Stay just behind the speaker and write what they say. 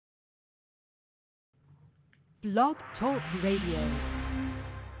Blog Talk Radio.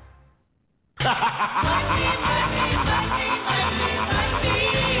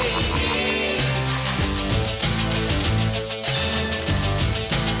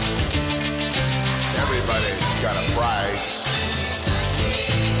 Everybody's got a price.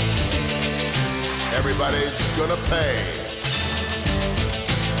 Everybody's gonna pay.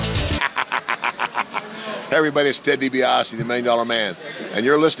 Hey everybody, it's Ted DiBiase, the $1 Million Man, and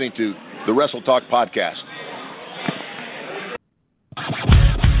you're listening to the Wrestle Talk Podcast.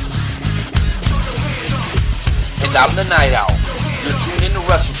 And I'm the Night Owl. You're tuned in to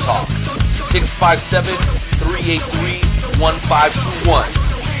Wrestle Talk. 657-383-1521.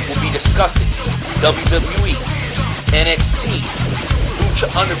 We'll be discussing WWE, NXT,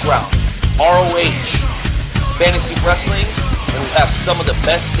 Lucha Underground, ROH, fantasy wrestling, and we'll have some of the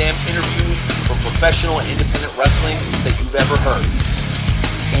best damn interviews from professional and independent wrestling that you've ever heard.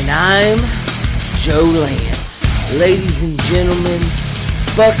 And I'm Joe Lance. Ladies and gentlemen,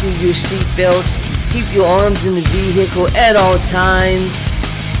 buckle your seatbelts, keep your arms in the vehicle at all times.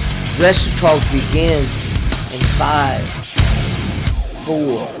 Wrestle Talk begins in 5,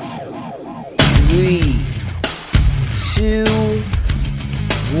 4, 3, 2,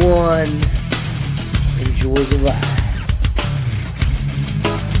 1. Enjoy the ride.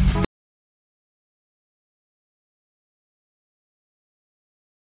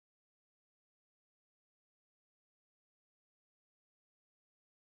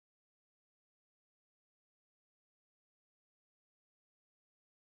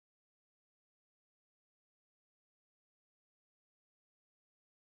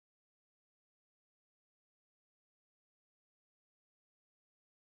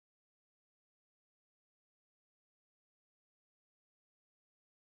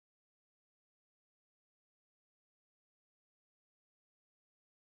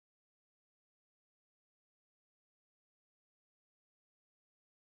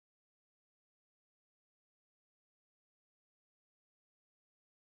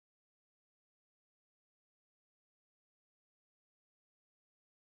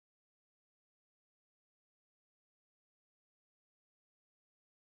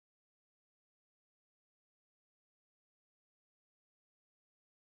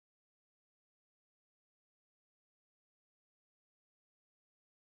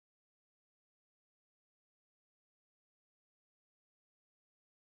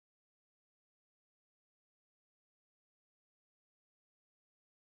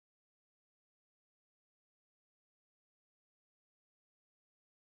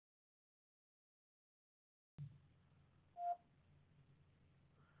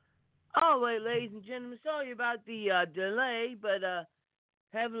 All right, ladies and gentlemen, sorry about the delay, but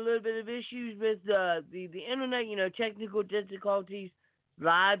having a little bit of issues with the internet, technical difficulties,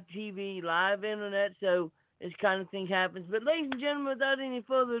 live TV, live internet, so this kind of thing happens. But ladies and gentlemen, without any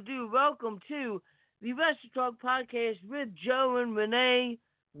further ado, welcome to the Wrestle Talk Podcast with Joe and Renee.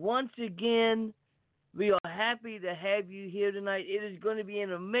 Once again, we are happy to have you here tonight. It is going to be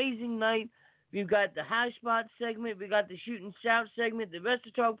an amazing night. We've got the High Spot segment. We got the Shoot and Shout segment, the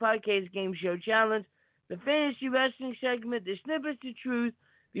Wrestle Talk Podcast Game Show Challenge, the Fantasy Wrestling segment, the Snippets of Truth.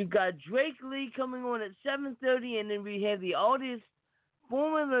 We've got Drake Lee coming on at 7:30, and then we have the artist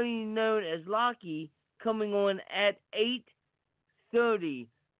formerly known as Lockie coming on at 8:30.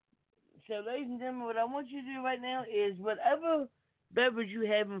 So, ladies and gentlemen, what I want you to do right now is whatever beverage you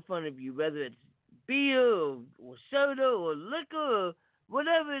have in front of you, whether it's beer or soda or liquor or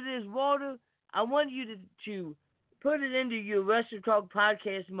whatever it is, water, I want you to put it into your Wrestle Talk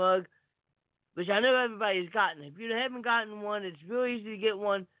Podcast mug, which I know everybody's gotten. If you haven't gotten one, it's really easy to get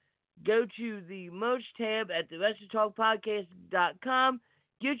one. Go to the merch tab at the WrestleTalkPodcast.com.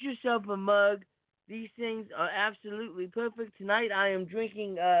 Get yourself a mug. These things are absolutely perfect. Tonight I am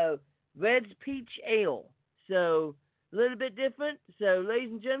drinking Red's Peach Ale. So, a little bit different. So,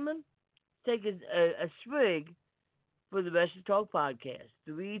 ladies and gentlemen, take a swig for the Wrestle Talk Podcast.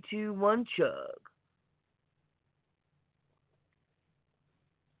 3, 2, 1, chug.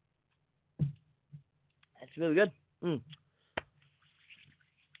 That's really good.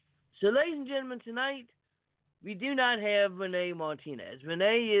 So, ladies and gentlemen, tonight we do not have Renee Martinez.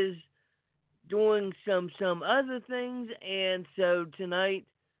 Renee is doing some other things, and so tonight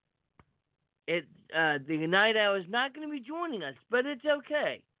the Night Owl is not going to be joining us, but it's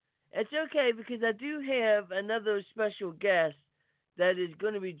okay. It's okay because I do have another special guest that is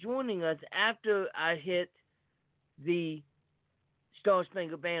going to be joining us after I hit the Star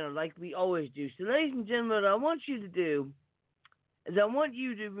Spangled Banner like we always do. So, ladies and gentlemen, what I want you to do is I want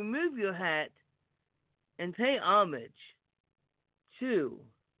you to remove your hat and pay homage to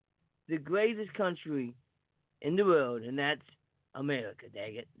the greatest country in the world, and that's America,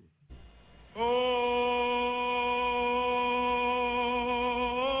 dang it.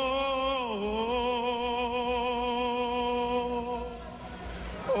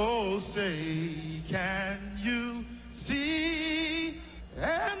 Oh, say, can you see?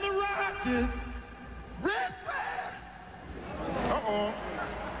 And the rocket, red flag. Uh-oh.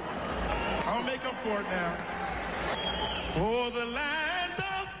 I'll make up for it now. For the land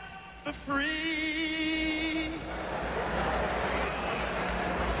of the free.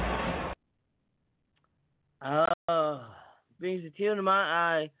 Brings a tear to my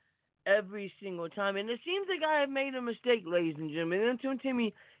eye every single time. And it seems like I have made a mistake, ladies and gentlemen. Intern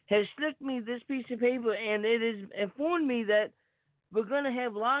Timmy has slipped me this piece of paper, and it has informed me that we're going to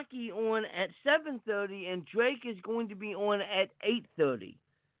have Lockie on at 7:30, and Drake is going to be on at 8:30.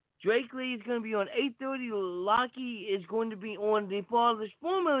 Drake Lee is going to be on 8:30. Lockie is going to be on, the father's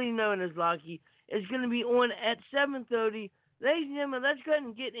formerly known as Lockie, is going to be on at 7:30. Ladies and gentlemen, let's go ahead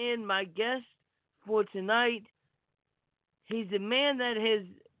and get in my guest for tonight. He's a man that is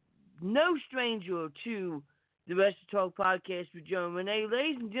no stranger to the Rest of Talk podcast with Joe and Renee.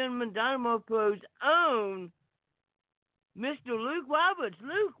 Ladies and gentlemen, Dynamo Pro's own Mr. Luke Roberts.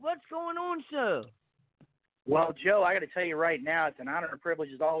 Luke, what's going on, sir? Well, Joe, I got to tell you right now, it's an honor and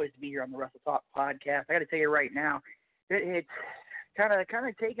privilege as always to be here on the Wrestle Talk podcast. I got to tell you right now, it's kind of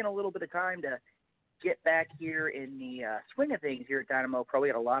taken a little bit of time to get back here in the swing of things here at Dynamo Pro. We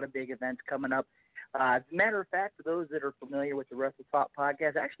got a lot of big events coming up. As a matter of fact, for those that are familiar with the Wrestle Talk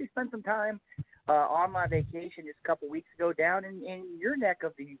podcast, I actually spent some time on my vacation just a couple weeks ago down in your neck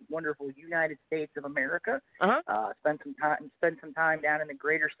of the wonderful United States of America. Spent some time down in the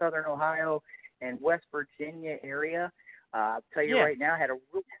greater Southern Ohio and West Virginia area. I'll tell you right now, had a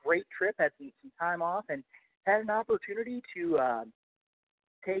real great trip, had some time off, and had an opportunity to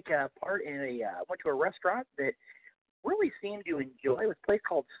take part in went to a restaurant that really seemed to enjoy. It was a place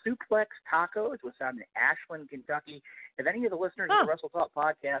called Suplex Tacos, which was in Ashland, Kentucky. If any of the listeners of the Wrestle Talk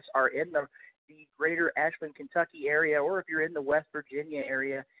podcast are in the greater Ashland, Kentucky area, or if you're in the West Virginia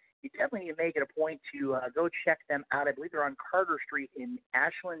area, you definitely need to make it a point to go check them out. I believe they're on Carter Street in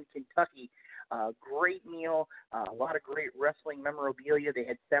Ashland, Kentucky. Great meal, a lot of great wrestling memorabilia. They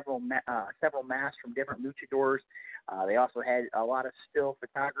had several masks from different luchadors. They also had a lot of still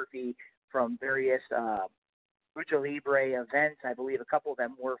photography from various Lucha Libre events. I believe a couple of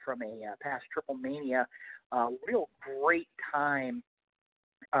them were from a past Triple Mania. Real great time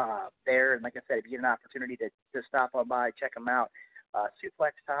there. And like I said, if you get an opportunity to stop on by, check them out.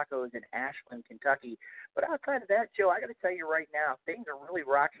 Suplex Tacos in Ashland, Kentucky. But outside of that, Joe, I got to tell you right now, things are really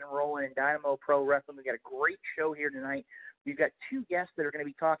rocking and rolling in Dynamo Pro Wrestling. We've got a great show here tonight. We've got two guests that are going to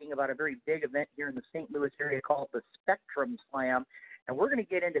be talking about a very big event here in the St. Louis area called the Spectrum Slam. And we're going to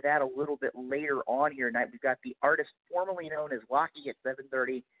get into that a little bit later on here tonight. We've got the artist formerly known as Lockie at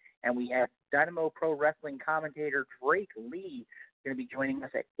 7:30, and we have Dynamo Pro Wrestling commentator Drake Lee going to be joining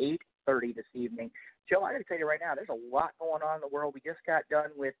us at 8:30 this evening. Joe, I got to tell you right now, there's a lot going on in the world. We just got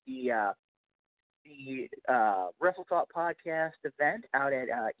done with the Wrestle Talk podcast event out at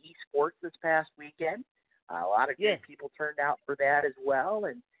eSports this past weekend. A lot of good people turned out for that as well.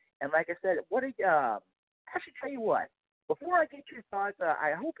 And like I said, actually tell you what, before I get your thoughts,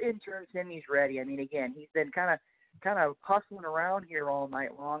 I hope intern Timmy's ready. I mean, again, he's been kind of hustling around here all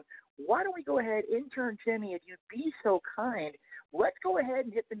night long. Why don't we go ahead, intern Timmy, if you'd be so kind, let's go ahead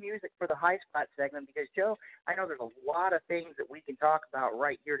and hit the music for the High Spot segment because, Joe, I know there's a lot of things that we can talk about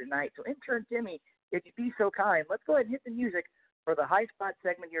right here tonight. So, intern Timmy, if you'd be so kind, let's go ahead and hit the music for the High Spot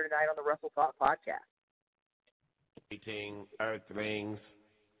segment here tonight on the Wrestle Talk podcast. Greeting, Earthlings.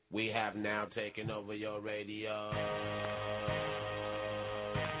 We have now taken over your radio.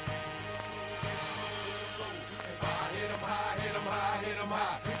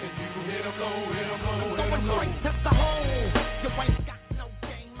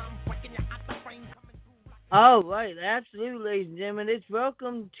 All right, absolutely, ladies and gentlemen. It's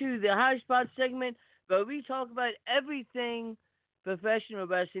welcome to the High Spot segment, where we talk about everything professional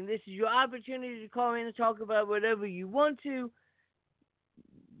wrestling. This is your opportunity to call in and talk about whatever you want to.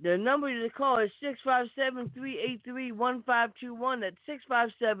 The number to call is 657-383-1521. That's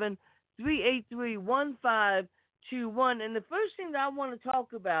 657-383-1521. And the first thing that I want to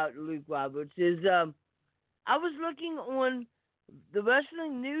talk about, Luke Roberts, is I was looking on the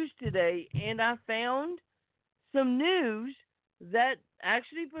wrestling news today, and I found some news that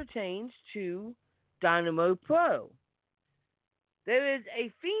actually pertains to Dynamo Pro. There is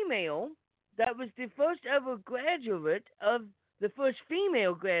a female that was the first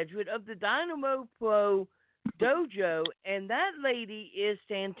female graduate of the Dynamo Pro dojo, and that lady is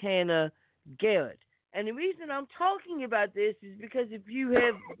Santana Garrett. And the reason I'm talking about this is because if you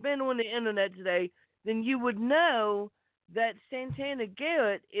have been on the internet today, then you would know that Santana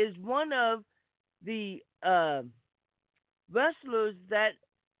Garrett is one of the wrestlers that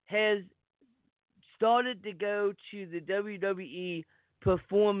has started to go to the WWE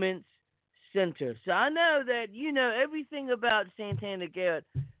Performance Center. So I know that you know everything about Santana Garrett.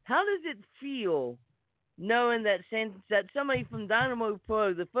 How does it feel knowing that that somebody from Dynamo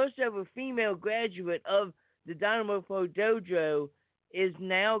Pro, the first ever female graduate of the Dynamo Pro dojo, is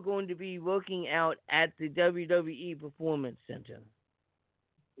now going to be working out at the WWE Performance Center?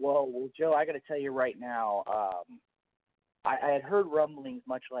 Well, Joe, I got to tell you right now, I had heard rumblings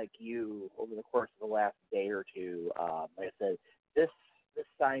much like you over the course of the last day or two. Like I said, this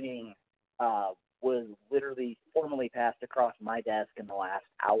signing was literally formally passed across my desk in the last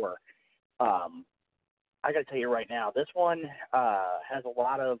hour. I got to tell you right now, this one has a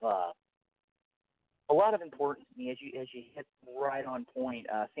lot of importance to me as you hit right on point.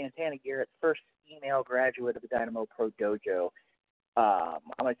 Santana Garrett, first female graduate of the Dynamo Pro Dojo. I'm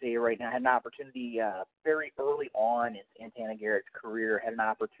going to tell you right now, I had an opportunity very early on in Santana Garrett's career, had an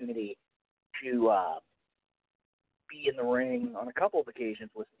opportunity to be in the ring on a couple of occasions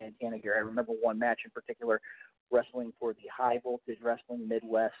with Santana Garrett. I remember one match in particular, wrestling for the High Voltage Wrestling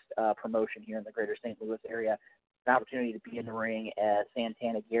Midwest promotion here in the greater St. Louis area. An opportunity to be in the ring as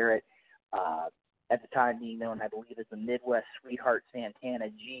Santana Garrett, at the time being known, I believe, as the Midwest Sweetheart Santana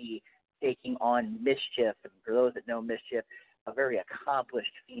G, taking on Mischief. And for those that know Mischief, a very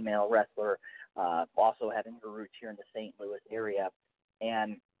accomplished female wrestler, also having her roots here in the St. Louis area.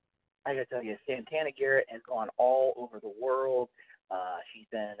 And I got to tell you, Santana Garrett has gone all over the world. She's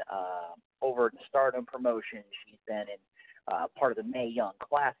been over in the Stardom promotion. She's been in part of the Mae Young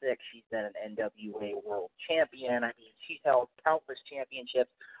Classic. She's been an NWA World Champion. I mean, she's held countless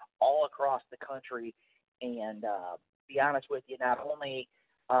championships all across the country. And to be honest with you, not only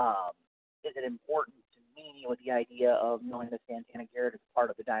is it important to me with the idea of knowing that Santana Garrett is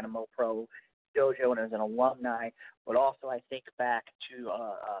part of the Dynamo Pro Dojo and as an alumni, but also I think back to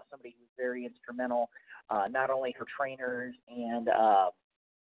somebody who's very instrumental, not only her trainers and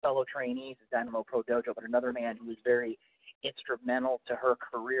fellow trainees at Dynamo Pro Dojo, but another man who was very instrumental to her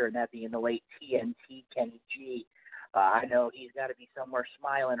career, and that being the late TNT Kenny G. I know he's got to be somewhere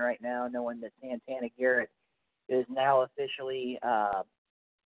smiling right now, knowing that Santana Garrett is now officially,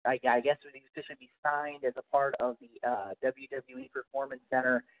 I guess would officially be signed as a part of the WWE Performance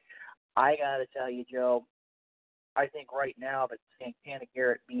Center. I got to tell you, Joe, I think right now that Santana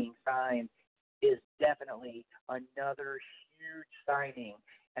Garrett being signed is definitely another huge signing.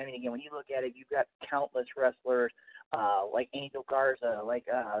 I mean, again, when you look at it, you've got countless wrestlers like Angel Garza, like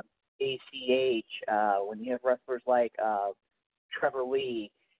ACH, when you have wrestlers like Trevor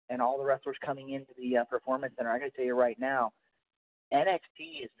Lee, and all the wrestlers coming into the Performance Center. I got to tell you right now,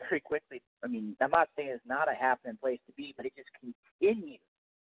 NXT is very quickly, I mean, I'm not saying it's not a happening place to be, but it just continues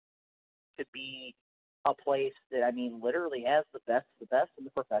to be a place that, I mean, literally has the best in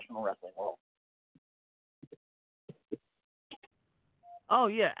the professional wrestling world. Oh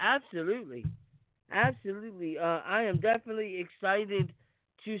yeah, absolutely, absolutely. I am definitely excited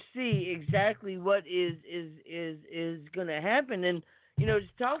to see exactly what is going to happen. And you know,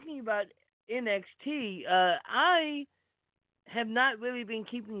 just talking about NXT, I have not really been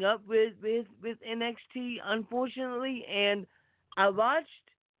keeping up with NXT, unfortunately, and I watched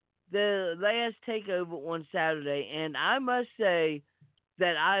the last takeover on Saturday, and I must say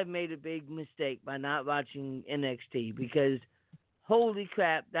that I've made a big mistake by not watching NXT because holy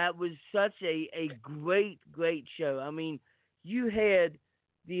crap, that was such a great show. I mean, you had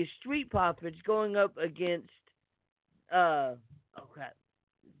the Street Profits going up against oh crap,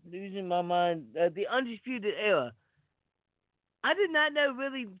 losing my mind, the Undisputed Era. I did not know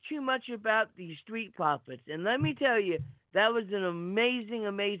really too much about the Street Profits, and let me tell you, that was an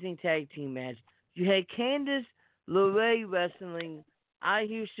amazing tag team match. You had Candice LeRae wrestling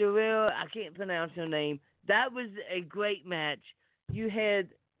Ahu Sorrell, I can't pronounce her name. That was a great match. You had,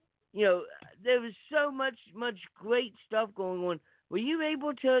 you know, there was so much great stuff going on. Were you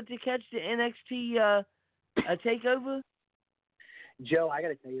able to catch the NXT takeover? Joe, I got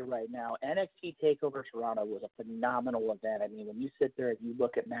to tell you right now, NXT TakeOver Toronto was a phenomenal event. I mean, when you sit there and you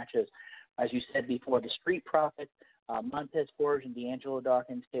look at matches, as you said before, the Street Profits, Montez Ford and D'Angelo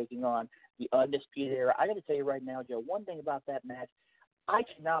Dawkins taking on the Undisputed Era. I got to tell you right now, Joe, one thing about that match, I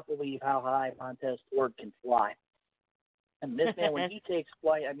cannot believe how high Montez Ford can fly. And this man, when he takes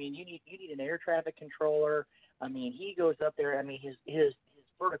flight, I mean, you need an air traffic controller. I mean, he goes up there. I mean, his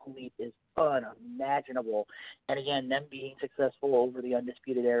vertical leap is unimaginable. And again, them being successful over the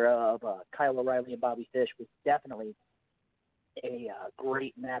Undisputed Era of Kyle O'Reilly and Bobby Fish was definitely a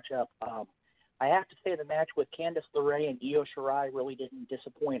great matchup. I have to say the match with Candice LeRae and Io Shirai really didn't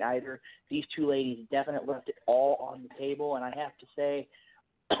disappoint either. These two ladies definitely left it all on the table, and I have to say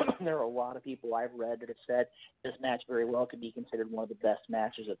there are a lot of people I've read that have said this match very well could be considered one of the best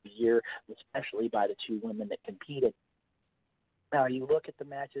matches of the year, especially by the two women that competed. Now, you look at the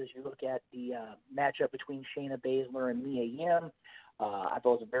matches, you look at the matchup between Shayna Baszler and Mia Yim. I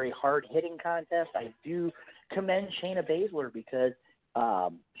thought it was a very hard-hitting contest. I do commend Shayna Baszler because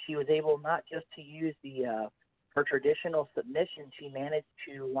she was able not just to use her traditional submission, she managed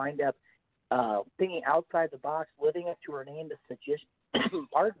to wind up thinking outside the box, living up to her name, the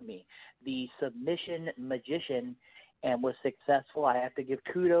submission magician, and was successful. I have to give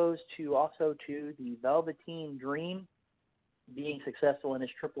kudos to the Velveteen Dream being successful in his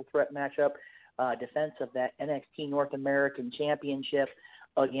triple threat matchup, defense of that NXT North American Championship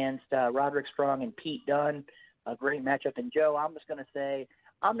against Roderick Strong and Pete Dunne. A great matchup. And Joe, I'm just going to say,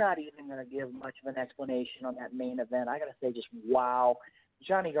 I'm not even going to give much of an explanation on that main event. I got to say just wow.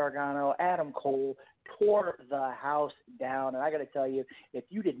 Johnny Gargano, Adam Cole tore the house down. And I got to tell you, if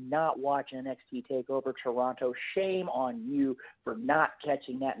you did not watch NXT TakeOver Toronto, shame on you for not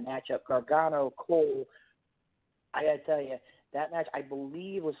catching that matchup. Gargano, Cole, I got to tell you, that match, I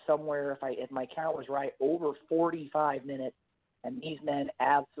believe, was somewhere, if my count was right, over 45 minutes. And these men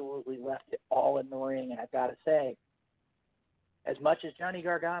absolutely left it all in the ring. And I've got to say, as much as Johnny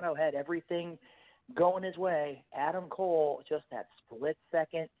Gargano had everything going his way, Adam Cole, just that split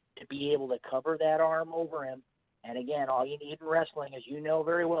second to be able to cover that arm over him. And again, all you need in wrestling, as you know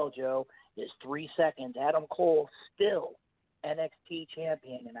very well, Joe, is 3 seconds. Adam Cole still NXT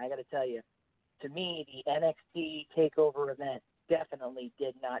champion. And I got to tell you, to me, the NXT TakeOver event definitely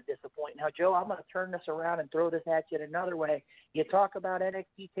did not disappoint. Now, Joe, I'm going to turn this around and throw this at you in another way. You talk about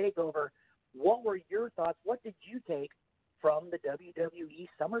NXT TakeOver. What were your thoughts? What did you take from the WWE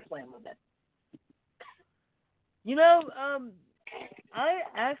SummerSlam event? You know, I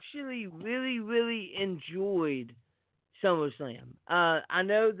actually really, really enjoyed SummerSlam. I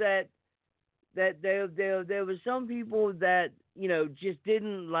know that there were some people that, you know, just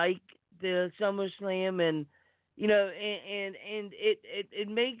didn't like the SummerSlam, and you know, and it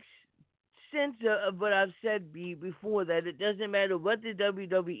makes sense of what I've said before, that it doesn't matter what the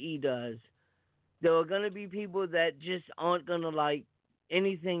WWE does. There are going to be people that just aren't going to like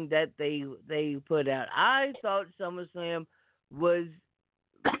anything that they put out. I thought SummerSlam was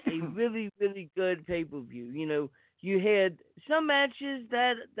a really, really good pay-per-view. You know, you had some matches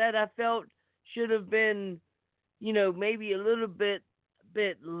that I felt should have been, you know, maybe a little bit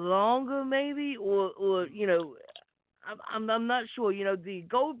longer, maybe, or you know, I'm not sure. You know, the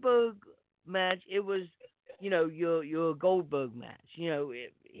Goldberg match, it was, you know, your Goldberg match. You know,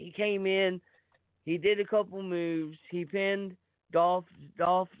 he came in, he did a couple moves, he pinned Dolph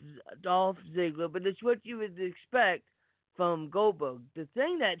Ziggler, but it's what you would expect from Goldberg. The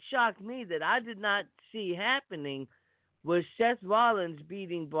thing that shocked me that I did not see happening was Seth Rollins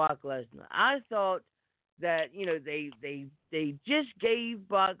beating Brock Lesnar. I thought that, you know, they just gave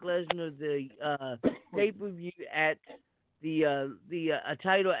Brock Lesnar the pay-per-view at a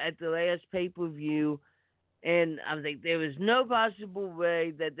title at the last pay-per-view, and I think there was no possible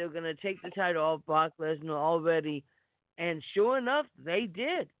way that they're going to take the title off Brock Lesnar already, and sure enough, they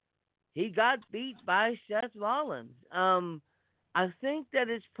did. He got beat by Seth Rollins. I think that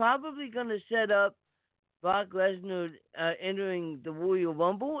it's probably going to set up Brock Lesnar entering the Royal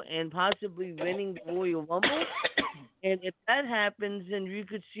Rumble and possibly winning the Royal Rumble. And if that happens, then you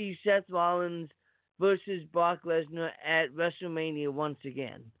could see Seth Rollins versus Brock Lesnar at WrestleMania once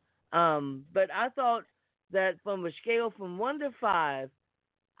again. But I thought that from a scale from 1 to 5,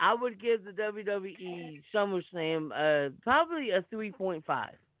 I would give the WWE SummerSlam probably a 3.5.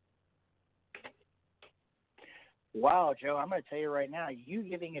 Wow, Joe, I'm going to tell you right now, you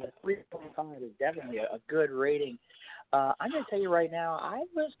giving it a 3.5 is definitely a good rating. I'm going to tell you right now, I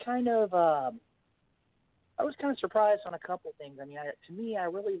was kind of surprised on a couple things. I mean, to me, I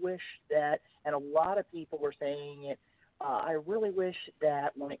really wish that, and a lot of people were saying it, I really wish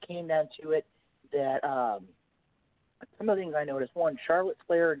that when it came down to it, that some of the things I noticed, one, Charlotte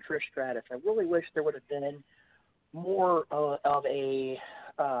Flair and Trish Stratus, I really wish there would have been more of a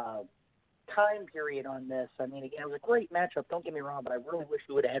time period on this. I mean, again, it was a great matchup, don't get me wrong, but I really wish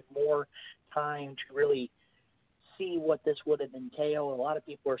we would have had more time to really see what this would have entailed. A lot of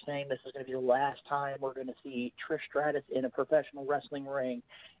people are saying this is going to be the last time we're going to see Trish Stratus in a professional wrestling ring.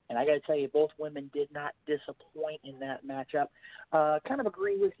 And I got to tell you, both women did not disappoint in that matchup. Kind of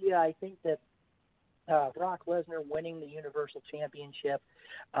agree with you. I think that Brock Lesnar winning the Universal Championship,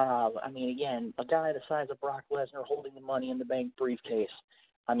 again, a guy the size of Brock Lesnar holding the Money in the Bank briefcase,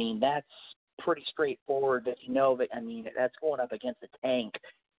 that's pretty straightforward if you know that. That's going up against a tank.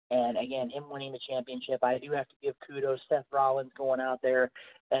 And, again, him winning the championship, I do have to give kudos to Seth Rollins going out there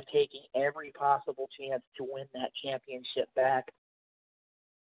and taking every possible chance to win that championship back.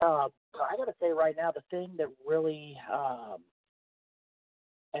 I got to say right now, the thing that really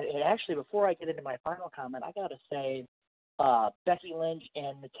and actually, before I get into my final comment, I got to say Becky Lynch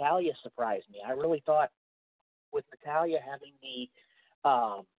and Natalya surprised me. I really thought with Natalya having the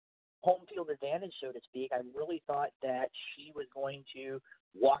home field advantage, so to speak, I really thought that she was going to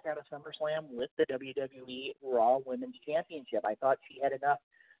walk out of SummerSlam with the WWE Raw Women's Championship. I thought she had enough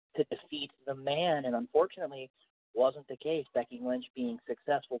to defeat the man, and unfortunately wasn't the case, Becky Lynch being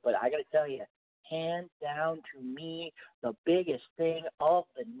successful. But I got to tell you, hands down to me, the biggest thing of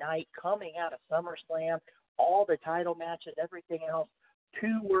the night coming out of SummerSlam, all the title matches, everything else,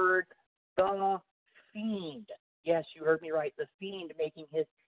 2 words, The Fiend. Yes, you heard me right, The Fiend making his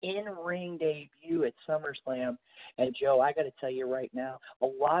in-ring debut at SummerSlam. And, Joe, I got to tell you right now, a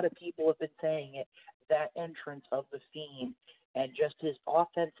lot of people have been saying it, that entrance of The Fiend and just his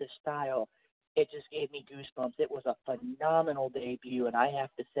offensive style, it just gave me goosebumps. It was a phenomenal debut, and I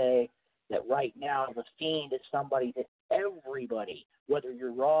have to say that right now The Fiend is somebody that everybody, whether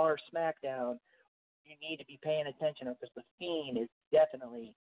you're Raw or SmackDown, you need to be paying attention to, because The Fiend is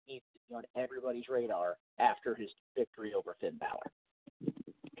definitely needs to be on everybody's radar after his victory over Finn Balor.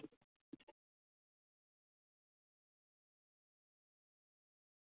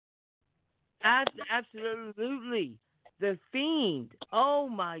 Absolutely. The Fiend. Oh,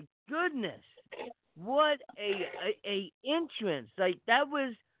 my goodness. What a entrance. Like, that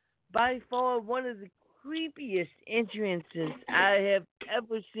was by far one of the creepiest entrances I have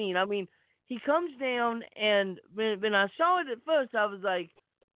ever seen. He comes down, and when I saw it at first, I was like,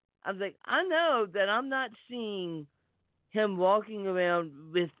 I know that I'm not seeing him walking around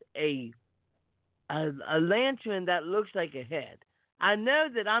with a lantern that looks like a head. I know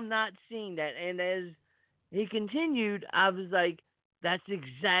that I'm not seeing that. And as he continued, I was like, that's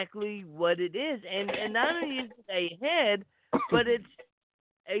exactly what it is. And not only is it a head, but it's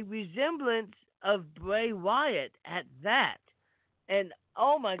a resemblance of Bray Wyatt at that. And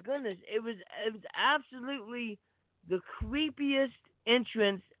oh my goodness, it was absolutely the creepiest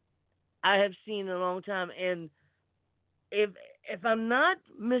entrance I have seen in a long time. And if I'm not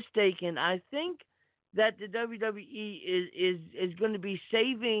mistaken, I think that the WWE is going to be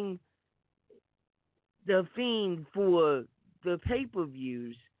saving the Fiend for the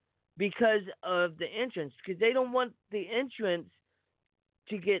pay-per-views because of the entrance, because they don't want the entrance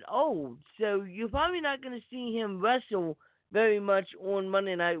to get old. So you're probably not going to see him wrestle very much on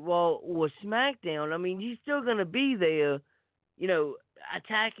Monday Night Raw or SmackDown. He's still going to be there,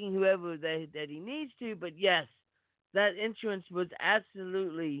 attacking whoever that he needs to. But yes, that entrance was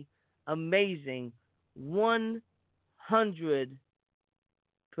absolutely amazing. 100%.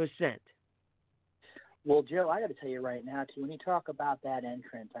 Well, Joe, I got to tell you right now, too, when you talk about that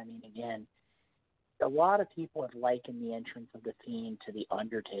entrance, again, a lot of people have likened the entrance of The Fiend to The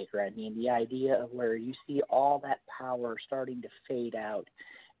Undertaker. The idea of where you see all that power starting to fade out,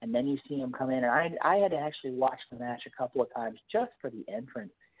 and then you see him come in. And I had to actually watch the match a couple of times just for the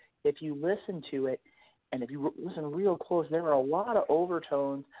entrance. If you listen to it, and if you listen real close, there are a lot of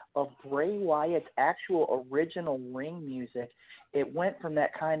overtones of Bray Wyatt's actual original ring music. It went from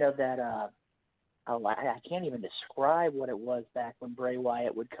that kind of I can't even describe what it was back when Bray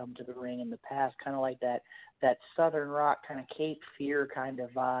Wyatt would come to the ring in the past, kind of like that Southern rock kind of Cape Fear kind of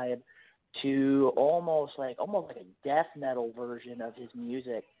vibe, to almost like a death metal version of his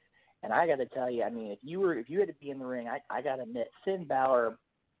music. And I got to tell you, if you had to be in the ring, I got to admit, Finn Balor,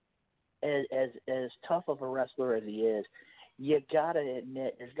 as tough of a wrestler as he is, you got to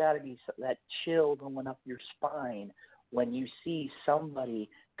admit there's got to be that chill going up your spine when you see somebody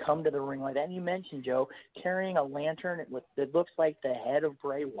come to the ring like that. And you mentioned, Joe, carrying a lantern that looks like the head of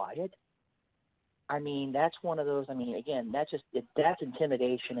Bray Wyatt. That's one of those. Again, that's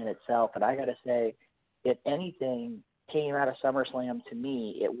intimidation in itself. And I got to say, if anything came out of SummerSlam to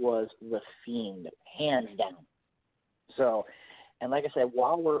me, it was The Fiend, hands down. So, and like I said,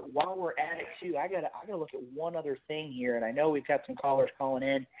 while we're at it too, I gotta look at one other thing here. And I know we've got some callers calling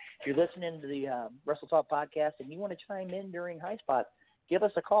in. If you're listening to the Wrestle Talk podcast and you want to chime in during High Spot, give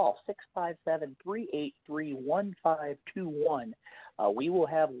us a call, 657-383-1521. We will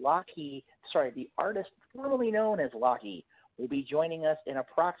have Lockie, the artist formerly known as Lockie, will be joining us in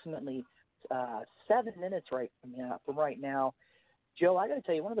approximately 7 minutes from right now. Joe, I got to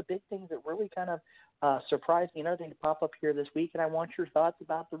tell you, one of the big things that really kind of surprised me, another thing to pop up here this week, and I want your thoughts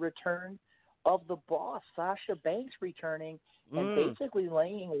about the return of the boss, Sasha Banks, returning and basically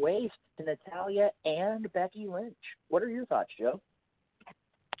laying waste to Natalya and Becky Lynch. What are your thoughts, Joe?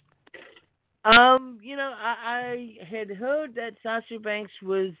 I had heard that Sasha Banks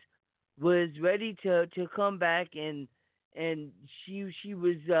was ready to come back, and she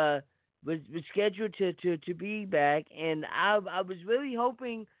was scheduled to be back, and I was really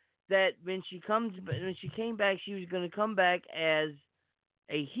hoping that when she came back, she was going to come back as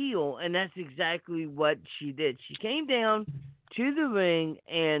a heel, and that's exactly what she did. She came down to the ring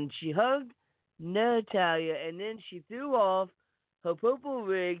and she hugged Natalya, and then she threw off her purple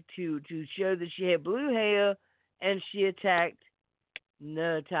wig to show that she had blue hair, and she attacked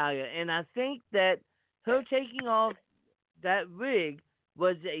Natalya. And I think that her taking off that wig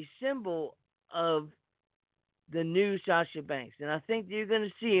was a symbol of the new Sasha Banks. And I think you're going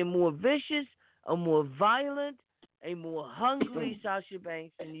to see a more vicious, a more violent, a more hungry Sasha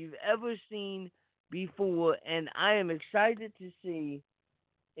Banks than you've ever seen before. And I am excited to see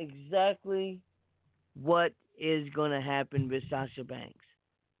exactly what is going to happen with Sasha Banks.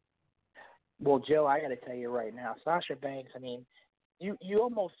 Well, Joe, I got to tell you right now, Sasha Banks, I mean, you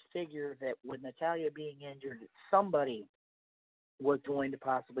almost figure that with Natalya being injured, somebody was going to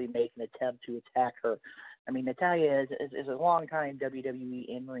possibly make an attempt to attack her. I mean, Natalya is a long-time WWE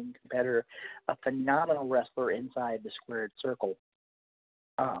in-ring competitor, a phenomenal wrestler inside the squared circle.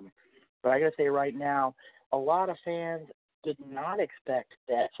 But I got to say right now, a lot of fans did not expect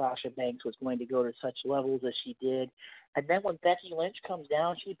that Sasha Banks was going to go to such levels as she did. And then when Becky Lynch comes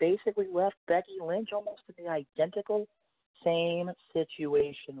down, she basically left Becky Lynch almost in the identical same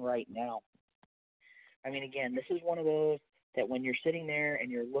situation right now. I mean, again, this is one of those that when you're sitting there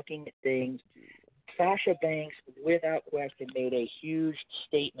and you're looking at things, Sasha Banks, without question, made a huge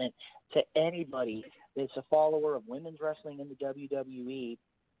statement to anybody that's a follower of women's wrestling in the WWE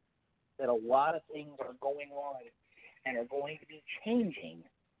that a lot of things are going on and are going to be changing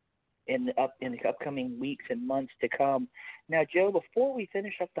in the upcoming weeks and months to come. Now, Joe, before we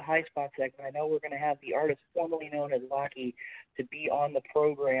finish up the High Spot segment, I know we're going to have the artist formerly known as Lockie to be on the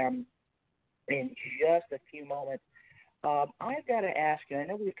program in just a few moments. I've got to ask you, I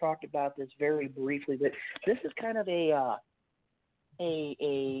know we've talked about this very briefly, but this is kind of a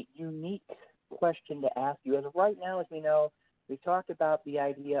unique question to ask you. As of right now, as we know, we've talked about the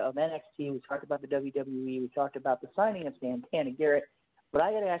idea of NXT, we've talked about the WWE, we've talked about the signing of Santana Garrett, but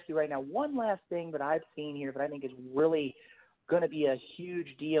I got to ask you right now, one last thing that I've seen here that I think is really going to be a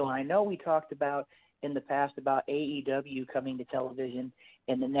huge deal. And I know we talked about in the past about AEW coming to television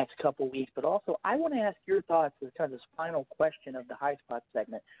in the next couple of weeks, but also I want to ask your thoughts as kind of this final question of the High Spot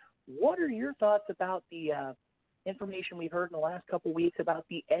segment. What are your thoughts about the information we've heard in the last couple of weeks about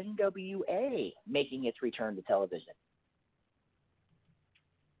the NWA making its return to television?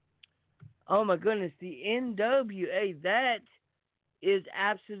 Oh my goodness, the NWA, that is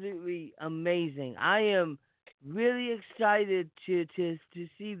absolutely amazing. I am really excited to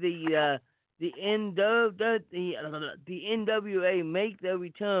see the NWA make their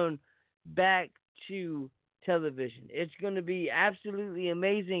return back to television. It's going to be absolutely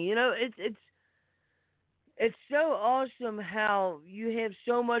amazing. You know, it's so awesome how you have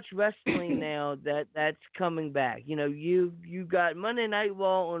so much wrestling now that's coming back. You know, you got Monday Night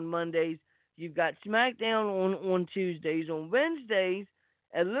Raw on Mondays. You've got SmackDown on Tuesdays. On Wednesdays,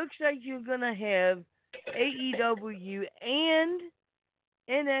 it looks like you're going to have AEW and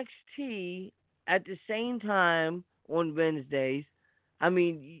NXT at the same time on Wednesdays. I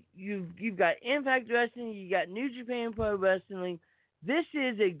mean, you've got Impact Wrestling, you got New Japan Pro Wrestling. This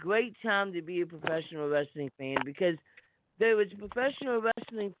is a great time to be a professional wrestling fan because there is professional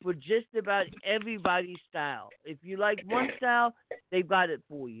wrestling for just about everybody's style. If you like one style, they've got it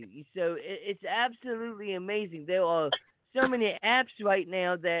for you. So it's absolutely amazing. There are so many apps right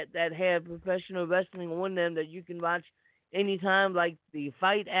now that have professional wrestling on them that you can watch anytime, like the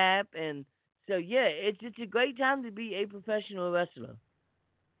Fight app. And so, yeah, it's a great time to be a professional wrestler.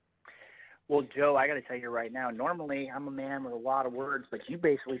 Well, Joe, I got to tell you right now, normally I'm a man with a lot of words, but you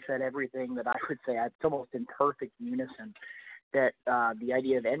basically said everything that I would say. It's almost in perfect unison. That the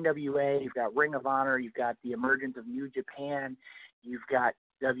idea of NWA, you've got Ring of Honor, you've got the emergence of New Japan, you've got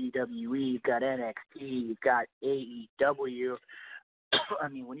WWE, you've got NXT, you've got AEW. I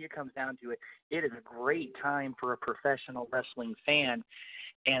mean, when it comes down to it, it is a great time for a professional wrestling fan.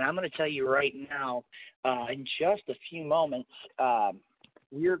 And I'm going to tell you right now, in just a few moments,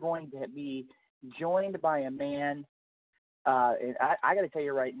 we're going to be joined by a man. And I got to tell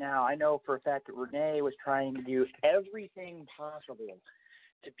you right now, I know for a fact that Renee was trying to do everything possible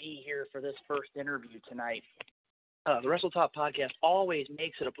to be here for this first interview tonight. The Wrestle Talk podcast always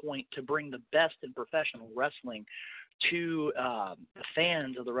makes it a point to bring the best in professional wrestling to the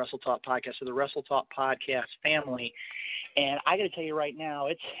fans of the Wrestle Talk podcast, to the Wrestle Talk podcast family. And I got to tell you right now,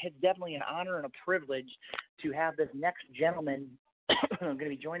 it's definitely an honor and a privilege to have this next gentleman going to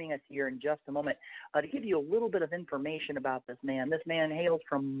be joining us here in just a moment to give you a little bit of information about this man. This man hails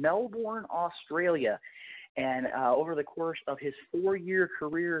from Melbourne, Australia. And over the course of his 4-year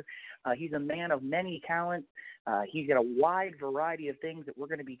career, he's a man of many talents. He's got a wide variety of things that we're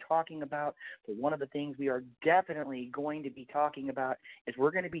going to be talking about. But one of the things we are definitely going to be talking about is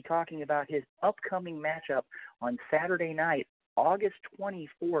we're going to be talking about his upcoming matchup on Saturday night, August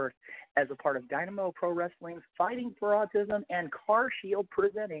 24th, as a part of Dynamo Pro Wrestling's Fighting for Autism and Car Shield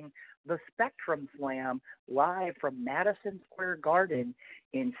presenting the Spectrum Slam live from Madison Square Garden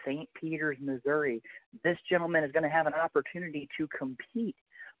in St. Peters, Missouri. This gentleman is going to have an opportunity to compete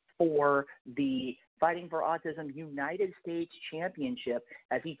for the Fighting for Autism United States Championship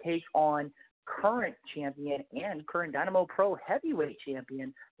as he takes on current champion and current Dynamo Pro heavyweight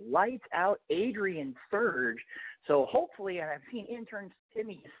champion, Lights Out Adrian Surge. So hopefully, and I've seen intern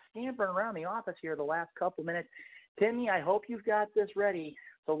Timmy scampering around the office here the last couple minutes. Timmy, I hope you've got this ready.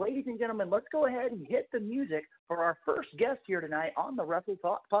 So ladies and gentlemen, let's go ahead and hit the music for our first guest here tonight on the Wrestle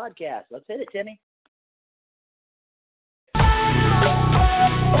Talk podcast. Let's hit it, Timmy.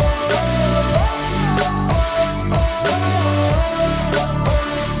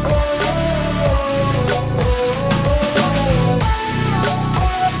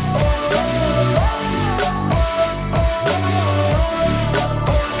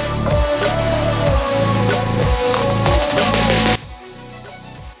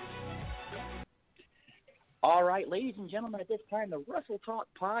 All right, ladies and gentlemen, at this time, the Wrestle Talk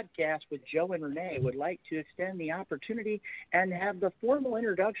podcast with Joe and Renee would like to extend the opportunity and have the formal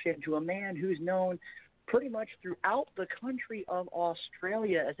introduction to a man who's known pretty much throughout the country of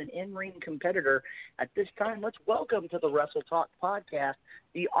Australia as an in-ring competitor. At this time, let's welcome to the Wrestle Talk podcast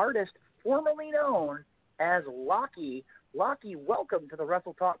the artist formerly known as Lockie. Lockie, welcome to the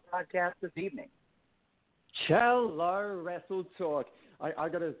Wrestle Talk podcast this evening. Hello, Wrestle Talk. I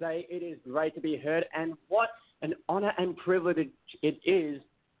got to say, it is great to be heard, and what an honor and privilege it is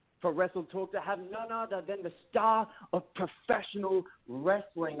for Wrestle Talk to have none other than the star of professional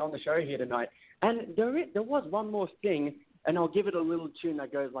wrestling on the show here tonight. And there was one more thing, and I'll give it a little tune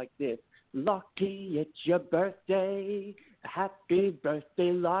that goes like this. Lockie, it's your birthday. Happy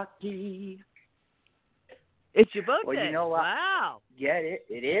birthday, Lockie. It's your birthday. Well, you know, wow. Yeah,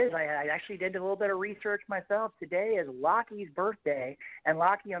 it is. I actually did a little bit of research myself. Today is Lockie's birthday. And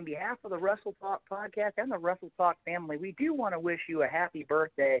Lockie, on behalf of the Wrestle Talk podcast and the Wrestle Talk family, we do want to wish you a happy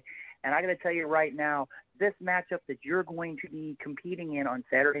birthday. And I got to tell you right now, this matchup that you're going to be competing in on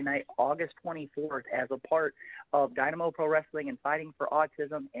Saturday night, August 24th, as a part of Dynamo Pro Wrestling and Fighting for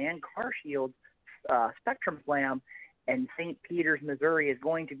Autism and Car Shield's Spectrum Slam and St. Peters, Missouri, is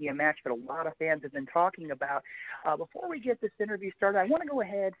going to be a match that a lot of fans have been talking about. Before we get this interview started, I want to go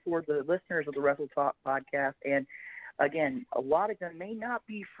ahead for the listeners of the Wrestle Talk podcast. And, again, a lot of them may not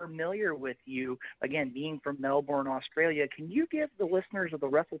be familiar with you, again, being from Melbourne, Australia. Can you give the listeners of the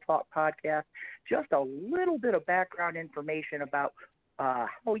Wrestle Talk podcast just a little bit of background information about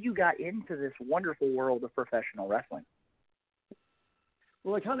how you got into this wonderful world of professional wrestling?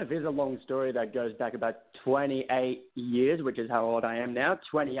 Well, it kind of is a long story that goes back about 28 years, which is how old I am now,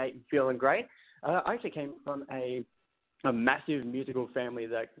 28 and feeling great. I actually came from a massive musical family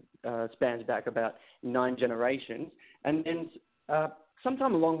that spans back about 9 generations. And then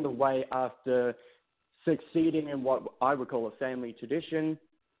sometime along the way, after succeeding in what I would call a family tradition,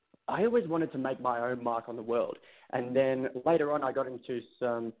 I always wanted to make my own mark on the world. And then later on, I got into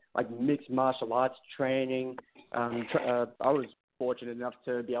some mixed martial arts training. I was fortunate enough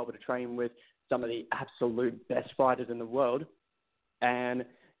to be able to train with some of the absolute best fighters in the world. And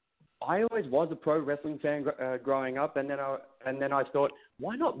I always was a pro wrestling fan growing up, and then I thought,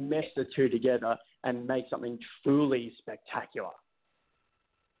 why not mesh the two together and make something truly spectacular?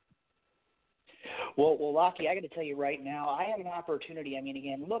 Well, Lockie, I got to tell you right now, I have an opportunity. I mean,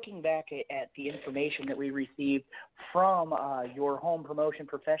 again, looking back at the information that we received from your home promotion,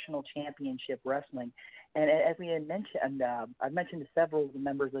 Professional Championship Wrestling, and as we had mentioned, I've mentioned to several of the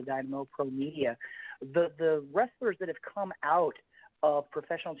members of Dynamo Pro Media, the wrestlers that have come out of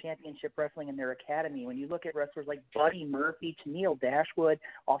professional championship wrestling in their academy. When you look at wrestlers like Buddy Murphy, Tennille Dashwood,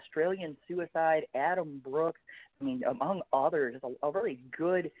 Australian Suicide, Adam Brooks, I mean, among others, a really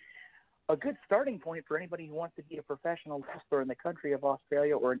good starting point for anybody who wants to be a professional wrestler in the country of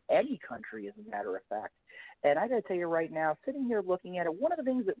Australia, or in any country, as a matter of fact. And I got to tell you right now, sitting here looking at it, one of the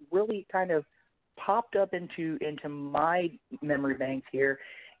things that really kind of popped up into my memory banks here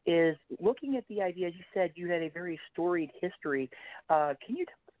is looking at the idea. As you said, you had a very storied history. Can you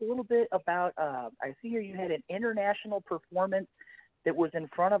tell us a little bit about, I see here you had an international performance that was in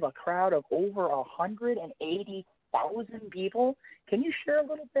front of a crowd of over 180,000 people. Can you share a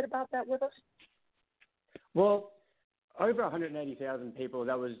little bit about that with us? Well, over 180,000 people,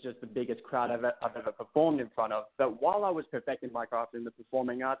 that was just the biggest crowd I've ever performed in front of. But while I was perfecting my craft in the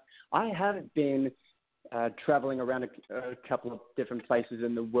performing arts, I have been traveling around a couple of different places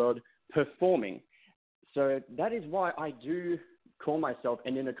in the world performing. So that is why I do call myself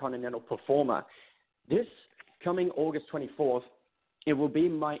an intercontinental performer. This coming August 24th, it will be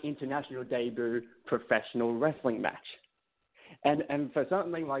my international debut professional wrestling match. And for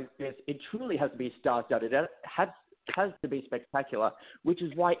something like this, it truly has to be star-studded. It has to be spectacular, which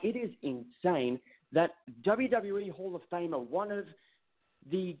is why it is insane that WWE Hall of Famer, one of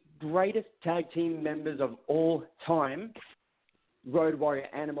the greatest tag team members of all time, Road Warrior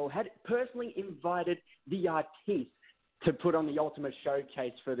Animal, had personally invited the Artistic to put on the ultimate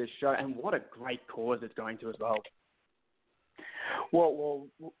showcase for this show. And what a great cause it's going to as well. Well,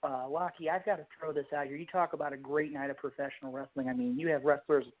 Lockie, I've got to throw this out here. You talk about a great night of professional wrestling. I mean, you have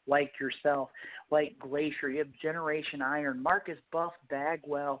wrestlers like yourself, like Glacier. You have Generation Iron, Marcus Buff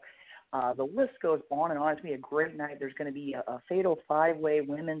Bagwell. The list goes on and on. It's going to be a great night. There's going to be a fatal five-way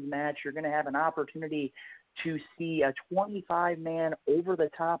women's match. You're going to have an opportunity to see a 25-man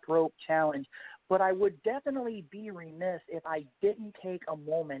over-the-top rope challenge. But I would definitely be remiss if I didn't take a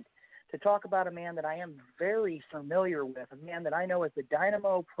moment to talk about a man that I am very familiar with, a man that I know as the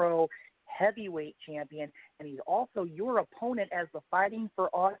Dynamo Pro heavyweight champion, and he's also your opponent as the Fighting for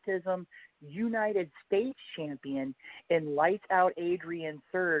Autism United States champion in Lights Out Adrian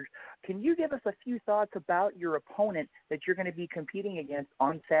Surge. Can you give us a few thoughts about your opponent that you're going to be competing against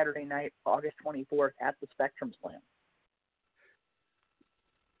on Saturday night, August 24th at the Spectrum Slam?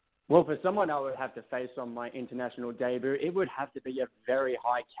 Well, for someone I would have to face on my international debut, it would have to be a very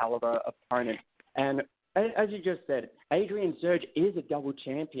high-caliber opponent. And as you just said, Adrian Surge is a double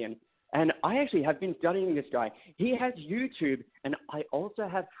champion. And I actually have been studying this guy. He has YouTube, and I also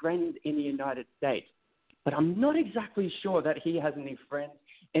have friends in the United States. But I'm not exactly sure that he has any friends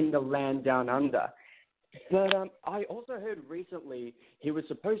in the land down under. But I also heard recently he was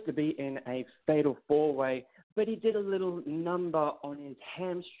supposed to be in a fatal four-way, but he did a little number on his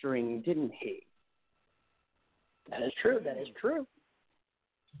hamstring, didn't he? That is true. That is true.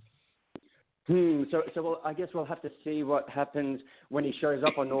 So well, I guess we'll have to see what happens when he shows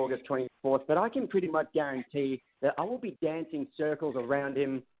up on August 24th. But I can pretty much guarantee that I will be dancing circles around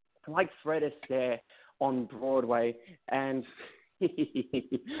him like Fred Astaire on Broadway. And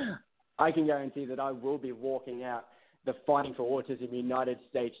I can guarantee that I will be walking out the Fighting for Autism United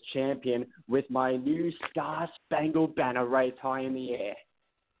States champion with my new Star-Spangled Banner raised high in the air.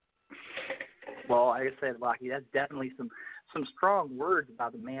 Well, like I said, Lockie, that's definitely some strong words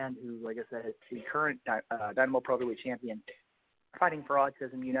about the man who, like I said, is the current Dynamo Pro Heavyweight champion, Fighting for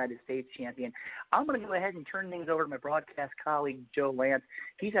Autism United States champion. I'm going to go ahead and turn things over to my broadcast colleague, Joe Lance.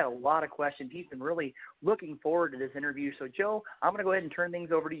 He's had a lot of questions. He's been really looking forward to this interview. So, Joe, I'm going to go ahead and turn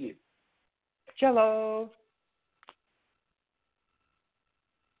things over to you. Cello.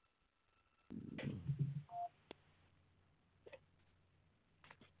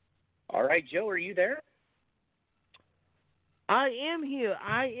 All right, Joe, are you there? I am here.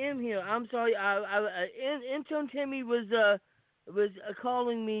 I'm sorry. Intern Timmy was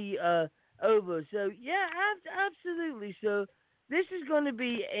calling me over. So yeah, absolutely. So this is going to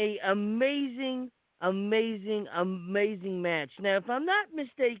be a amazing match. Now, if I'm not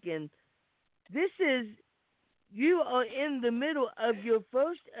mistaken, you are in the middle of your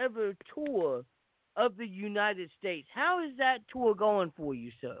first ever tour of the United States. How is that tour going for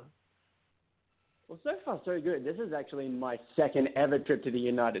you, sir? Well, so far so good. This is actually my second ever trip to the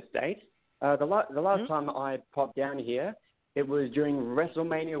United States. The last time I popped down here, it was during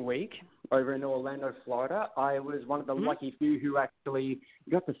WrestleMania week over in Orlando, Florida. I was one of the lucky few who actually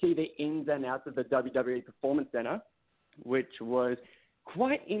got to see the ins and outs of the WWE Performance Center, which was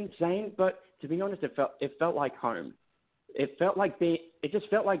quite insane. But to be honest, it felt like home. It just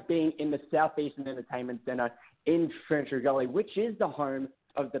felt like being in the Southeastern Entertainment Center in Trencher Gully, which is the home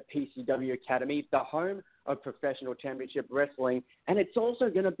of the PCW Academy, the home of professional championship wrestling, and it's also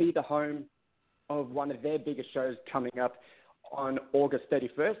going to be the home of one of their biggest shows coming up on August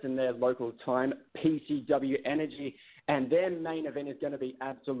 31st in their local time, PCW Energy, and their main event is going to be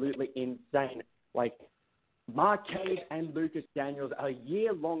absolutely insane. Like, Mark Cage and Lucas Daniels, a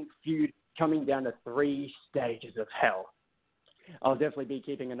year-long feud coming down to 3 stages of hell. I'll definitely be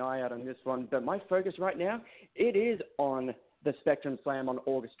keeping an eye out on this one, but my focus right now, it is on the Spectrum Slam on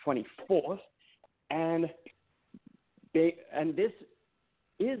August 24th, and this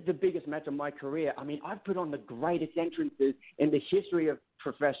is the biggest match of my career. I mean, I've put on the greatest entrances in the history of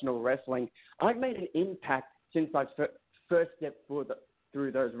professional wrestling. I've made an impact since I first stepped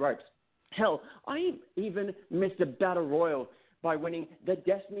through those ropes. Hell, I even missed a battle royal by winning the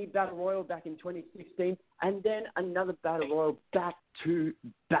Destiny Battle Royal back in 2016 and then another Battle Royal back to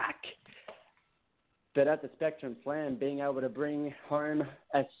back. But at the Spectrum Slam, being able to bring home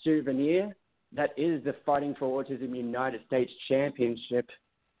a souvenir that is the Fighting for Autism United States Championship,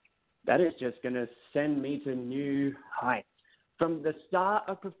 that is just going to send me to new heights. From the star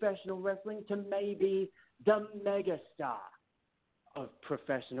of professional wrestling to maybe the mega star of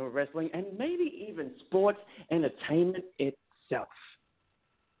professional wrestling and maybe even sports entertainment itself.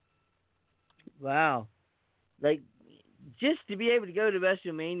 Wow. Like, just to be able to go to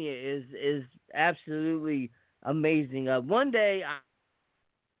WrestleMania is absolutely amazing. One day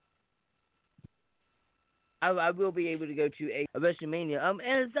I will be able to go to a WrestleMania.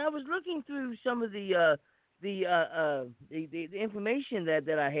 As I was looking through some of the information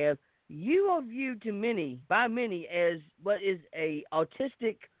that I have, you are viewed by many as what is a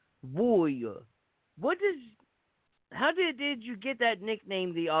autistic warrior. How did you get that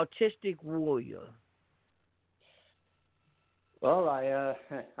nickname, the Autistic Warrior? Well, I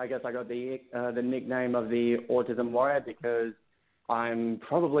guess I got the nickname of the Autism Warrior because I'm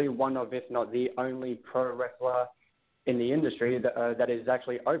probably one of, if not the only pro wrestler in the industry that is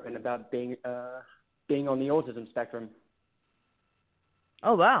actually open about being on the autism spectrum.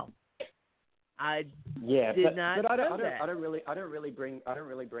 Oh wow! I did not but know that. I don't really bring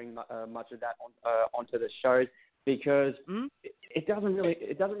much of that onto the shows because it doesn't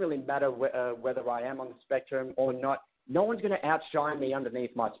really matter whether I am on the spectrum or not. No one's going to outshine me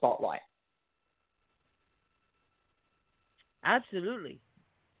underneath my spotlight. Absolutely.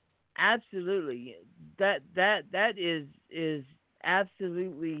 That is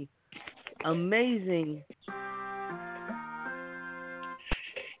absolutely amazing.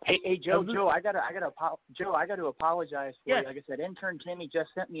 Hey, Joe, I gotta apologize for you. Like I said, intern Timmy just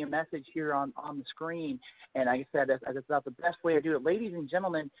sent me a message here on the screen, and like I said, that's about the best way to do it. Ladies and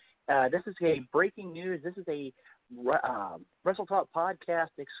gentlemen, this is a breaking news. This is a Wrestle Talk podcast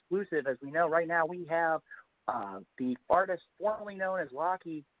exclusive. As we know, right now we have the artist formerly known as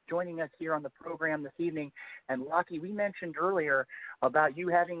Lockie joining us here on the program this evening. And Lockie, we mentioned earlier about you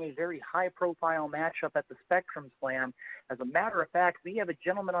having a very high-profile matchup at the Spectrum Slam. As a matter of fact, we have a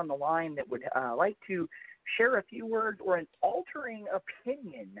gentleman on the line that would like to share a few words or an altering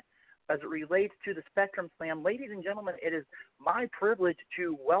opinion as it relates to the Spectrum Slam. Ladies and gentlemen, it is my privilege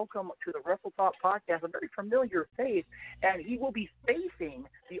to welcome to the Wrestle Talk podcast a very familiar face, and he will be facing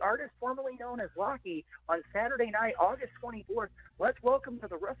the artist formerly known as Lockie on Saturday night, August 24th. Let's welcome to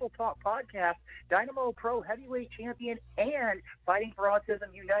the Wrestle Talk podcast Dynamo Pro Heavyweight Champion and Fighting for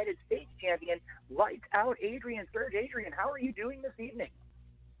Autism United States Champion, Lights Out Adrian Surge. Adrian, how are you doing this evening?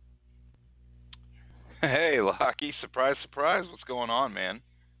 Hey, Lockie. Surprise, surprise. What's going on, man?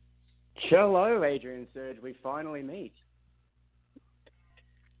 Hello, Adrian Surge. We finally meet.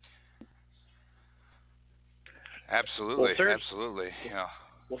 Absolutely, well, Serge, absolutely. Yeah.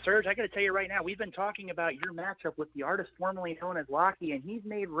 Well, Serge, I got to tell you right now, we've been talking about your matchup with the artist formerly known as Lockie, and he's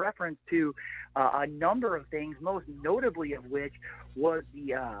made reference to a number of things, most notably of which was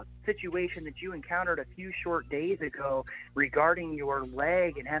the situation that you encountered a few short days ago regarding your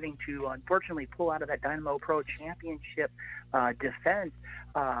leg and having to, unfortunately, pull out of that Dynamo Pro Championship defense.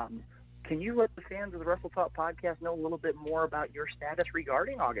 Can you let the fans of the Wrestle Talk podcast know a little bit more about your status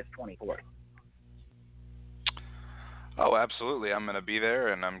regarding August 24th? Oh, absolutely. I'm going to be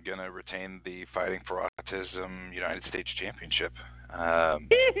there, and I'm going to retain the Fighting for Autism United States Championship. I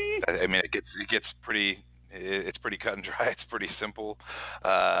mean, it gets pretty. It's pretty cut and dry. It's pretty simple.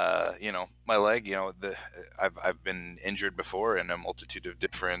 My leg. I've been injured before in a multitude of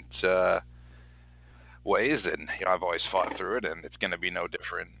different ways, and I've always fought through it, and it's going to be no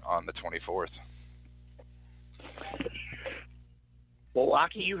different on the 24th. Well,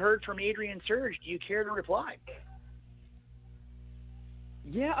 Lockie, you heard from Adrian Surge. Do you care to reply?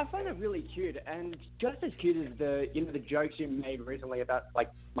 Yeah, I find it really cute, and just as cute as the jokes you made recently about like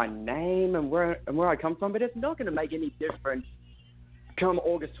my name and where I come from. But it's not going to make any difference come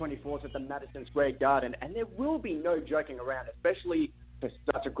August 24th at the Madison Square Garden, and there will be no joking around, especially for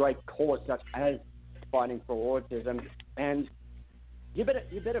such a great cause such as fighting for autism. And you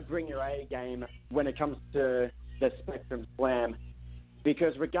better bring your A game when it comes to the Spectrum Slam,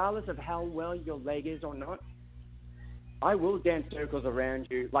 because regardless of how well your leg is or not, I will dance circles around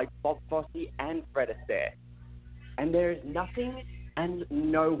you like Bob Fosse and Fred Astaire. And there is nothing and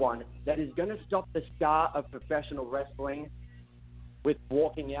no one that is going to stop the star of professional wrestling with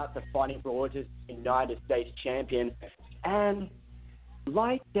walking out to Fighting for Autism United States champion. And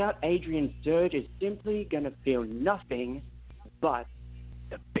lights out Adrian Surge is simply going to feel nothing but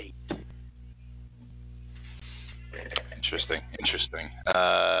the beat. Interesting.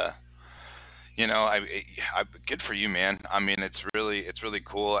 Good for you, man. I mean, it's really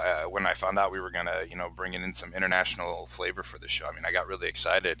cool. When I found out we were gonna, bringing in some international flavor for the show, I mean, I got really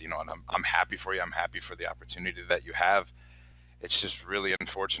excited, and I'm happy for you. I'm happy for the opportunity that you have. It's just really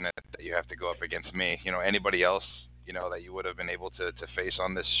unfortunate that you have to go up against me. Anybody else, that you would have been able to face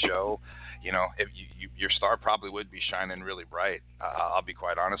on this show, if your star probably would be shining really bright. I'll be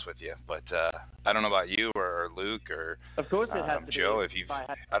quite honest with you, but I don't know about you or Luke or of course it has to Joe. be, If you've, I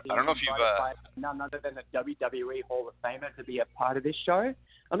don't know if you've none other than the WWE Hall of Famer to be a part of this show.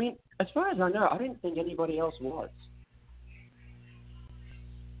 I mean, as far as I know, I didn't think anybody else was.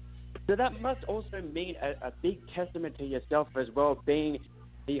 So that must also mean a big testament to yourself as well, being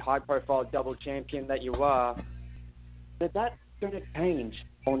the high-profile double champion that you are. That's going to change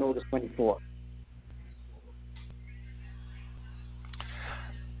on August 24th.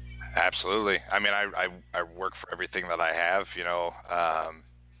 Absolutely. I mean, I work for everything that I have.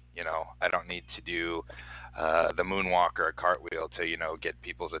 I don't need to do the moonwalk or a cartwheel to get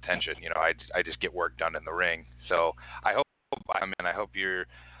people's attention. I just get work done in the ring. So I hope you're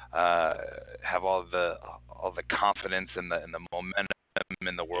have all the confidence and the momentum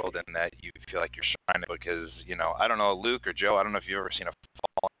in the world, and that you feel like you're shining, because I don't know, Luke or Joe, I don't know if you've ever seen a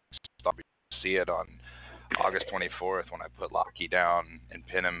falling star. See it on August 24th when I put Lockie down and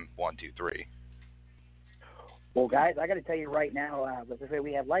pin him 1, 2, 3. Well, guys, I got to tell you right now,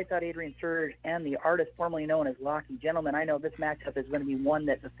 we have Lights Out Adrian Surge and the artist formerly known as Lockie. Gentlemen, I know this matchup is going to be one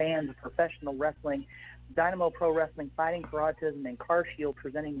that the fans of professional wrestling, Dynamo Pro Wrestling, Fighting for Autism, and Car Shield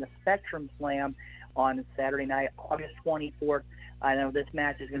presenting the Spectrum Slam on Saturday night, August 24th. I know this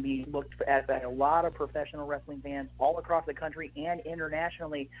match is going to be looked at by a lot of professional wrestling fans all across the country and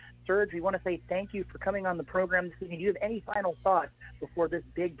internationally. Surge, we want to say thank you for coming on the program this evening. Do you have any final thoughts before this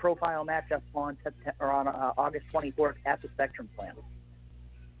big profile matchup on August 24th at the Spectrum Slam?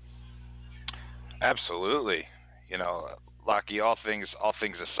 Absolutely. Lockie, all things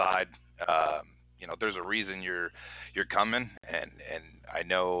aside, there's a reason you're coming, and I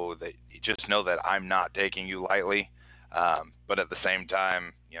know that you just know that I'm not taking you lightly. But at the same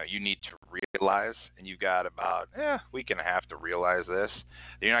time, you need to realize, and you've got about a week and a half to realize this,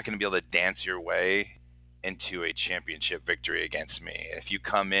 that you're not going to be able to dance your way into a championship victory against me. If you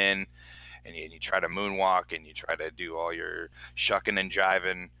come in and you try to moonwalk and you try to do all your shucking and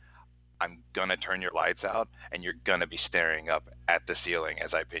jiving, I'm going to turn your lights out, and you're going to be staring up at the ceiling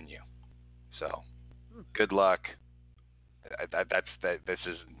as I pin you. So, good luck. This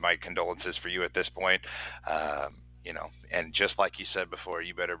is my condolences for you at this point. And just like you said before,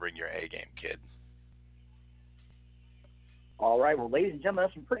 you better bring your A game, kid. All right, well, ladies and gentlemen,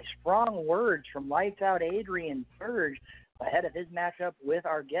 that's some pretty strong words from Lights Out Adrian Surge ahead of his matchup with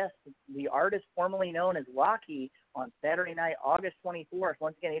our guest, the artist formerly known as Lockie, on Saturday night, August 24th.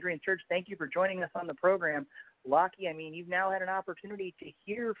 Once again, Adrian Surge, thank you for joining us on the program. Lockie, I mean, you've now had an opportunity to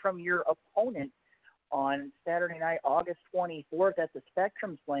hear from your opponent on Saturday night, August 24th at the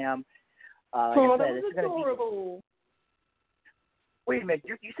Spectrum Slam. That was adorable. Wait a minute,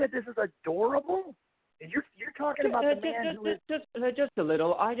 you said this is adorable? You're talking about the man who is... Just a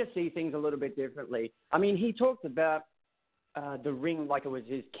little. I just see things a little bit differently. I mean, he talked about the ring like it was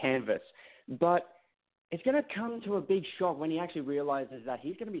his canvas, but it's going to come to a big shock when he actually realizes that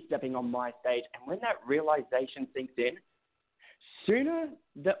he's going to be stepping on my stage, and when that realization sinks in, sooner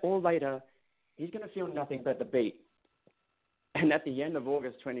or later, he's going to feel nothing but the beat. And at the end of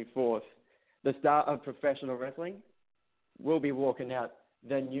August 24th, the star of professional wrestling will be walking out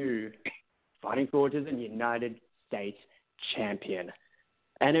the new Fighting for Autism United States champion.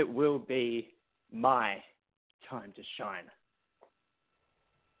 And it will be my time to shine.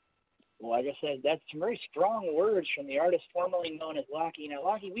 Well, like I said, that's some very strong words from the artist formerly known as Lockie. Now,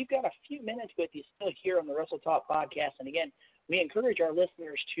 Lockie, we've got a few minutes with you still here on the Wrestle Talk podcast. And again, we encourage our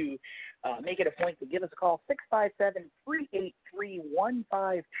listeners to make it a point to give us a call,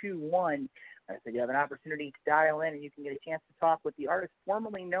 657-383-1521. So you have an opportunity to dial in, and you can get a chance to talk with the artist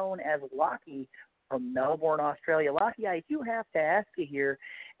formerly known as Lockie from Melbourne, Australia. Lockie, I do have to ask you here,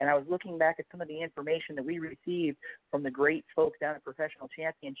 and I was looking back at some of the information that we received from the great folks down at Professional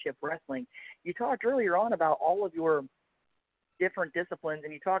Championship Wrestling. You talked earlier on about all of your different disciplines,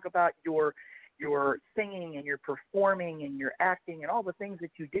 and you talk about your singing and your performing and your acting and all the things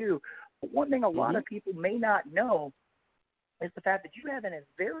that you do. But one thing a lot of people may not know is the fact that you have a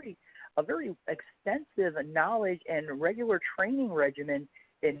very extensive knowledge and regular training regimen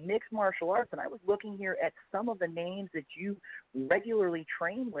in mixed martial arts. And I was looking here at some of the names that you regularly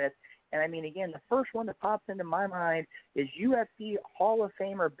train with. And I mean, again, the first one that pops into my mind is UFC Hall of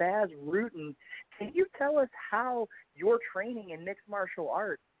Famer Baz Rutten. Can you tell us how your training in mixed martial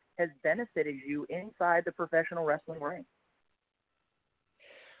arts has benefited you inside the professional wrestling ring?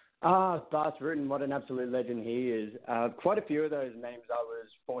 Baz Rutten, what an absolute legend he is. Quite a few of those names I was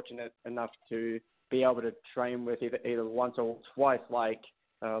fortunate enough to be able to train with either once or twice, like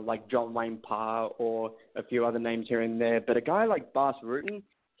John Wayne Parr or a few other names here and there. But a guy like Baz Rutten,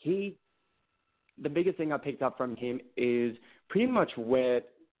 the biggest thing I picked up from him is pretty much where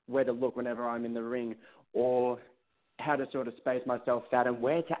to look whenever I'm in the ring, or how to sort of space myself out and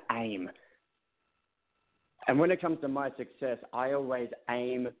where to aim. And when it comes to my success, I always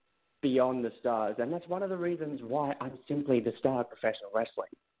aim beyond the stars. And that's one of the reasons why I'm simply the star of professional wrestling.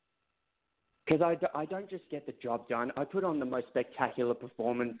 Because I don't just get the job done. I put on the most spectacular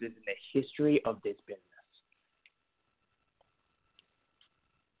performances in the history of this business.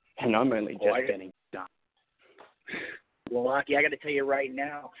 And I'm only just getting done. Well, Lockie, I got to tell you right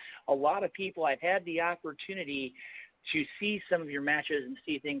now, a lot of people, I've had the opportunity to see some of your matches and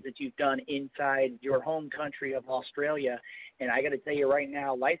see things that you've done inside your home country of Australia. And I got to tell you right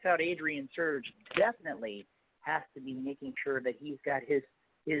now, Lights Out Adrian Surge definitely has to be making sure that he's got his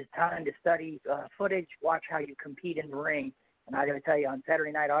time to study footage, watch how you compete in the ring. And I got to tell you, on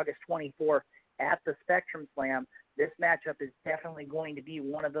Saturday night, August 24th, at the Spectrum Slam, this matchup is definitely going to be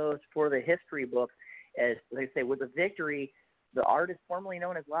one of those for the history books. As they say, with a victory, the artist formerly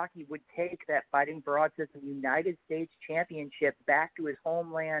known as Lockie would take that Fighting for Autism United States Championship back to his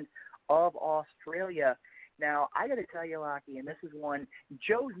homeland of Australia. Now, I got to tell you, Lockie, and this is one,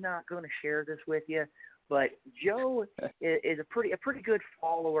 Joe's not going to share this with you, but Joe is a pretty good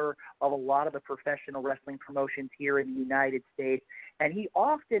follower of a lot of the professional wrestling promotions here in the United States, and he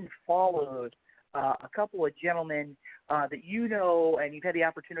often follows a couple of gentlemen that you know and you've had the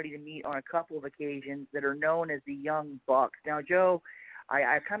opportunity to meet on a couple of occasions that are known as the Young Bucks. Now, Joe,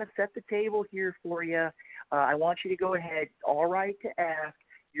 I've kind of set the table here for you. I want you to go ahead, all right, to ask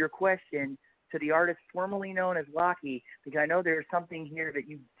your question to the artist formerly known as Lockie, because I know there's something here that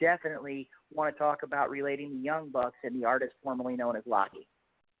you definitely want to talk about relating the Young Bucks and the artist formerly known as Lockie.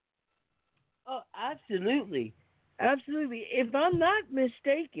 Oh, absolutely. Absolutely. If I'm not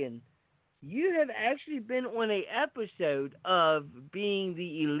mistaken, you have actually been on an episode of Being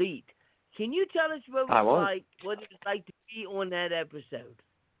the Elite. Can you tell us what it was like to be on that episode?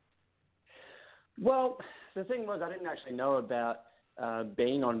 Well, the thing was, I didn't actually know about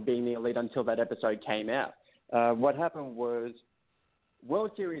being on Being the Elite until that episode came out. What happened was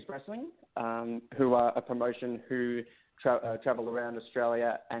World Series Wrestling, who are a promotion who travel around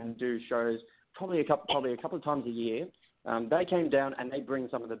Australia and do shows probably a couple of times a year. They came down and they bring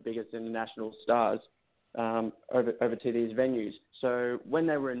some of the biggest international stars over to these venues. So when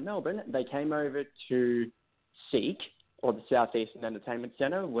they were in Melbourne, they came over to SEEK, or the Southeastern Entertainment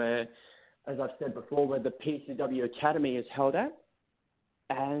Centre, where, as I've said before, where the PCW Academy is held at.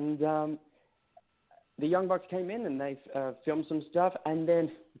 And the Young Bucks came in and they filmed some stuff. And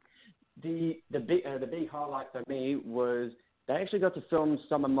then the big highlight for me was they actually got to film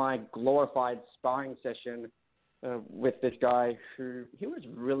some of my glorified sparring session with this guy who, he was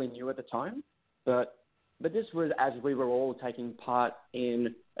really new at the time, but this was as we were all taking part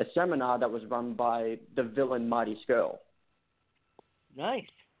in a seminar that was run by the villain Marty Skrull. Nice.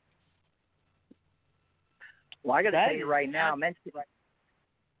 Well, I got to tell you right now,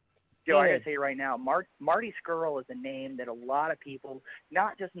 Joe, I got to tell you right now, Marty Skrull is a name that a lot of people,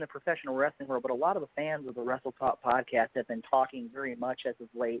 not just in the professional wrestling world, but a lot of the fans of the Wrestle Talk podcast have been talking very much as of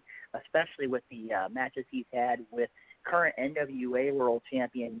late, especially with the matches he's had with current NWA World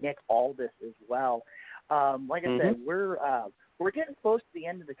Champion Nick Aldis as well. Like I said, we're getting close to the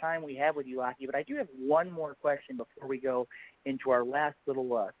end of the time we have with you, Lockie, but I do have one more question before we go into our last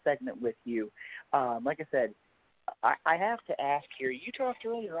little segment with you. Like I said, I have to ask here, you talked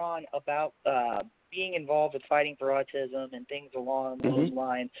earlier on about being involved with Fighting for Autism and things along those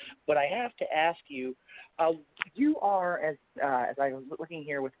lines. But I have to ask you, you are, as I was looking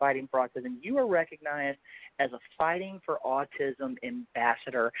here with Fighting for Autism, you are recognized as a Fighting for Autism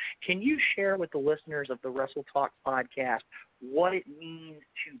ambassador. Can you share with the listeners of the Wrestle Talk podcast what it means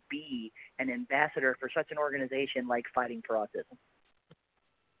to be an ambassador for such an organization like Fighting for Autism?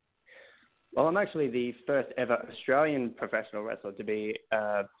 Well, I'm actually the first ever Australian professional wrestler to be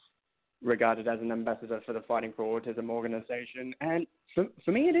regarded as an ambassador for the Fighting for Autism organization. And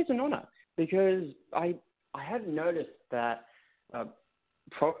for me, it is an honor because I have noticed that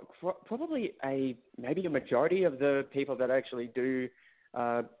probably maybe a majority of the people that actually do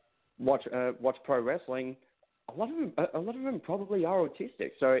watch pro wrestling, a lot of them probably are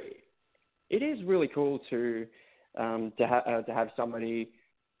autistic. So it is really cool to have somebody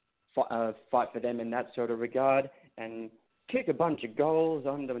fight for them in that sort of regard and kick a bunch of goals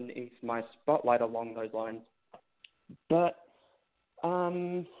underneath my spotlight along those lines. But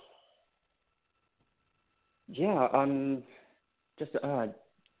I'm just kind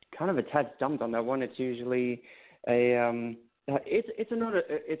of a tad stumped on that one. It's usually it's an honor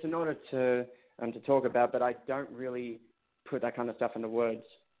to talk about, but I don't really put that kind of stuff into words,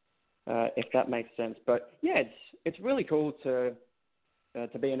 if that makes sense. But yeah, it's really cool to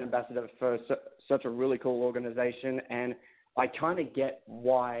be an ambassador for such a really cool organization, and I kind of get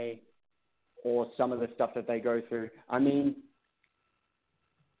why, or some of the stuff that they go through. I mean,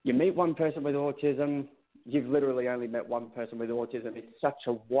 you meet one person with autism, you've literally only met one person with autism. It's such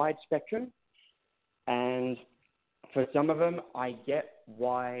a wide spectrum, and for some of them, I get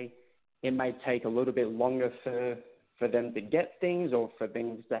why it may take a little bit longer for them to get things or for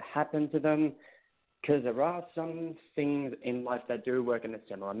things to happen to them, because there are some things in life that do work in a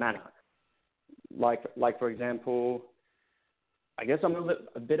similar manner. Like for example, I guess I'm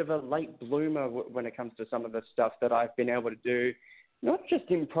a bit of a late bloomer when it comes to some of the stuff that I've been able to do, not just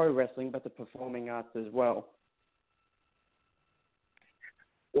in pro wrestling, but the performing arts as well.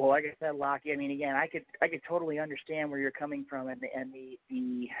 Well, like I said, Lockie, I mean, again, I could totally understand where you're coming from, and the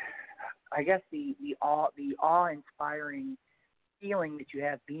I guess the awe-inspiring feeling that you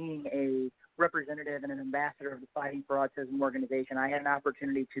have being a representative and an ambassador of the Fighting for Autism organization. I had an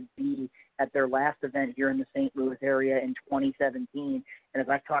opportunity to be at their last event here in the St. Louis area in 2017, and as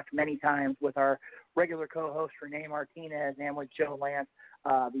I've talked many times with our regular co-host Renee Martinez and with Joe Lance,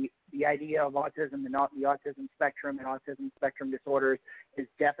 the idea of autism and the autism spectrum and autism spectrum disorders is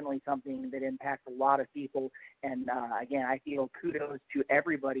definitely something that impacts a lot of people. And again, I feel kudos to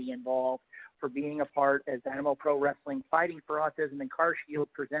everybody involved for being a part as Dynamo Pro Wrestling Fighting for Autism and Car Shield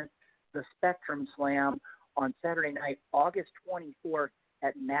presents the Spectrum Slam on Saturday night, August 24th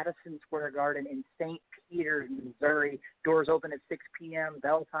at Madison Square Garden in St. Peters, Missouri. Doors open at 6 p.m.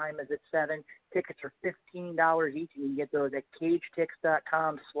 Bell time is at 7. Tickets are $15 each, and you can get those at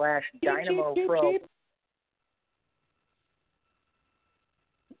cagetix.com/DynamoPro.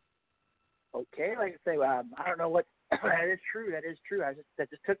 Okay, like I say, I don't know what. That is true. That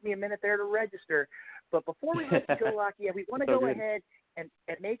just took me a minute there to register. But before we let you go, Lockie, we want to go ahead and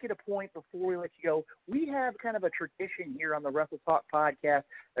make it a point before we let you go. We have kind of a tradition here on the Wrestle Talk podcast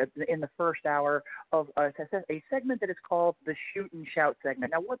in the first hour of a segment that is called the Shoot and Shout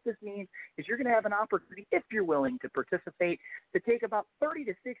segment. Now, what this means is you're going to have an opportunity, if you're willing to participate, to take about 30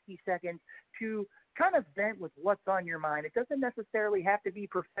 to 60 seconds to kind of vent with what's on your mind. It doesn't necessarily have to be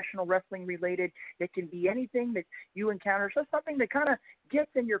professional wrestling related. It can be anything that you encounter. So something that kind of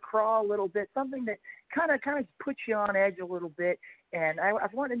gets in your craw a little bit, something that kind of puts you on edge a little bit. And I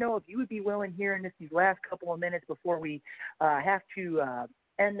want to know if you would be willing here in these last couple of minutes before we have to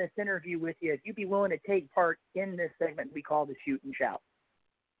end this interview with you, if you'd be willing to take part in this segment we call the Shoot and Shout.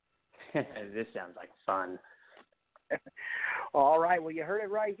 This sounds like fun. All right, well, you heard it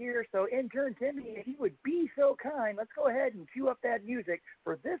right here. So, intern Timmy, if you would be so kind, let's go ahead and cue up that music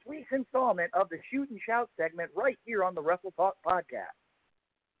for this week's installment of the Shoot and Shout segment right here on the Wrestle Talk podcast.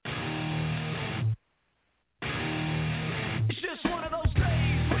 It's just one of those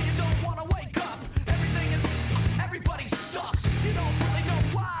days where you don't want to wake up. Everybody sucks. You don't really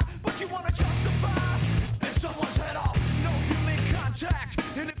know why, but you want to justify. If someone's head off, no human contact.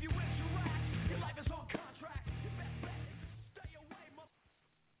 And if you interact, your life is on contract. Stay away,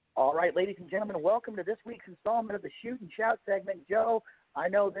 All right, ladies and gentlemen, welcome to this week's installment of the Shoot and Shout segment. Joe, I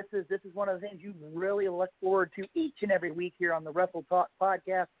know this is one of the things you really look forward to each and every week here on the Wrestle Talk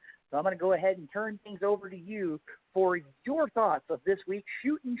podcast. So I'm going to go ahead and turn things over to you for your thoughts of this week's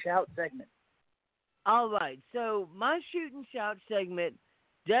Shoot and Shout segment. All right, so my Shoot and Shout segment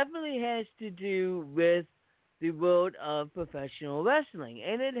definitely has to do with the world of professional wrestling,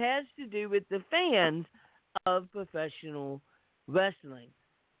 and it has to do with the fans of professional wrestling.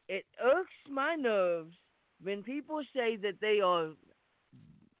 It irks my nerves when people say that they are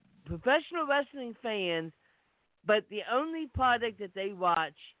professional wrestling fans, but the only product that they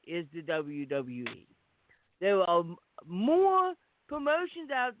watch is the WWE. There are more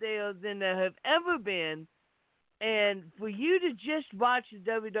promotions out there than there have ever been, and for you to just watch the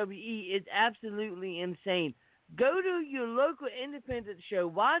WWE is absolutely insane. Go to your local independent show,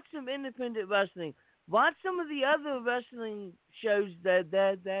 watch some independent wrestling, watch some of the other wrestling shows that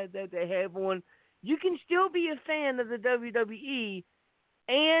they have on. You can still be a fan of the WWE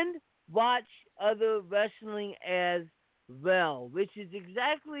and watch other wrestling as well, which is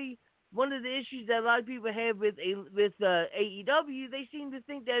exactly one of the issues that a lot of people have with AEW. They seem to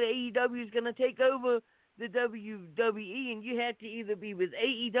think that AEW is going to take over the WWE, and you have to either be with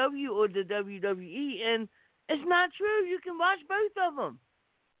AEW or the WWE, and it's not true. You can watch both of them.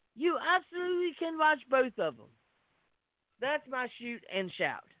 You absolutely can watch both of them. That's my shoot and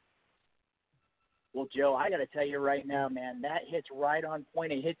shout. Well, Joe, I got to tell you right now, man, that hits right on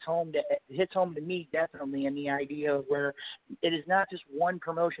point. It hits home to me definitely, in the idea of where it is not just one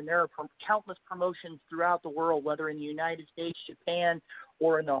promotion. There are countless promotions throughout the world, whether in the United States, Japan,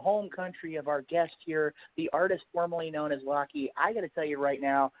 or in the home country of our guest here, the artist formerly known as Lockie. I got to tell you right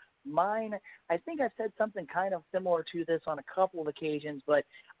now, mine, I think I've said something kind of similar to this on a couple of occasions, but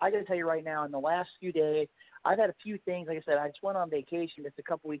I got to tell you right now, in the last few days, I've had a few things. Like I said, I just went on vacation just a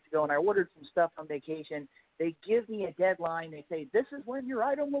couple weeks ago, and I ordered some stuff on vacation. They give me a deadline. They say, this is when your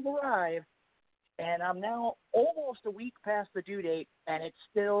item will arrive. And I'm now almost a week past the due date, and it's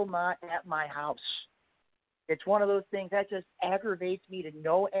still not at my house. It's one of those things that just aggravates me to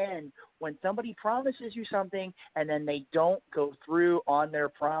no end when somebody promises you something and then they don't go through on their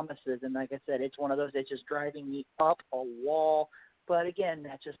promises. And like I said, it's one of those that's just driving me up a wall. But again,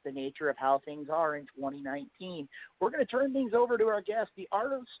 that's just the nature of how things are in 2019. We're going to turn things over to our guest, the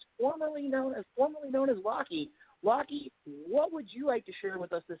artist formerly known as Lockie. Lockie, what would you like to share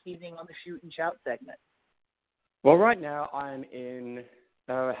with us this evening on the Shoot and Shout segment? Well, right now I'm in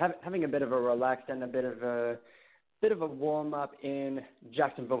having a bit of a relax and a bit of a warm up in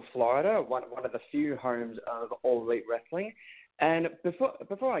Jacksonville, Florida, one of the few homes of All Elite Wrestling. And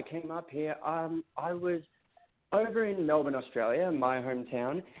before I came up here, I was over in Melbourne, Australia, my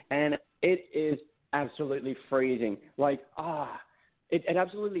hometown, and it is absolutely freezing. It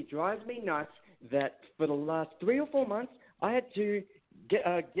absolutely drives me nuts that for the last 3 or 4 months, I had to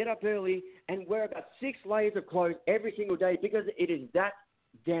get up early and wear about 6 layers of clothes every single day because it is that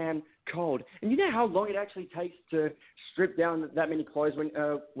damn cold. And you know how long it actually takes to strip down that many clothes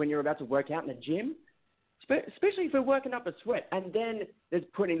when you're about to work out in the gym? Especially if you're working up a sweat, and then there's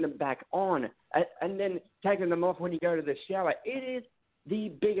putting them back on, and then taking them off when you go to the shower. It is the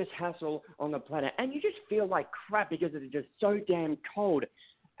biggest hassle on the planet, and you just feel like crap because it's just so damn cold.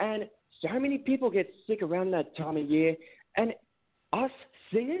 And so many people get sick around that time of year, and us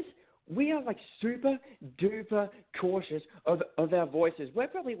singers, we are like super duper cautious of our voices. We're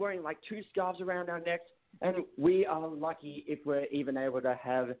probably wearing like 2 scarves around our necks, and we are lucky if we're even able to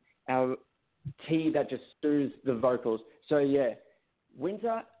have our tea that just soothes the vocals. So yeah,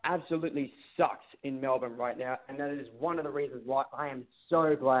 winter absolutely sucks in Melbourne right now, and that is one of the reasons why I am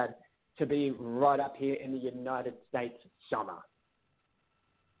so glad to be right up here in the United States summer.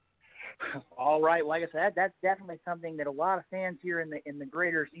 All right, like I said, that's definitely something that a lot of fans here in the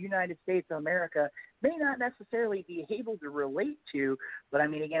greater United States of America may not necessarily be able to relate to. But I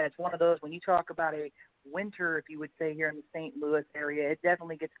mean, again, it's one of those, when you talk about a winter, if you would say, here in the St. Louis area, it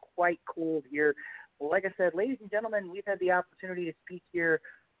definitely gets quite cold here. Well, like I said, ladies and gentlemen, we've had the opportunity to speak here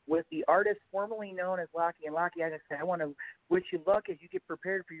with the artist formerly known as Lockie. And Lockie, like I said, I want to wish you luck as you get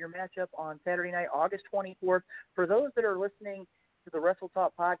prepared for your matchup on Saturday night, August 24th. For those that are listening to the Wrestle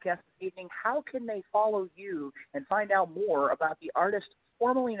Talk podcast this evening, how can they follow you and find out more about the artist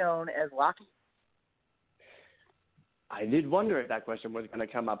formerly known as Lockie? I did wonder if that question was going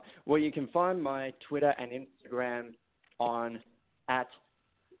to come up. Well, you can find my Twitter and Instagram on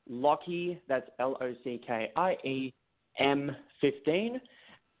 @Lockie, that's LOCKIEM15,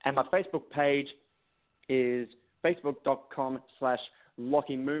 and my Facebook page is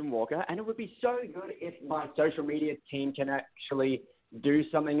facebook.com/Lockie Moonwalker, and it would be so good if my social media team can actually do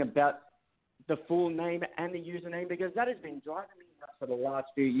something about the full name and the username, because that has been driving me nuts for the last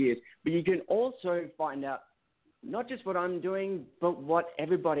few years. But you can also find out not just what I'm doing, but what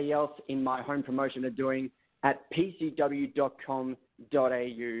everybody else in my home promotion are doing at pcw.com.au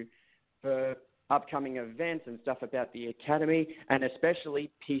for upcoming events and stuff about the Academy, and especially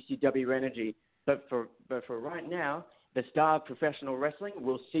PCW Energy. But for right now, the star of professional wrestling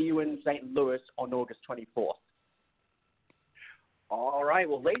will see you in St. Louis on August 24th. All right.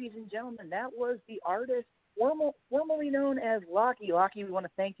 Well, ladies and gentlemen, that was the artist formerly known as Lockie. Lockie, we want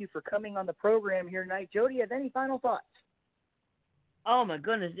to thank you for coming on the program here tonight. Joe, do you have any final thoughts? Oh, my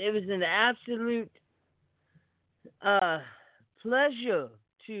goodness. It was an absolute pleasure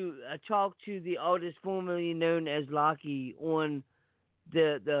to talk to the artist formerly known as Lockie on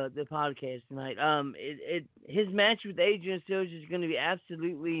the podcast tonight. His match with Adrian Sills is going to be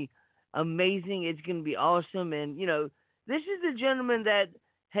absolutely amazing. It's going to be awesome. And, you know, this is a gentleman that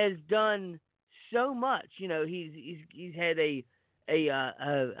has done so much. You know, he's had a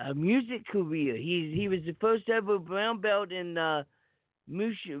music career. He was the first ever brown belt in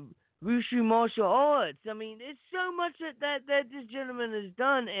Wushu martial arts. I mean, it's so much that this gentleman has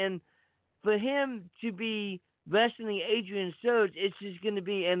done, and for him to be wrestling Adrian Sills, it's just going to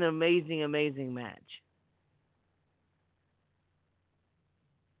be an amazing, amazing match.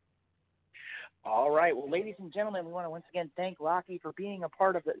 All right. Well, ladies and gentlemen, we want to once again thank Lockie for being a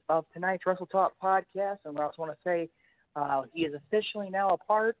part of tonight's Wrestle Talk podcast. And we also want to say he is officially now a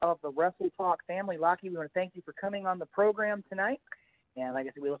part of the Wrestle Talk family. Lockie, we want to thank you for coming on the program tonight. And like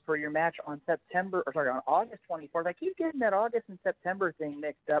I said, we look for your match on August 24th. I keep getting that August and September thing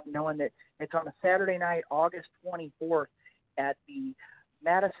mixed up, knowing that it's on a Saturday night, August 24th, at the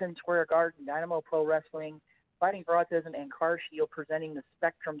Madison Square Garden Dynamo Pro Wrestling, Fighting for Autism, and Car Shield presenting the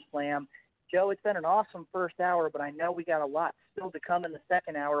Spectrum Slam. Joe, it's been an awesome first hour, but I know we got a lot still to come in the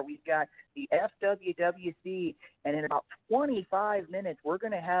second hour. We've got the FWWC, and in about 25 minutes, we're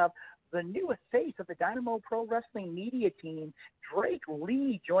going to have the newest face of the Dynamo Pro Wrestling media team, Drake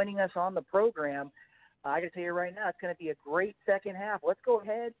Lee, joining us on the program. I got to tell you right now, it's going to be a great second half. Let's go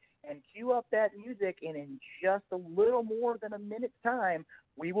ahead and cue up that music, and in just a little more than a minute's time,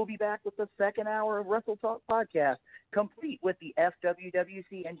 we will be back with the second hour of Wrestle Talk podcast, complete with the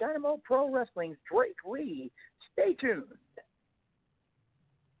FWWC and Dynamo Pro Wrestling's Drake Lee. Stay tuned.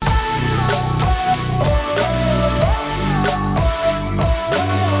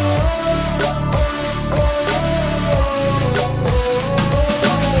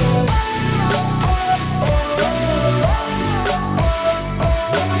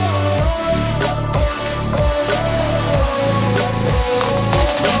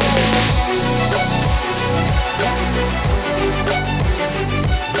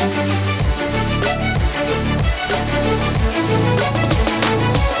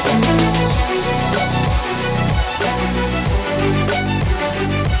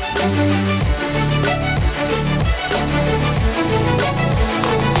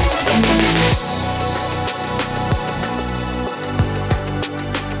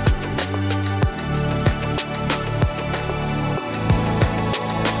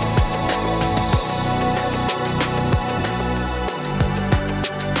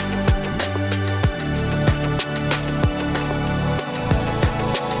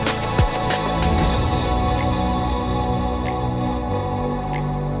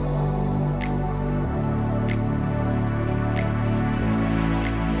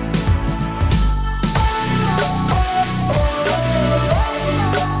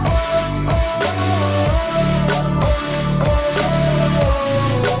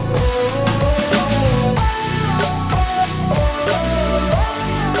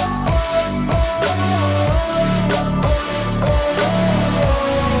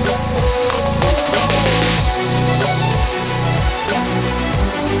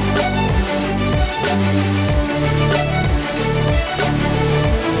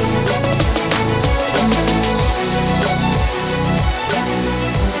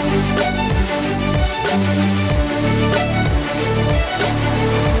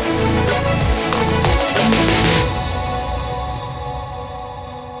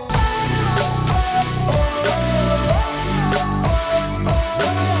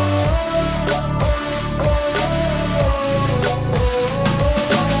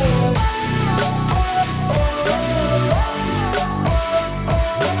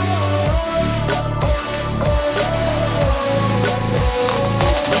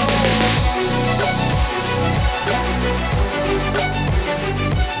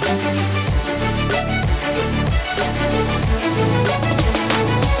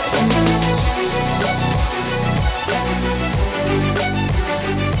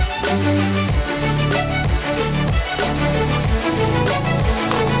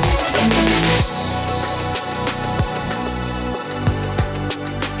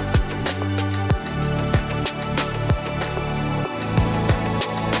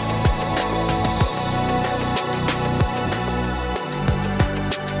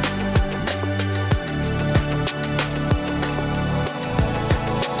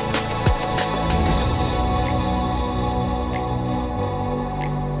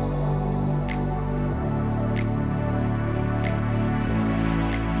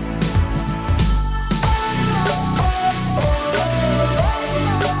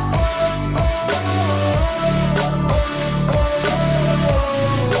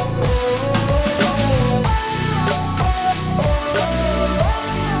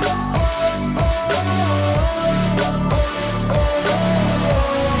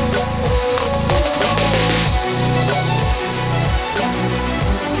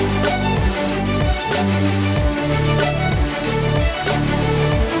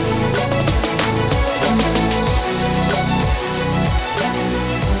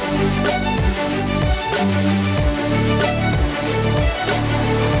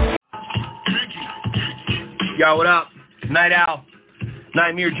 Yo, what up? Night Owl,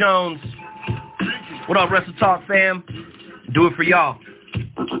 Nightmare Jones. What up, Wrestle Talk fam? Do it for y'all.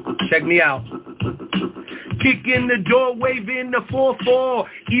 Check me out. Kick in the door, waving the 4-4.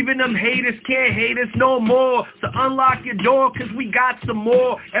 Even them haters can't hate us no more. So unlock your door, cause we got some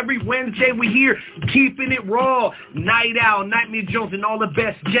more. Every Wednesday we here, keeping it raw. Night Owl, Nightmare Jones, and all the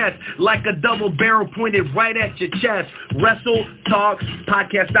best jets. Like a double barrel pointed right at your chest.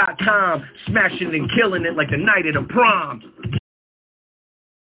 WrestleTalkPodcast.com. Smashing and killing it like the night of the prom.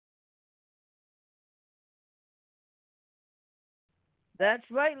 That's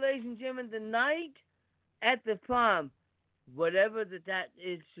right, ladies and gentlemen, the night at the prom, whatever that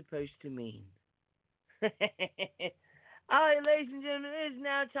is supposed to mean. All right, ladies and gentlemen, it is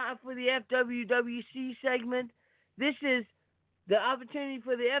now time for the FWWC segment. This is the opportunity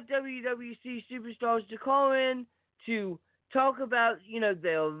for the FWWC superstars to call in to talk about,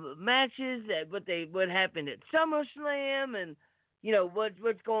 their matches, what happened at SummerSlam, and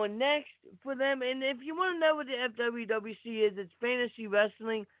what's going next for them. And if you want to know what the FWWC is, it's fantasy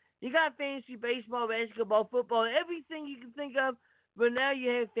wrestling. You got fantasy baseball, basketball, football, everything you can think of, but now you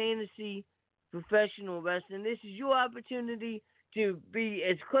have fantasy professional wrestling. This is your opportunity to be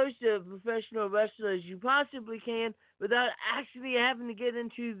as close to a professional wrestler as you possibly can without actually having to get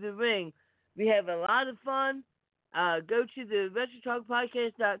into the ring. We have a lot of fun. Go to the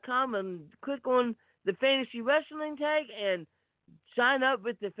WrestleTalkPodcast.com and click on the fantasy wrestling tag and sign up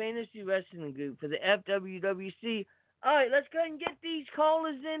with the fantasy wrestling group for the FWWC. All right, let's go ahead and get these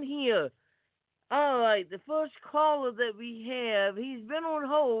callers in here. All right, the first caller that we have, he's been on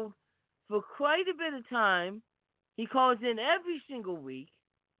hold for quite a bit of time. He calls in every single week.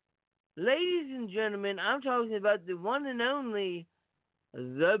 Ladies and gentlemen, I'm talking about the one and only,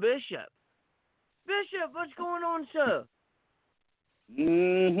 the Bishop. Bishop, what's going on, sir?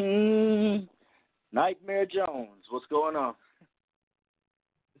 Nightmare Jones, what's going on?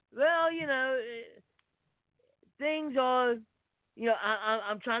 Well, things are,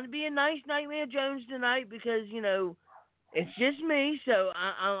 I'm trying to be a nice Nightmare Jones tonight because, it's just me, so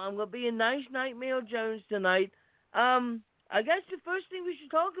I'm going to be a nice Nightmare Jones tonight. I guess the first thing we should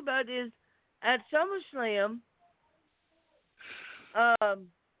talk about is at SummerSlam,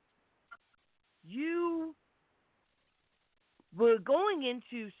 you were going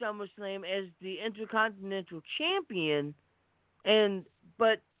into SummerSlam as the Intercontinental Champion,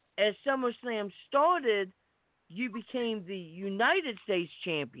 but as SummerSlam started, you became the United States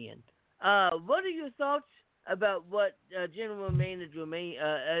Champion. What are your thoughts about what General Manager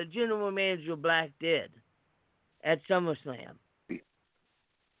Black did at SummerSlam?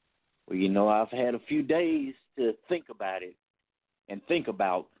 Well, I've had a few days to think about it and think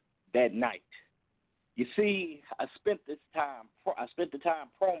about that night. You see, I spent the time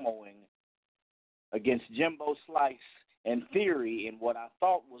promoing against Jimbo Slice and Theory in what I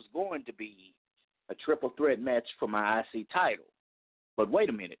thought was going to be a triple threat match for my IC title. But wait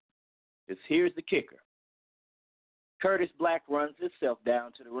a minute. Here's the kicker. Curtis Black runs himself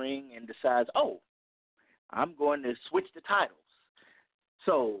down to the ring and decides, I'm going to switch the titles.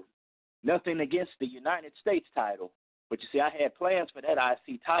 So, nothing against the United States title, but you see, I had plans for that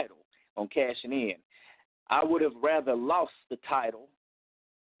IC title on cashing in. I would have rather lost the title,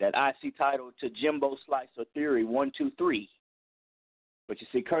 that IC title, to Jimbo Slice or Theory 1, 2, 3. But you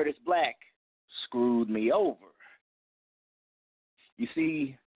see, Curtis Black screwed me over. You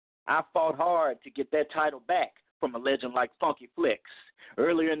see, I fought hard to get that title back from a legend like Funky Flex.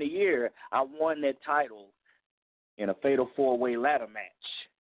 Earlier in the year, I won that title in a fatal four-way ladder match.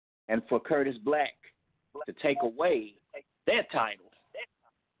 And for Curtis Black to take away that title,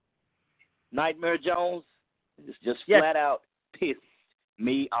 Nightmare Jones is just flat out pissed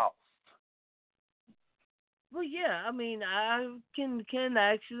me off. Well, yeah, I mean, I can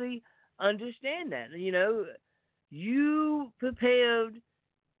actually understand that. You prepared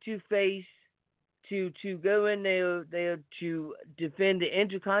to face, to go in there to defend the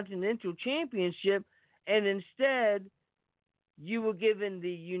Intercontinental Championship, and instead you were given the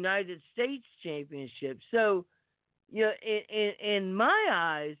United States Championship. So, in my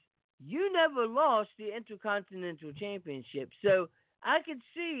eyes, you never lost the Intercontinental Championship. So I could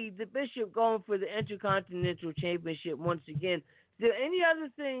see the Bishop going for the Intercontinental Championship once again. Is there any other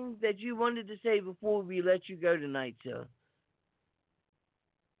thing that you wanted to say before we let you go tonight, sir?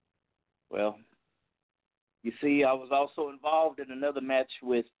 Well, you see, I was also involved in another match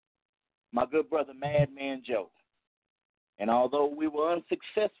with my good brother Madman Joe. And although we were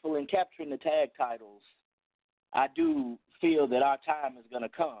unsuccessful in capturing the tag titles, I do feel that our time is going to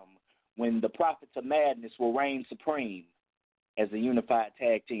come when the Prophets of Madness will reign supreme as the unified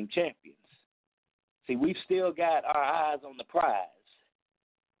tag team champions. See, we've still got our eyes on the prize.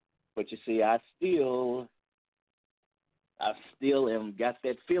 But you see, I still am got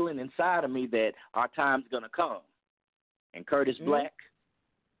that feeling inside of me that our time's going to come. And Curtis Black,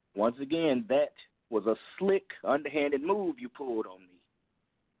 once again, that was a slick, underhanded move you pulled on me.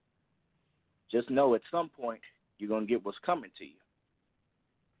 Just know at some point you're going to get what's coming to you.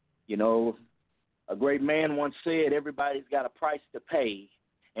 You know, a great man once said everybody's got a price to pay,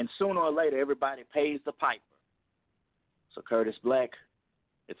 and sooner or later everybody pays the piper. So Curtis Black,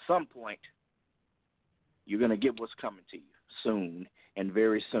 at some point, you're going to get what's coming to you soon and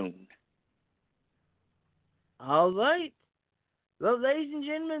very soon. All right. Well, ladies and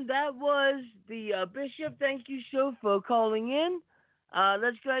gentlemen, that was the Bishop. Thank you, so for calling in.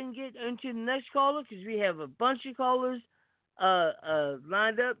 Let's go ahead and get into the next caller because we have a bunch of callers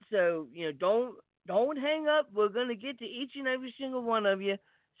lined up. So, don't hang up. We're going to get to each and every single one of you.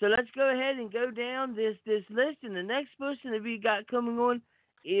 So let's go ahead and go down this list. And the next person that we got coming on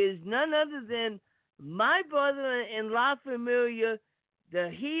is none other than my brother in La Familia, the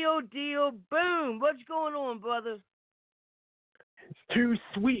Heel Deal Boom. What's going on, brother? Too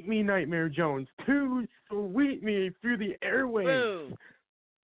sweet me, Nightmare Jones. Too sweet me through the airwaves.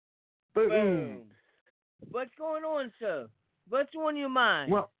 Boom. Boom. What's going on, sir? What's on your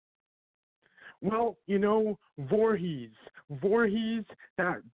mind? Well, Voorhees,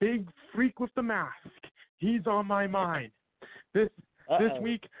 that big freak with the mask. He's on my mind. This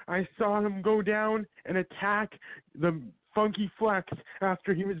week, I saw him go down and attack the Funky Flex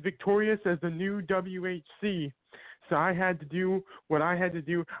after he was victorious as the new WHC. So I had to do what I had to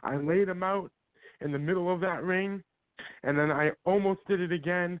do. I laid him out in the middle of that ring, and then I almost did it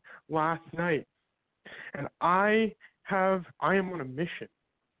again last night. And I am on a mission.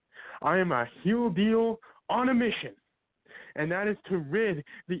 I am a heel deal on a mission, and that is to rid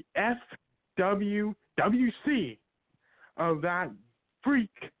the FWWC of that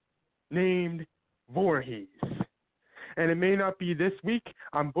freak named Voorhees. And it may not be this week.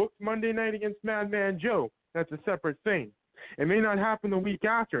 I'm booked Monday night against Madman Joe. That's a separate thing. It may not happen the week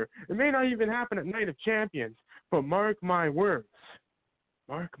after. It may not even happen at Night of Champions. But mark my words.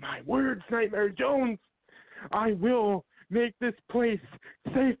 Mark my words, Nightmare Jones. I will make this place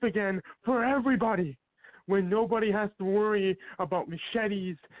safe again for everybody when nobody has to worry about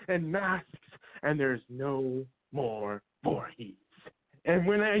machetes and masks and there's no more Voorhees. And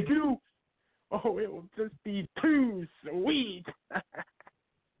when I do, it will just be too sweet.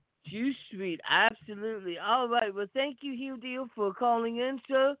 Too sweet, absolutely. All right, well, thank you, Heel Deal, for calling in,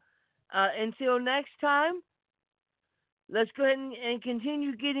 sir. Until next time, let's go ahead and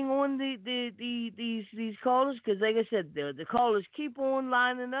continue getting on these callers, because like I said, the callers keep on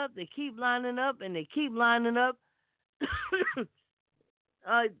lining up. They keep lining up, and they keep lining up.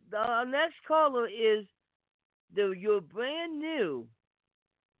 Our next caller is your brand new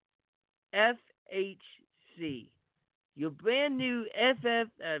FHC. Your brand new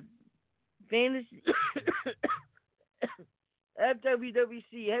Fantasy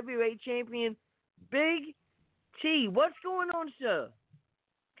FWWC Heavyweight Champion, Big T. What's going on, sir?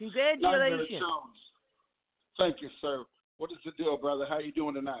 Congratulations. Thank you, sir. What is the deal, brother? How you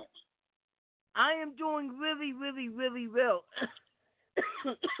doing tonight? I am doing really, really, really well.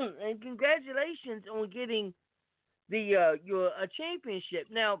 And congratulations on getting your championship.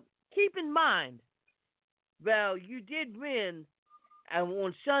 Now, keep in mind, well, you did win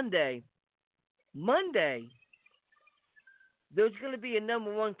on Sunday. Monday, there's going to be a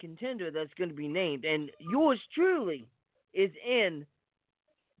number one contender that's going to be named, and yours truly is in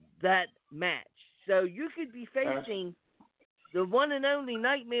that match. So you could be facing the one and only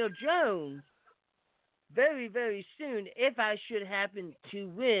Nightmare Jones very, very soon if I should happen to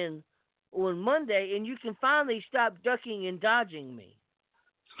win on Monday, and you can finally stop ducking and dodging me.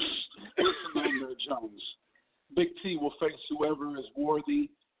 Listen, Nightmare Jones. Big T will face whoever is worthy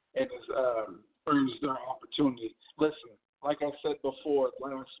and earns their opportunity. Listen, like I said before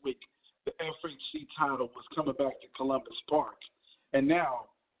last week, the FHC title was coming back to Columbus Park, and now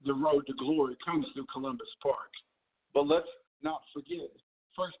the road to glory comes through Columbus Park. But let's not forget,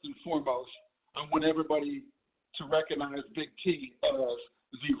 first and foremost, I want everybody to recognize Big T as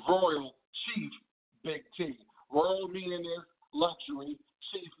the Royal Chief Big T. Royal meaning is luxury,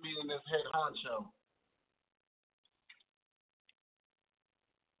 Chief meaning is head honcho.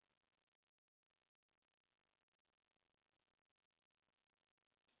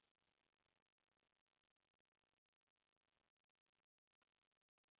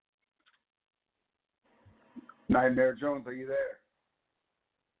 Nightmare Jones, are you there?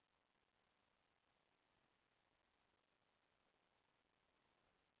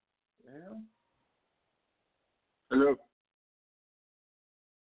 Well, Hello.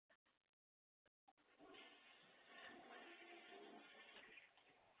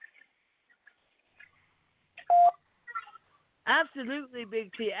 Absolutely,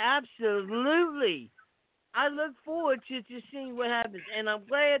 Big T. Absolutely. I look forward to seeing what happens, and I'm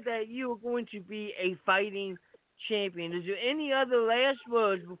glad that you are going to be a fighting champion. Is there any other last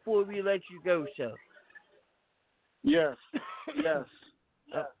words before we let you go, sir? Yes. Yes.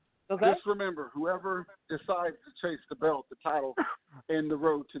 Okay. Just remember, whoever decides to chase the belt, the title, and the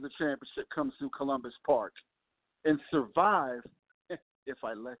road to the championship comes through Columbus Park. And survive if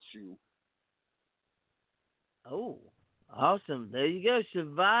I let you. Oh, awesome. There you go.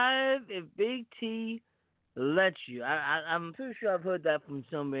 Survive if Big T lets you. I'm pretty sure I've heard that from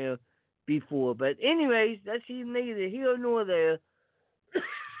somewhere before. But anyways, that's neither here nor there.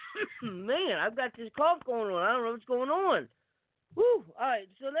 Man, I've got this cough going on. I don't know what's going on. Woo! All right,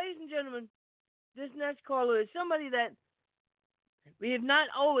 so ladies and gentlemen, this next caller is somebody that we have not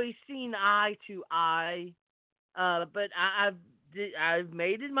always seen eye to eye, but I've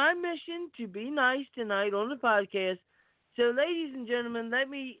made it my mission to be nice tonight on the podcast. So, ladies and gentlemen, let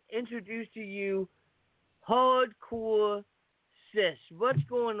me introduce to you Hardcore Sis. What's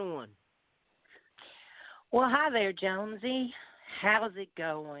going on? Well, hi there, Jonesy. How's it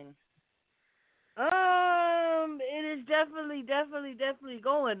going? It is definitely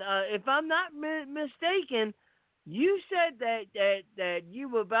going. If I'm not mistaken, you said that you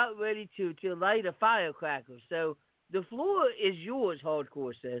were about ready to light a firecracker. So the floor is yours,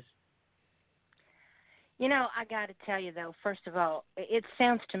 Hardcore Sis. You know, I got to tell you, though, first of all, it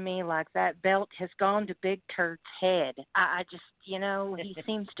sounds to me like that belt has gone to Big Turd's head. I just, he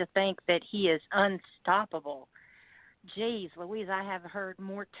seems to think that he is unstoppable. Geez, Louise, I have heard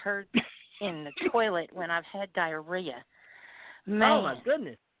more turds in the toilet when I've had diarrhea. Man. Oh, my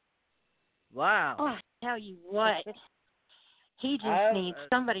goodness. Wow. Oh, I tell you what, he just needs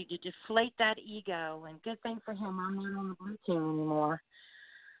somebody to deflate that ego, and good thing for him, I'm not on the blue team anymore.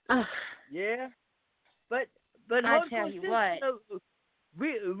 Yeah, but I tell you what.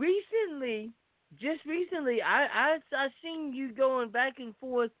 Recently, I seen you going back and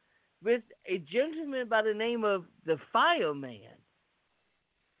forth with a gentleman by the name of the Fireman.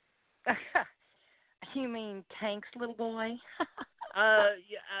 You mean Tank's little boy?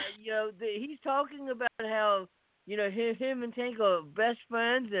 He's talking about how him and Tank are best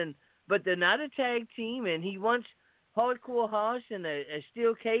friends, but they're not a tag team, and he wants Hardcore Hoss in a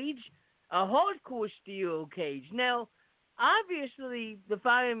steel cage, a hardcore steel cage. Now, obviously, the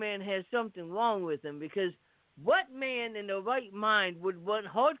Fireman has something wrong with him, because what man in the right mind would want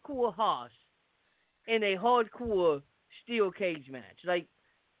Hardcore Hoss in a hardcore steel cage match? Like,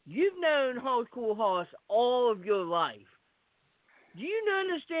 you've known Hardcore Hoss all of your life. Do you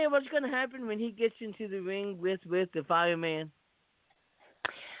understand what's going to happen when he gets into the ring with the Fireman?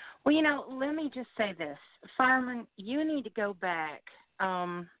 Well, let me just say this. Fireman, you need to go back.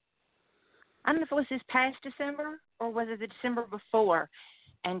 I don't know if it was this past December or was it the December before,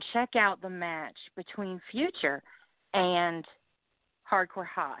 and check out the match between Future and Hardcore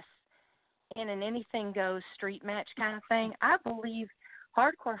Hoss in an anything goes street match kind of thing. I believe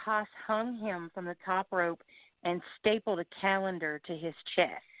Hardcore Hoss hung him from the top rope and stapled a calendar to his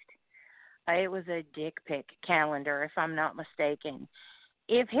chest. It was a dick pic calendar, if I'm not mistaken.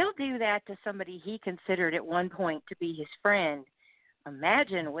 If he'll do that to somebody he considered at one point to be his friend,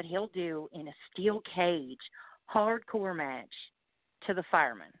 imagine what he'll do in a steel cage hardcore match to the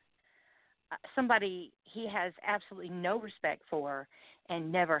Fireman. Somebody he has absolutely no respect for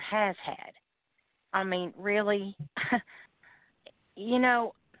and never has had. I mean, really?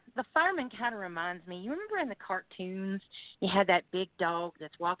 The Fireman kind of reminds me, you remember in the cartoons, you had that big dog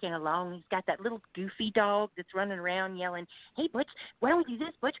that's walking along. He's got that little goofy dog that's running around yelling, "Hey, Butch, why don't we do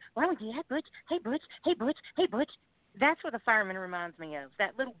this, Butch? Why don't we do that, Butch? Hey, Butch, hey, Butch, hey, Butch." That's what the Fireman reminds me of,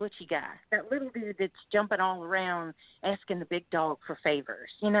 that little butchy guy, that little dude that's jumping all around asking the big dog for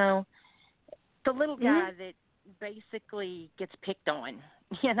favors, The little guy that basically gets picked on,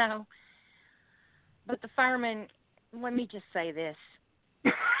 But the Fireman, let me just say this.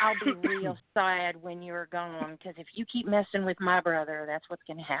 I'll be real sad when you're gone, because if you keep messing with my brother, that's what's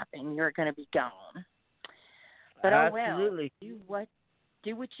going to happen. You're going to be gone. But Absolutely. Oh well,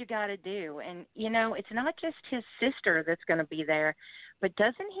 do what you got to do. And, it's not just his sister that's going to be there, but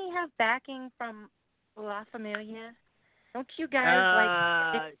doesn't he have backing from La Familia? Don't you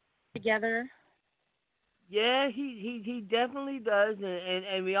guys, stick together? Yeah, he definitely does.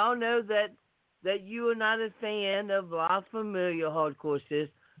 And we all know that you are not a fan of La Familia, Hardcore Sis,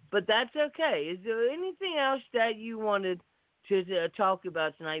 but that's okay. Is there anything else that you wanted to talk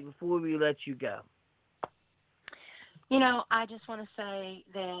about tonight before we let you go? I just want to say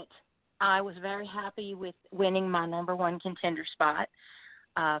that I was very happy with winning my number one contender spot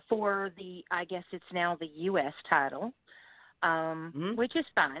for I guess it's now the U.S. title, which is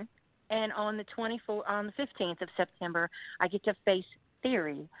fine. And on the 15th of September, I get to face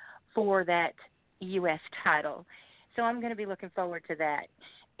Theory for that U.S. title. So I'm going to be looking forward to that.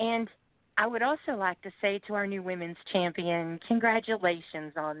 And I would also like to say to our new women's champion,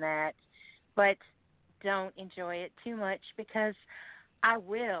 congratulations on that. But don't enjoy it too much because I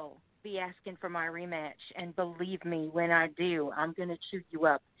will be asking for my rematch. And believe me, when I do, I'm going to chew you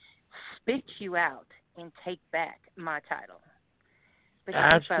up, spit you out, and take back my title. But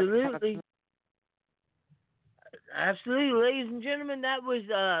Absolutely. Absolutely, ladies and gentlemen, that was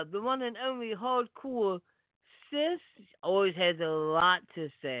the one and only Hardcore Sis. Always has a lot to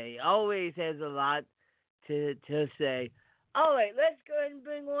say. Always has a lot to say. All right, let's go ahead and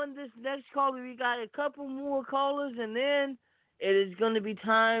bring on this next caller. We got a couple more callers, and then it is going to be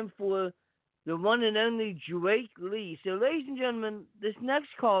time for the one and only Drake Lee. So, ladies and gentlemen, this next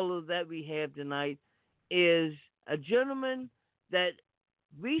caller that we have tonight is a gentleman that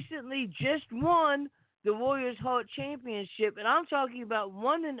recently just won the Warriors Heart Championship, and I'm talking about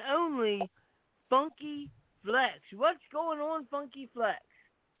one and only Funky Flex. What's going on, Funky Flex?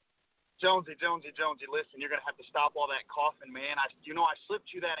 Jonesy, listen, you're going to have to stop all that coughing, man. I slipped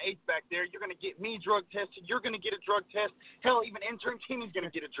you that H back there. You're going to get me drug tested. You're going to get a drug test. Hell, even intern Timmy's going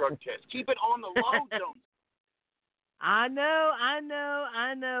to get a drug test. Keep it on the low, Jonesy. I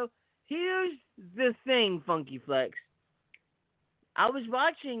know. Here's the thing, Funky Flex. I was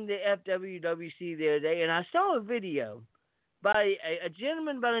watching the FWWC the other day, and I saw a video by a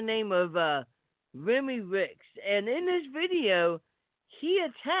gentleman by the name of Remy Ricks. And in this video, he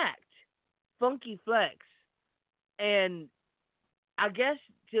attacked Funky Flex. And I guess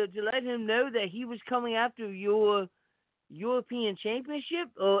to let him know that he was coming after your European Championship,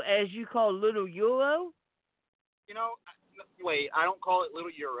 or as you call Little Euro. Wait, I don't call it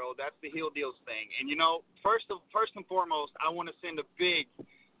Little Euro. That's the Heel Deals thing. And, first and foremost, I want to send a big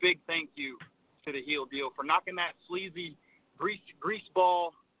thank you to the Heel Deal for knocking that sleazy grease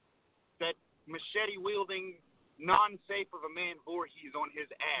ball, that machete-wielding, non-safe of a man Voorhees on his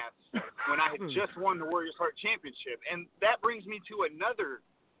ass when I had just won the Warriors Heart Championship. And that brings me to another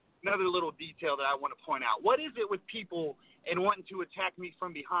little detail that I want to point out. What is it with people and wanting to attack me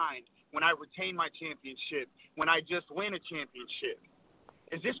from behind when I retain my championship, when I just win a championship?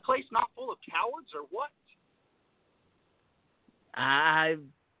 Is this place not full of cowards or what? I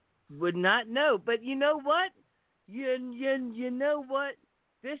would not know. But you know what? You know what?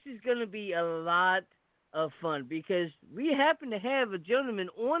 This is going to be a lot of fun because we happen to have a gentleman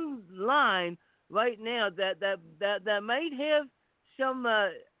online right now that might have some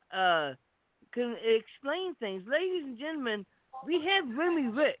can explain things. Ladies and gentlemen, we have Remy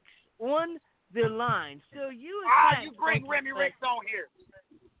Ricks on the line. So you bring Remy Ricks on here.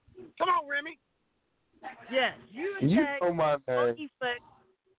 Come on, Remy. Yes, you attack Funky Flex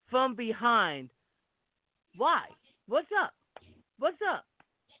from behind. Why? What's up?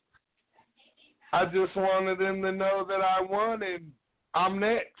 I just wanted them to know that I won and I'm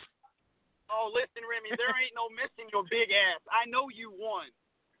next. Oh, listen, Remy, there ain't no missing your big ass. I know you won.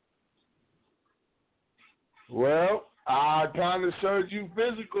 Well, I kind of showed you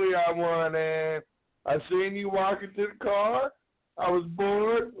physically I won, and I seen you walking to the car. I was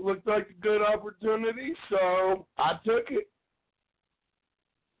bored. It looked like a good opportunity, so I took it.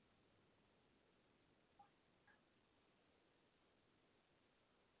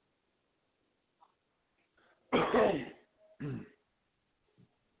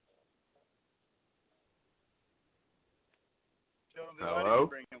 Hello?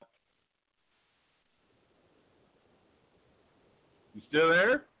 You still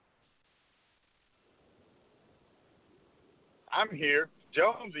there? I'm here.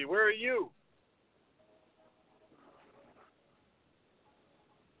 Jonesy, where are you?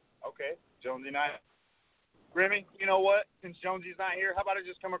 Okay, Jonesy not. Remy, you know what? Since Jonesy's not here, how about I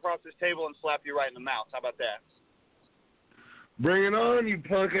just come across this table and slap you right in the mouth? How about that? Bring it on, you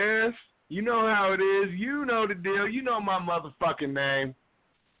punk ass. You know how it is. You know the deal. You know my motherfucking name.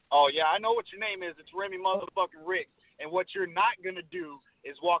 Oh, yeah, I know what your name is. It's Remy motherfucking Rick. And what you're not going to do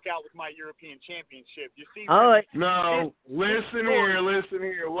is walk out with my European Championship. You see? Right. No, listen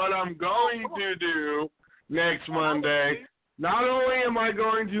here. What I'm going to do next Monday, not only am I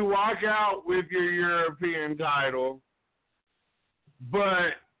going to walk out with your European title,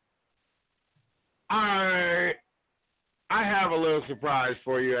 but I have a little surprise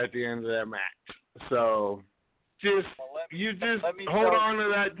for you at the end of that match. So just hold on to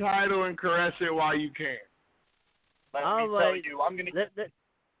that title and caress it while you can. Let All me right. tell you, I'm gonna. Let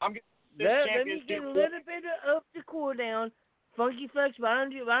me get a little bit of the cool down. Funky Flex, why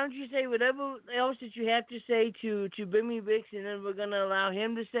don't you say whatever else that you have to say to Bimmy Vicks, and then we're gonna allow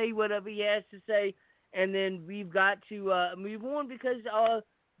him to say whatever he has to say, and then we've got to move on because our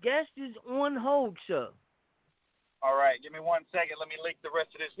guest is on hold, sir. All right, give me 1 second. Let me link the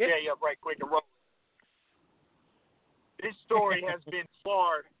rest of this J up right quick and roll. This story has been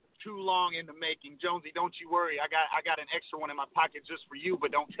far too long in the making. Jonesy, don't you worry. I got an extra one in my pocket just for you,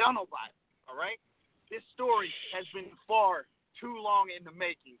 but don't tell nobody. All right? This story has been far too long in the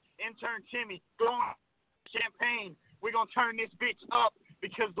making. Intern Timmy, go on champagne. We're gonna turn this bitch up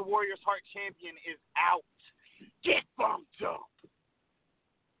because the Warriors Heart champion is out. Get funked up.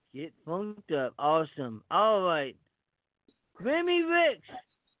 Get funked up. Awesome. All right. Remy Ricks,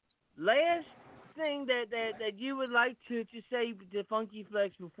 last thing that you would like to say to Funky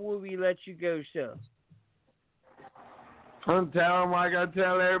Flex before we let you go, sir. I'm telling him like I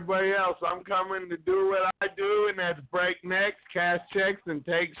tell everybody else. I'm coming to do what I do, and that's break necks, cash checks, and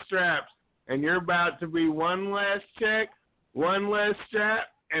take straps. And you're about to be one less check, one less strap,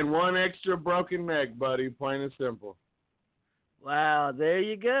 and one extra broken neck, buddy. Plain and simple. Wow, there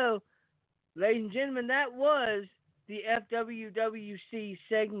you go. Ladies and gentlemen, that was the FWWC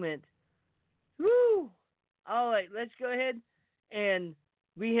segment. Woo! All right, let's go ahead. And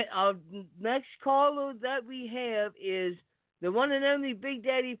our next caller that we have is the one and only Big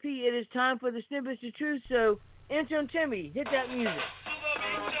Daddy P. It is time for the snippets of truth. So, Intern Timmy, hit that music.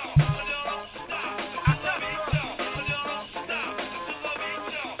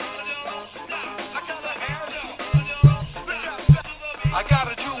 I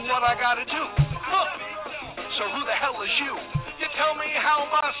gotta do what I gotta do. So who the hell is you? You tell me how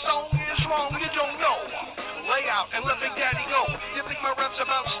my song is wrong, you don't know. Lay out and let Big Daddy go. You think my rap's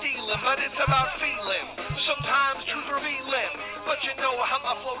about stealing, but it's about feeling. Sometimes truth revealing, but you know how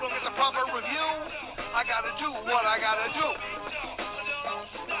my flow don't get the proper review. I gotta do what I gotta do.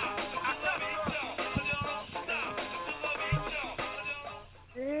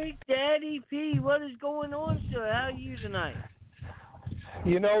 Big Daddy P, what is going on, sir? How are you tonight?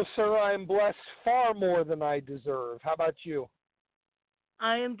 You know, sir, I'm blessed far more than I deserve. How about you?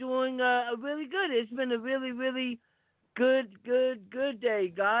 I am doing really good. It's been a really, really good day.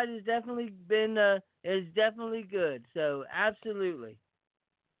 God has definitely been is definitely good. So absolutely.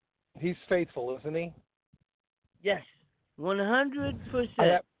 He's faithful, isn't he? Yes,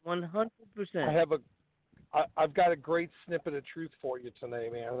 100%. 100%. I've got a great snippet of truth for you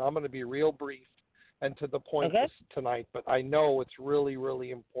tonight, man. And I'm going to be real brief and to the point tonight, but I know it's really,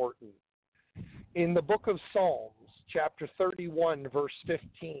 really important. In the book of Psalms, chapter 31, verse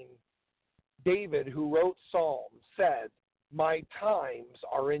 15, David, who wrote Psalms, said, "My times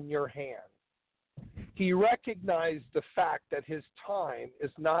are in your hand." He recognized the fact that his time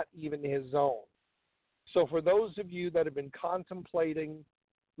is not even his own. So for those of you that have been contemplating,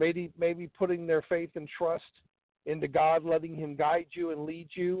 maybe putting their faith and trust into God, letting him guide you and lead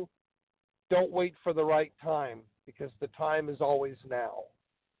you, don't wait for the right time, because the time is always now.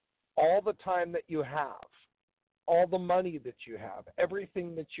 All the time that you have, all the money that you have,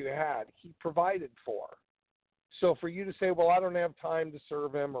 everything that you had, he provided for. So for you to say, well, I don't have time to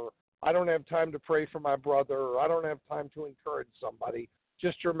serve him, or I don't have time to pray for my brother, or I don't have time to encourage somebody,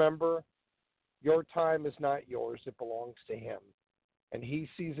 just remember, your time is not yours. It belongs to him. And he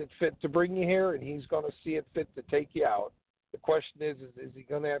sees it fit to bring you here, and he's going to see it fit to take you out. The question is he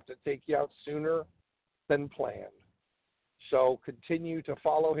going to have to take you out sooner than planned? So continue to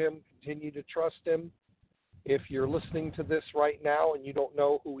follow him, continue to trust him. If you're listening to this right now and you don't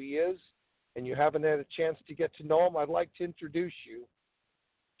know who he is and you haven't had a chance to get to know him, I'd like to introduce you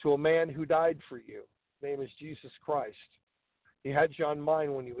to a man who died for you. His name is Jesus Christ. He had you on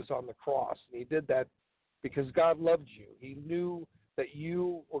mind when he was on the cross, and he did that because God loved you. He knew that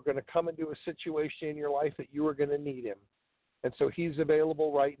you were going to come into a situation in your life that you were going to need him. And so he's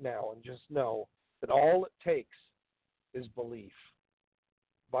available right now, and just know that all it takes is belief.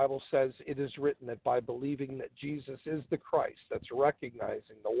 The Bible says it is written that by believing that Jesus is the Christ, that's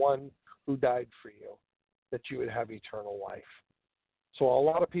recognizing the one who died for you, that you would have eternal life. So a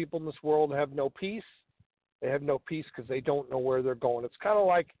lot of people in this world have no peace. They have no peace because they don't know where they're going. It's kind of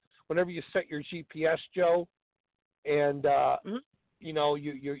like whenever you set your GPS, Joe, and you know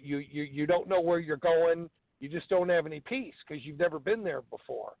you don't know where you're going. You just don't have any peace because you've never been there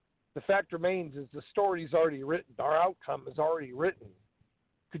before. The fact remains is the story's already written. Our outcome is already written.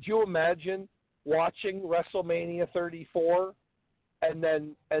 Could you imagine watching WrestleMania 34 and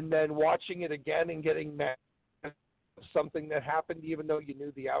then watching it again and getting mad at something that happened even though you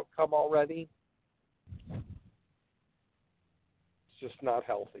knew the outcome already? just not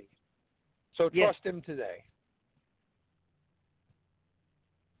healthy. So Yes. trust him today.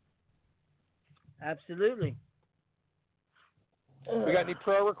 Absolutely. We got any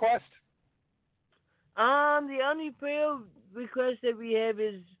prayer requests? The only prayer request that we have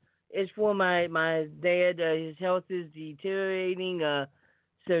is for my dad. His health is deteriorating.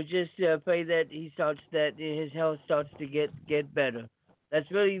 So just pray that his health starts to get better. That's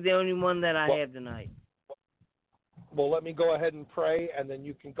really the only one that I have tonight. Well, let me go ahead and pray, and then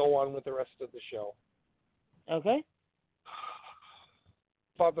you can go on with the rest of the show. Okay.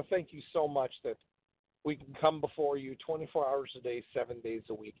 Father, thank you so much that we can come before you 24 hours a day, 7 days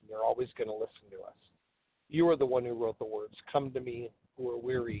a week, and you're always going to listen to us. You are the one who wrote the words, "Come to me who are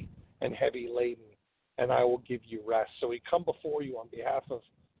weary and heavy laden, and I will give you rest." So we come before you on behalf of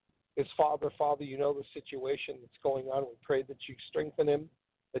his father. Father, you know the situation that's going on. We pray that you strengthen him,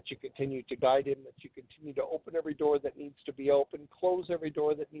 that you continue to guide him, that you continue to open every door that needs to be opened, close every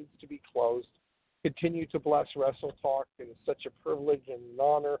door that needs to be closed. Continue to bless Wrestle Talk. It is such a privilege and an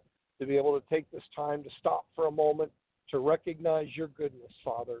honor to be able to take this time to stop for a moment, to recognize your goodness,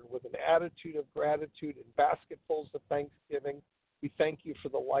 Father, with an attitude of gratitude and basketfuls of thanksgiving. We thank you for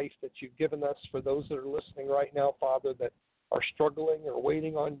the life that you've given us. For those that are listening right now, Father, that are struggling or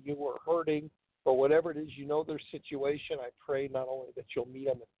waiting on you or hurting or whatever it is, you know their situation. I pray not only that you'll meet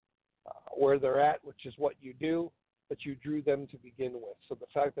them where they're at, which is what you do, but you drew them to begin with. So the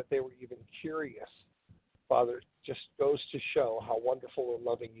fact that they were even curious, Father, just goes to show how wonderful and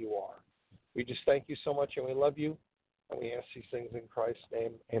loving you are. We just thank you so much, and we love you, and we ask these things in Christ's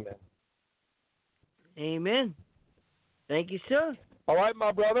name. Amen. Amen. Thank you, sir. All right,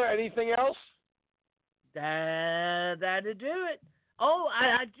 my brother. Anything else? That'll do it. Oh,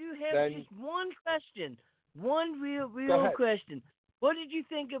 I do have just one question. One real question. What did you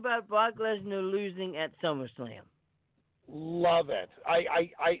think about Brock Lesnar losing at SummerSlam? Love it.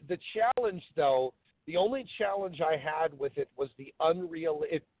 The challenge, though, the only challenge I had with it was the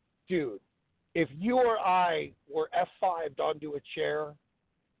dude, if you or I were F5'd onto a chair,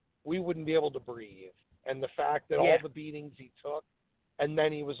 we wouldn't be able to breathe. And the fact that all the beatings he took, and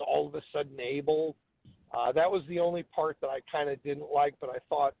then he was all of a sudden able, that was the only part that I kind of didn't like. But I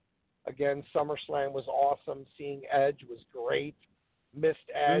thought, again, SummerSlam was awesome. Seeing Edge was great. Missed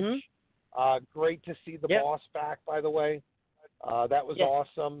Edge. Great to see the boss back, by the way. That was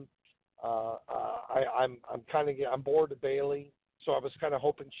awesome. I'm bored of Bailey, so I was kind of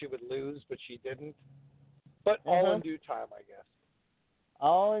hoping she would lose, but she didn't. But all in due time, I guess.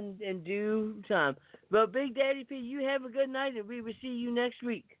 All in due time. Well, Big Daddy P, you have a good night, and we will see you next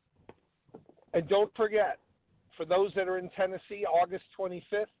week. And don't forget, for those that are in Tennessee, August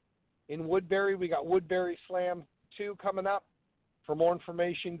 25th, in Woodbury, we got Woodbury Slam 2 coming up. For more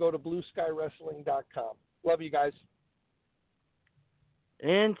information, go to blueskywrestling.com. Love you guys.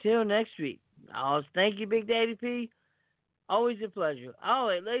 Until next week. Thank you, Big Daddy P. Always a pleasure. All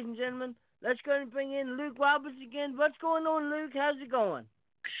right, ladies and gentlemen, let's go and bring in Luke Roberts again. What's going on, Luke? How's it going?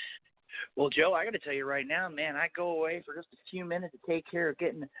 Well, Joe, I got to tell you right now, man, I go away for just a few minutes to take care of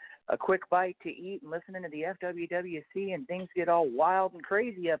getting a quick bite to eat and listening to the FWWC, and things get all wild and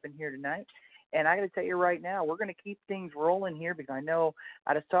crazy up in here tonight. And I got to tell you right now, we're going to keep things rolling here because I know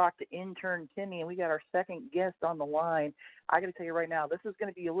I just talked to intern Timmy, and we got our second guest on the line. I got to tell you right now, this is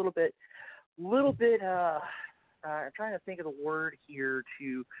going to be a little bit. I'm trying to think of the word here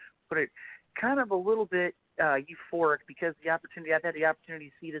to put it, kind of a little bit euphoric because I've had the opportunity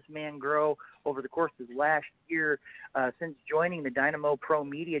to see this man grow over the course of his last year since joining the Dynamo Pro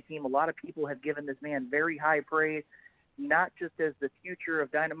Media team. A lot of people have given this man very high praise, not just as the future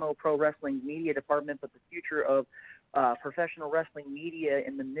of Dynamo Pro Wrestling's media department, but the future of professional wrestling media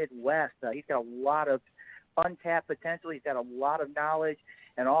in the Midwest. He's got a lot of untapped potential. He's got a lot of knowledge,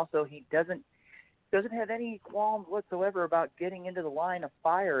 and also he doesn't have any qualms whatsoever about getting into the line of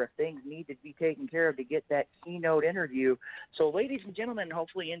fire if things need to be taken care of to get that keynote interview. So, ladies and gentlemen,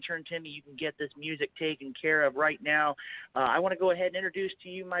 hopefully, intern Timmy, you can get this music taken care of right now. I want to go ahead and introduce to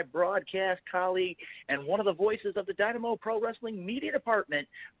you my broadcast colleague and one of the voices of the Dynamo Pro Wrestling Media Department.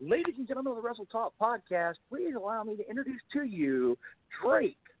 Ladies and gentlemen of the Wrestle Talk podcast, please allow me to introduce to you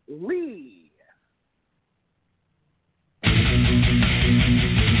Drake Lee.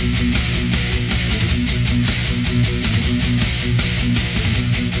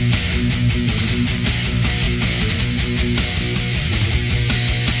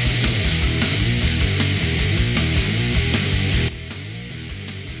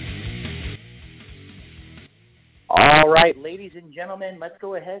 All right, ladies and gentlemen, let's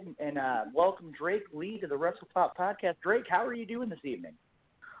go ahead and welcome Drake Lee to the Wrestle Talk podcast. Drake, how are you doing this evening?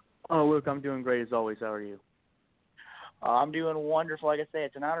 Oh, Luke, I'm doing great as always. How are you? I'm doing wonderful. Like I say,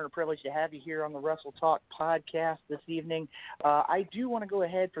 it's an honor and a privilege to have you here on the Wrestle Talk podcast this evening. I do want to go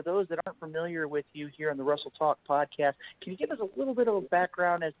ahead, for those that aren't familiar with you here on the Wrestle Talk podcast, can you give us a little bit of a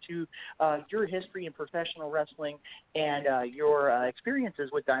background as to your history in professional wrestling and your experiences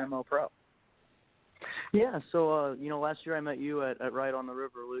with Dynamo Pro? Yeah, so last year I met you at Right on the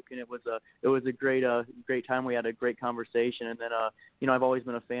River, Luke, and it was a great time. We had a great conversation, and then I've always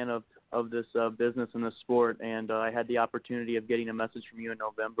been a fan of this business and this sport, and I had the opportunity of getting a message from you in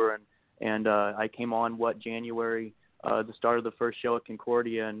November, and I came on January, the start of the first show at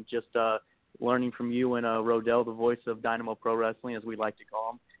Concordia, and just learning from you and Rodell, the voice of Dynamo Pro Wrestling, as we like to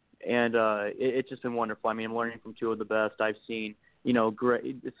call him, and it's just been wonderful. I mean, I'm learning from two of the best I've seen.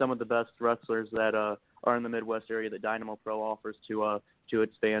 Some of the best wrestlers that are in the Midwest area that Dynamo Pro offers to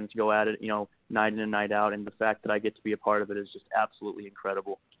its fans to go at it, night in and night out, and the fact that I get to be a part of it is just absolutely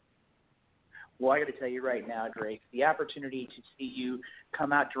incredible. Well, I got to tell you right now, Drake, the opportunity to see you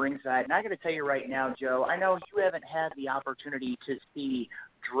come out to ringside, and I got to tell you right now, Joe, I know you haven't had the opportunity to see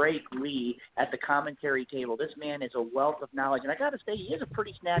Drake Lee at the commentary table. This man is a wealth of knowledge, and I got to say, he is a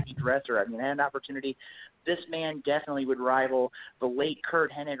pretty snappy dresser. I mean, I had an opportunity. This man definitely would rival the late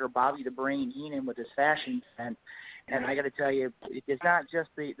Kurt Hennig or Bobby the Brain Heenan with his fashion sense. And I got to tell you, it's not just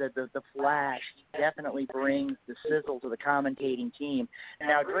the flash. He definitely brings the sizzle to the commentating team.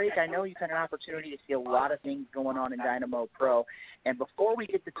 Now, Drake, I know you've had an opportunity to see a lot of things going on in Dynamo Pro. And before we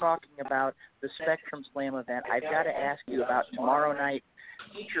get to talking about the Spectrum Slam event, I've got to ask you about tomorrow night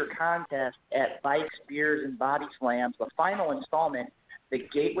feature contest at Bikes, Beers, and Body Slams, the final installment, the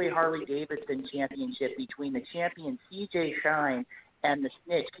Gateway Harley-Davidson Championship between the champion CJ Shine and the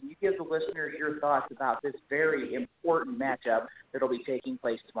Snitch. Can you give the listeners your thoughts about this very important matchup that will be taking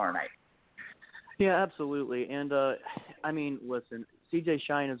place tomorrow night? Yeah, absolutely. And, listen, CJ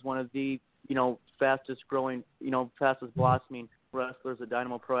Shine is one of the, fastest growing, fastest blossoming wrestlers that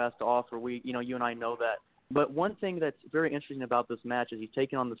Dynamo Pro has to offer. You and I know that. But one thing that's very interesting about this match is he's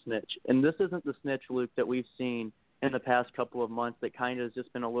taking on the Snitch. And this isn't the Snitch, Luke, that we've seen in the past couple of months that kind of has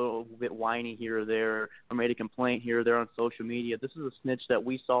just been a little bit whiny here or there or made a complaint here or there on social media. This is a Snitch that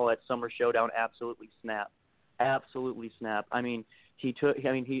we saw at Summer Showdown absolutely snap. Absolutely snap. I can't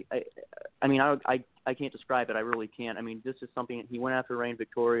describe it. I really can't. I mean, this is something he went after Reign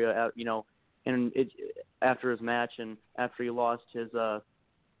Victoria, after his match and after he lost his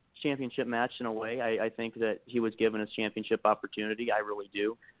championship match in a way. I think that he was given his championship opportunity. I really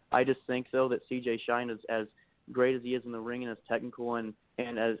do. I just think, though, that CJ Shine is as great as he is in the ring and as technical and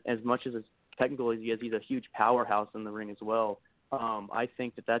as much as technical as he is, he's a huge powerhouse in the ring as well. I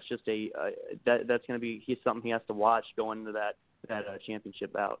think that's just that's going to be something he has to watch going into that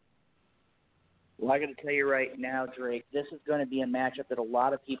championship bout. Well, I got to tell you right now, Drake, this is going to be a matchup that a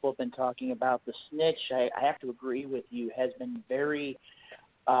lot of people have been talking about. The Snitch, I have to agree with you, has been very,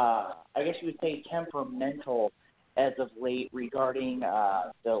 I guess you would say, temperamental as of late regarding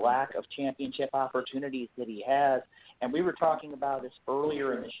the lack of championship opportunities that he has. And we were talking about this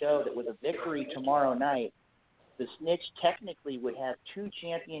earlier in the show, that with a victory tomorrow night, the Snitch technically would have 2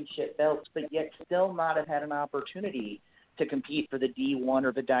 championship belts, but yet still not have had an opportunity to compete for the D1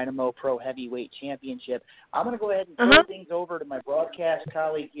 or the Dynamo Pro Heavyweight Championship. I'm going to go ahead and throw things over to my broadcast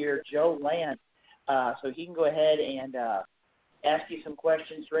colleague here, Joe Lance, so he can go ahead and ask you some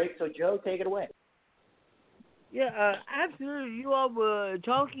questions, Drake. So, Joe, take it away. Yeah, absolutely. You all were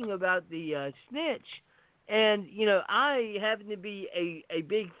talking about the Snitch, and, I happen to be a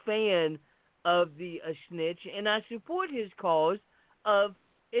big fan of the Snitch, and I support his cause of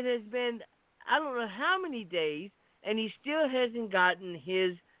it has been, I don't know how many days, and he still hasn't gotten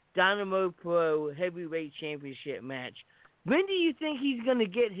his Dynamo Pro Heavyweight Championship match. When do you think he's going to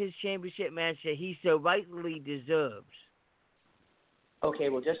get his championship match that he so rightfully deserves? Okay,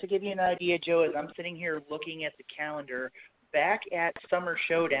 well, just to give you an idea, Joe, as I'm sitting here looking at the calendar, back at Summer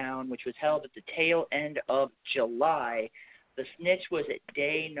Showdown, which was held at the tail end of July, the Snitch was at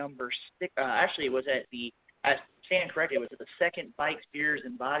day number 6. Actually, it was at I stand corrected, it was at the second Bikes, Beers,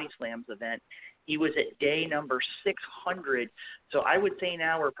 and Body Slams event. He was at day number 600. So I would say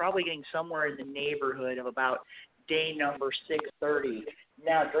now we're probably getting somewhere in the neighborhood of about day number 630.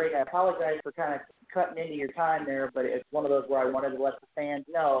 Now, Drake, I apologize for kind of cutting into your time there, but it's one of those where I wanted to let the fans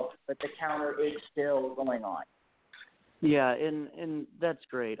know that the counter is still going on. Yeah, and that's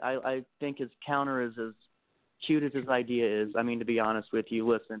great. I think his counter is as cute as his idea is. I mean, to be honest with you,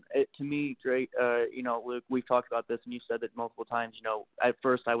 listen, to me, Drake, Luke, we've talked about this, and you said that multiple times. At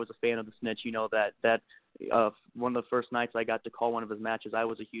first I was a fan of the Snitch. That one of the first nights I got to call one of his matches, I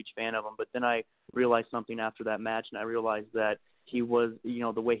was a huge fan of him. But then I realized something after that match, and I realized that he was,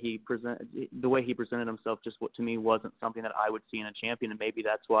 the way he presented himself, just what to me wasn't something that I would see in a champion, and maybe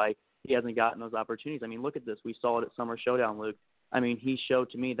that's why he hasn't gotten those opportunities. I mean, look at this. We saw it at Summer Showdown, Luke. I mean, he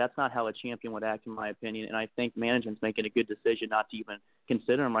showed to me that's not how a champion would act, in my opinion, and I think management's making a good decision not to even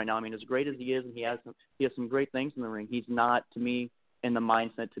consider him right now. I mean, as great as he is, and he has some great things in the ring, he's not, to me, in the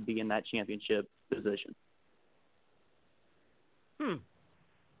mindset to be in that championship position.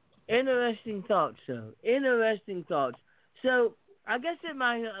 Interesting thoughts, sir. Interesting thoughts. So, I guess that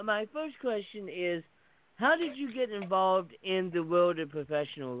my first question is, how did you get involved in the world of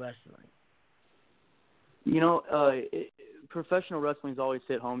professional wrestling? Professional wrestling's always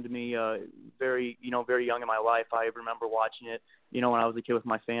hit home to me. Very young in my life. I remember watching it, when I was a kid with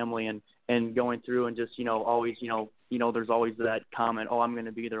my family and going through and just, always, there's always that comment, oh, I'm going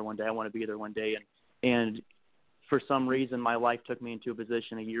to be there one day. I want to be there one day. And for some reason, my life took me into a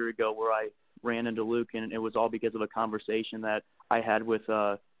position a year ago where I ran into Luke, and it was all because of a conversation that I had with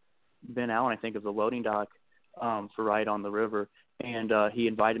Ben Allen, I think, of the loading dock for Ride on the River. And he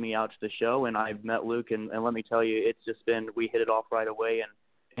invited me out to the show, and I met Luke, and let me tell you, it's just been, we hit it off right away.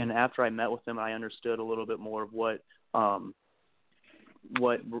 And after I met with him, I understood a little bit more of what the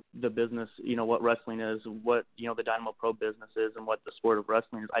business, what wrestling is, what, the Dynamo Pro business is, and what the sport of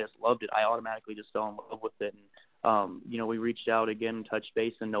wrestling is. I just loved it. I automatically just fell in love with it. And, we reached out again and touched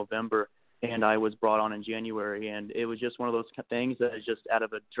base in November, and I was brought on in January. And it was just one of those things that is just out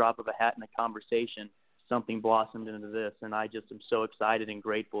of a drop of a hat in a conversation, something blossomed into this, and I just am so excited and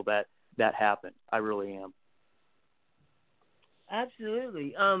grateful that that happened. I really am.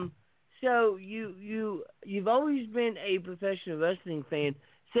 Absolutely. So you've always been a professional wrestling fan.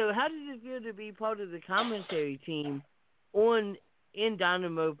 So how does it feel to be part of the commentary team in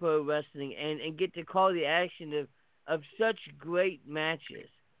Dynamo Pro Wrestling and get to call the action of such great matches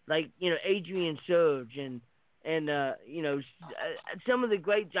like Adrian Surge and some of the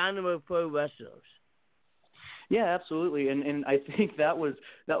great Dynamo Pro wrestlers? Yeah, absolutely, and I think that was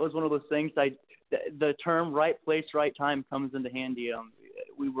one of those things. The term "right place, right time" comes into handy. It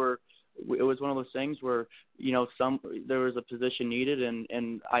was one of those things where there was a position needed,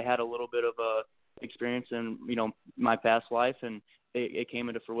 and I had a little bit of a experience in my past life, and it came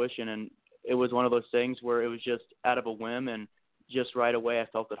into fruition. And it was one of those things where it was just out of a whim, and just right away I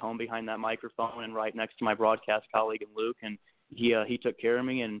felt at home behind that microphone and right next to my broadcast colleague and Luke, and he took care of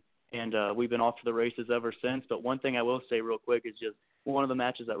me, and we've been off to the races ever since. But one thing I will say real quick is just one of the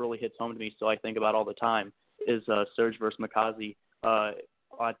matches that really hits home to me, so I think about all the time, is Surge versus Mikaze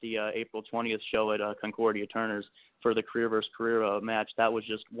at the April 20th show at Concordia Turner's for the career versus career match. That was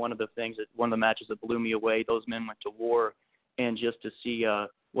just one of the matches that blew me away. Those men went to war, and just to see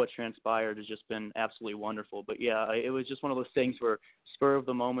what transpired has just been absolutely wonderful. But yeah, it was just one of those things where spur of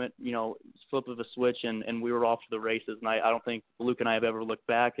the moment, flip of a switch, and we were off to the races. And I don't think Luke and I have ever looked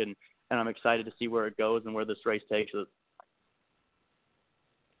back, and I'm excited to see where it goes and where this race takes us.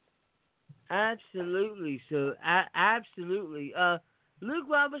 Absolutely, so absolutely. Luke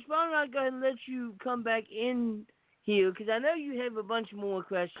Roberts, why don't I go ahead and let you come back in here, because I know you have a bunch more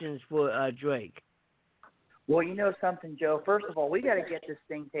questions for Drake. Well, you know something, Joe. First of all, we got to get this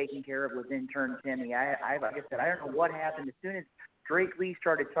thing taken care of with intern Timmy. Like I said, I don't know what happened. As soon as Drake Lee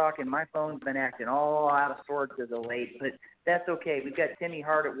started talking, my phone's been acting all out of sorts as of late, but that's okay. We've got Timmy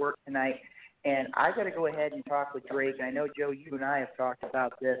hard at work tonight, and I got to go ahead and talk with Drake. And I know, Joe, you and I have talked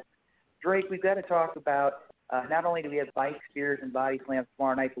about this. Drake, we've got to talk about not only do we have bike spears and body slams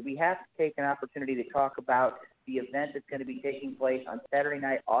tomorrow night, but we have to take an opportunity to talk about the event that's going to be taking place on Saturday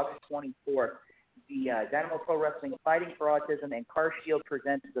night, August 24th. The Dynamo Pro Wrestling Fighting for Autism and Car Shield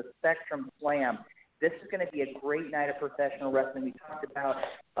presents the Spectrum Slam. This is going to be a great night of professional wrestling. We talked about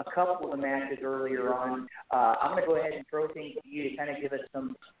a couple of the matches earlier on. I'm going to go ahead and throw things to you to kind of give us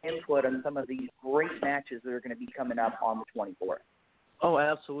some input on some of these great matches that are going to be coming up on the 24th. Oh,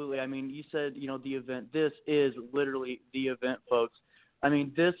 absolutely. I mean, you said, the event. This is literally the event, folks. I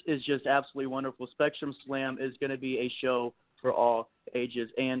mean, this is just absolutely wonderful. Spectrum Slam is going to be a show for all ages.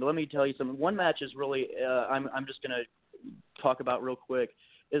 And let me tell you something. One match is really, I'm just going to talk about real quick,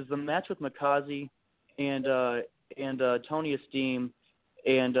 is the match with Mikaze and Tony Esteem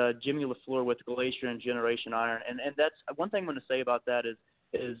and Jimmy LaFleur with Glacier and Generation Iron. And that's one thing I'm going to say about that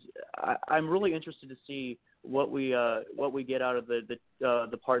is I'm really interested to see what we get out of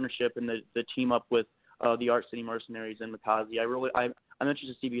the partnership and the team up with the Art City Mercenaries and Mikaze. I'm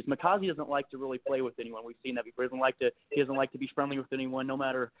interested to see, because Mikaze doesn't like to really play with anyone. We've seen that before. He doesn't like to be friendly with anyone, no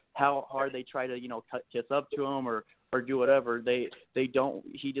matter how hard they try to kiss up to him or do whatever. They don't.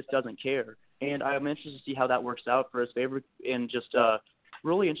 He just doesn't care. And I'm interested to see how that works out for his favor. And just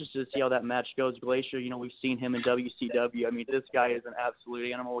really interested to see how that match goes. Glacier, we've seen him in WCW. I mean, this guy is an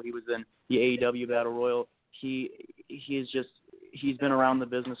absolute animal. He was in the AEW Battle Royal. He's been around the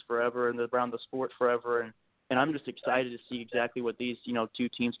business forever and around the sport forever, and I'm just excited to see exactly what these, two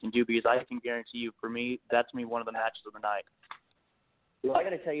teams can do, because I can guarantee you, for me, that's going to be one of the matches of the night. Well, I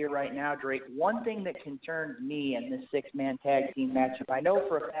got to tell you right now, Drake, one thing that concerns me in this six-man tag team matchup, I know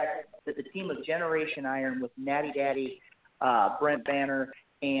for a fact that the team of Generation Iron with Natty Daddy, Brent Banner,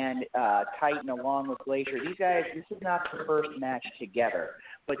 and Titan along with Glacier, these guys, this is not the first match together.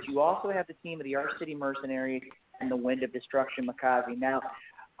 But you also have the team of the Arc City Mercenaries and the Wind of Destruction, Makazi. Now,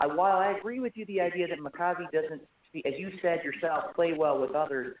 while I agree with you the idea that Makazi doesn't, as you said yourself, play well with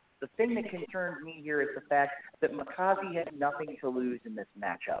others, the thing that concerns me here is the fact that Makazi has nothing to lose in this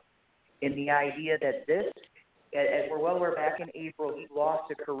matchup. In the idea that this, as we're back in April, he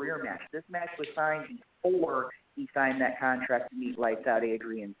lost a career match. This match was signed before he signed that contract to meet Lights Out,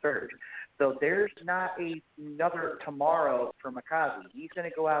 Adrian Surge. So there's not another tomorrow for Makazi. He's going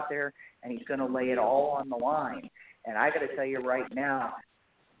to go out there and he's going to lay it all on the line. And I got to tell you right now,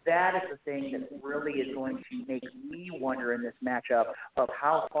 that is the thing that really is going to make me wonder in this matchup of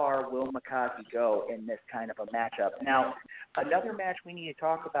how far will Makazi go in this kind of a matchup. Now, another match we need to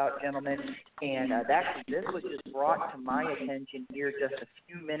talk about, gentlemen, and this was just brought to my attention here just a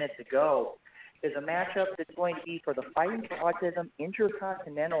few minutes ago, is a matchup that's going to be for the Fighting for Autism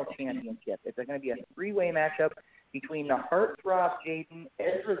Intercontinental Championship. It's going to be a three-way matchup between the Heartthrob Jaden,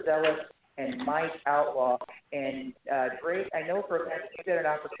 Ezra Zealous, and Mike Outlaw. And Drake, I know for a fact you get an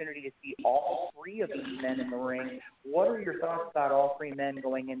opportunity to see all three of these men in the ring. What are your thoughts about all three men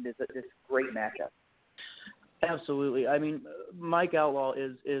going into this great matchup? Absolutely. I mean, Mike Outlaw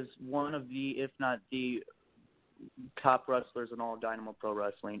is one of the, if not the top wrestlers in all of Dynamo Pro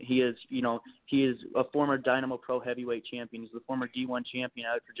Wrestling. He is a former Dynamo Pro heavyweight champion. He's the former D1 champion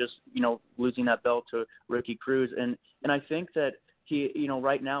after just, losing that belt to Ricky Cruz. And I think that he,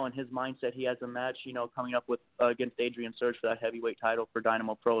 right now in his mindset, he has a match, coming up with against Adrian Surge for that heavyweight title for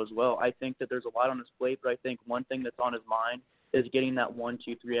Dynamo Pro as well. I think that there's a lot on his plate, but I think one thing that's on his mind is getting that 1,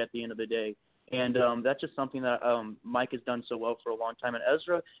 2, 3 at the end of the day. And that's just something that Mike has done so well for a long time. And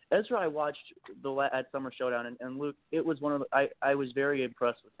Ezra, I watched at Summer Showdown, and Luke, it was one of the, I was very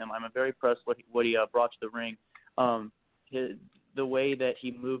impressed with him. I'm very impressed what he brought to the ring. The way that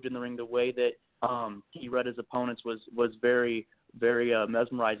he moved in the ring, the way that he read his opponents was very, very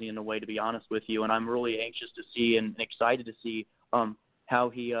mesmerizing in a way, to be honest with you. And I'm really anxious to see and excited to see how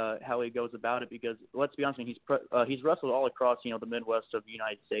he goes about it, because let's be honest, he's wrestled all across the Midwest of the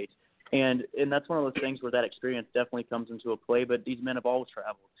United States. And that's one of those things where that experience definitely comes into a play. But these men have always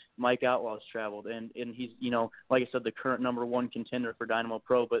traveled. Mike Outlaw's traveled, and he's like I said, the current #1 contender for Dynamo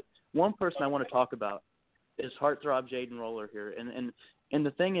Pro. But one person I want to talk about is Heartthrob Jaden Roller here. And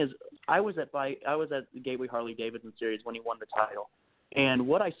the thing is, I was at the Gateway Harley Davidson Series when he won the title, and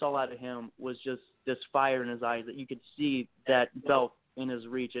what I saw out of him was just this fire in his eyes, that you could see that belt in his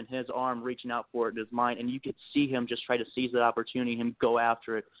reach and his arm reaching out for it in his mind, and you could see him just try to seize that opportunity, him go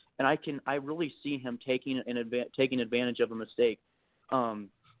after it. And I really see him taking advantage of a mistake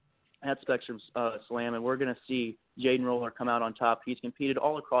at Spectrum Slam, and we're going to see Jaden Roller come out on top. He's competed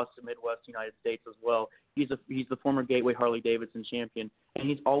all across the Midwest United States as well. He's the former Gateway Harley Davidson champion, and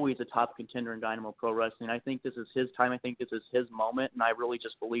he's always a top contender in Dynamo Pro Wrestling. I think this is his time. I think this is his moment, and I really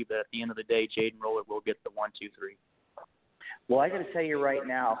just believe that at the end of the day, Jaden Roller will get the 1, 2, 3. Well, I got to tell you right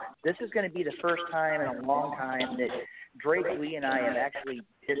now, this is going to be the first time in a long time that Drake, Lee, and I have actually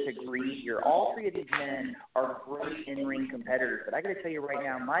disagreed here. All three of these men are great in-ring competitors, but I got to tell you right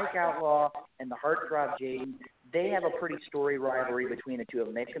now, Mike Outlaw and the Heartthrob Jaden, they have a pretty storied rivalry between the two of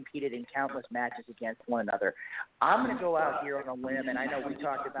them. They've competed in countless matches against one another. I'm going to go out here on a limb, and I know we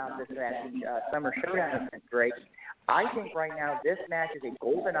talked about this at the Summer Showdown event, Drake. I think right now this match is a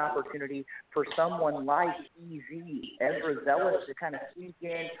golden opportunity for someone like EZ, Ezra Zealous, to kind of sneak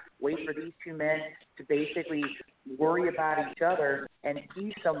in, wait for these two men to basically worry about each other, and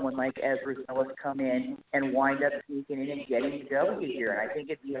see someone like Ezra Zealous come in and wind up sneaking in and getting the W here. And I think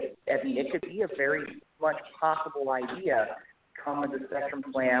it could be a very much possible idea coming to Spectrum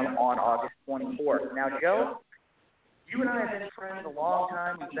Slam on August 24th. Now, Joe, you and I have been friends a long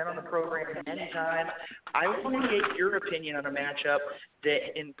time. We've been on the program many times. I want to get your opinion on a matchup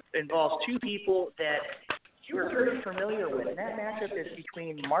that involves two people that you're very familiar with. And that matchup is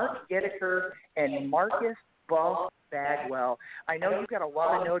between Mark Geddeker and Marcus Buff Bagwell. I know you've got a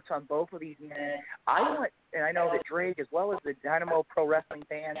lot of notes on both of these men. And I know that Drake, as well as the Dynamo Pro Wrestling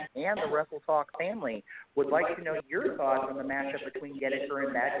fans and the Wrestle Talk family, would like to know your thoughts on the matchup between Geddeker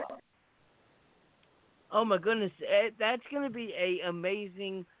and Bagwell. Oh my goodness, that's going to be a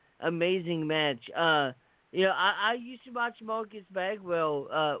amazing match. I used to watch Marcus Bagwell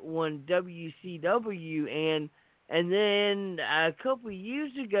on WCW, and then a couple of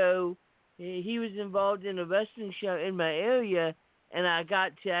years ago, he was involved in a wrestling show in my area, and I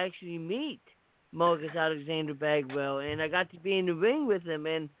got to actually meet Marcus Alexander Bagwell, and I got to be in the ring with him,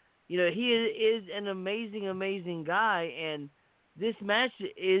 and he is an amazing guy, and this match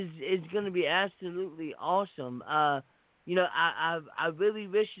is going to be absolutely awesome. I really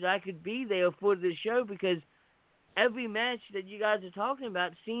wish that I could be there for the show, because every match that you guys are talking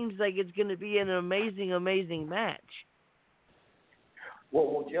about seems like it's going to be an amazing match.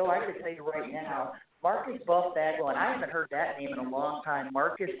 Well, Joe, I can tell you right now, Marcus Buff Bagwell, and I haven't heard that name in a long time,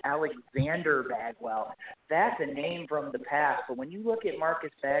 Marcus Alexander Bagwell. That's a name from the past. But when you look at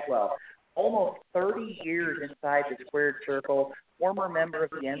Marcus Bagwell, almost 30 years inside the squared circle, former member of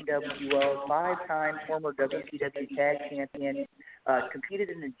the NWO, 5-time former WCW Tag Champion, competed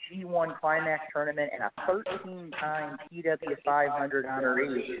in the G1 Climax Tournament, and a 13-time PW 500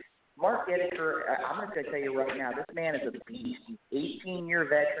 honoree. Mark Edgar, I'm going to tell you right now, this man is a beast. He's 18-year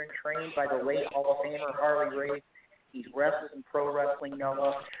veteran, trained by the late Hall of Famer Harley Race. He's wrestled in Pro Wrestling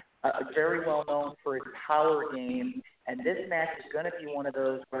Noah, very well known for his power game. And this match is going to be one of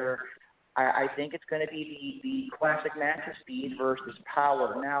those where I think it's going to be the classic match of speed versus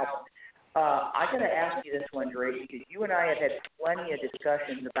power. Now, I got to ask you this one, Drake, because you and I have had plenty of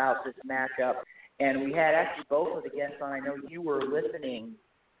discussions about this matchup, and we had actually both of the guests on. I know you were listening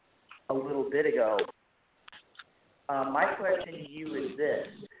a little bit ago. My question to you is this.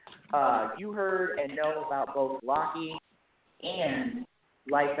 You heard and know about both Lockie and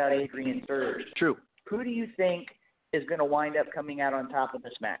Lights Out Adrian Surge. True. Who do you think is going to wind up coming out on top of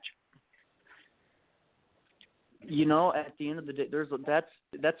this match? At the end of the day,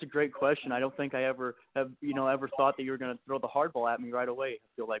 that's a great question. I don't think I ever have ever thought that you were going to throw the hardball at me right away. I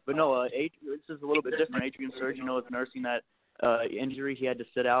feel like, but no, this is a little bit different. Adrian Surge, is nursing that injury. He had to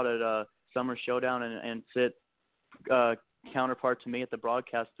sit out at Summer Showdown and sit counterpart to me at the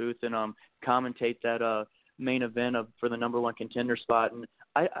broadcast booth and commentate that main event for the number one contender spot. And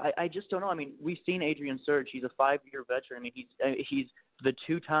I just don't know. I mean, we've seen Adrian Surge. He's a 5-year veteran. I mean, he's the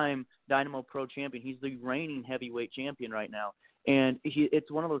 2-time Dynamo Pro champion. He's the reigning heavyweight champion right now. And it's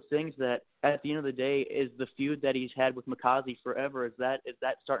one of those things that at the end of the day is the feud that he's had with Mikaze forever. Is that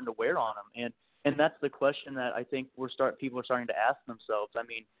starting to wear on him? And that's the question that I think people are starting to ask themselves. I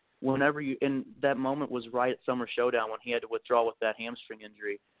mean, and that moment was right at Summer Showdown when he had to withdraw with that hamstring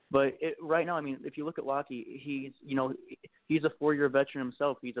injury. But right now, I mean, if you look at Lockie, he's a 4-year veteran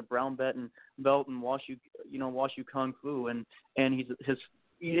himself. He's a brown belt in Washu Kung Fu, and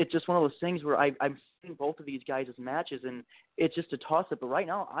it's just one of those things where I've seen both of these guys' matches, and it's just a toss-up. But right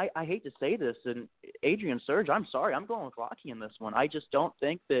now, I hate to say this, and Adrian Surge, I'm sorry, I'm going with Lockie in this one. I just don't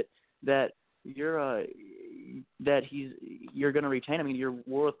think that you're going to retain. I mean, your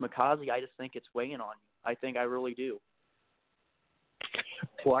war with Mikaze, I just think it's weighing on you. I really do.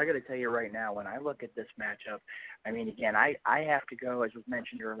 Well, I got to tell you right now, when I look at this matchup, I mean, again, I have to go, as was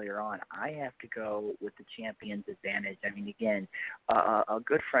mentioned earlier on, I have to go with the champion's advantage. I mean, again, a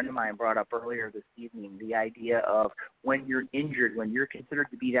good friend of mine brought up earlier this evening the idea of when you're injured, when you're considered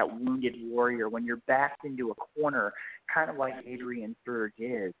to be that wounded warrior, when you're backed into a corner, kind of like Adrian Surge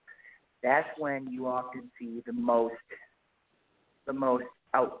is, that's when you often see the most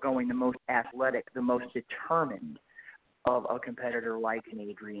outgoing, the most athletic, the most determined of a competitor like an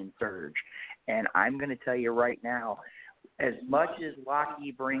Adrian Surge. And I'm going to tell you right now, as much as Lockie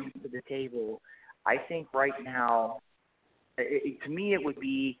brings to the table, I think right now, to me it would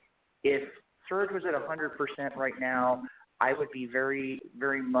be, if Surge was at 100% right now, I would be very,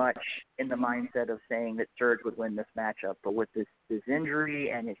 very much in the mindset of saying that Surge would win this matchup. But with this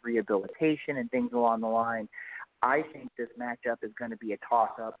injury and his rehabilitation and things along the line, I think this matchup is going to be a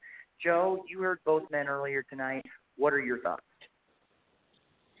toss-up. Joe, you heard both men earlier tonight. What are your thoughts?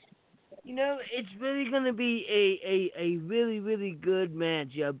 It's really going to be a really, really good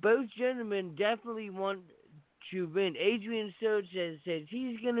match. Both gentlemen definitely want to win. Adrian Surge says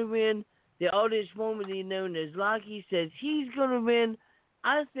he's going to win. The artist formerly known as Lockie says he's going to win.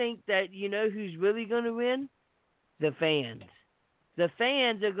 I think that who's really going to win? The fans. The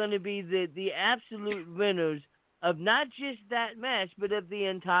fans are going to be the absolute winners of not just that match, but of the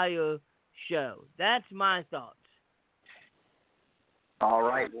entire show. That's my thoughts. All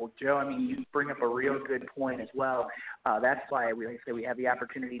right. Well, Joe, I mean, you bring up a real good point as well. That's why we have the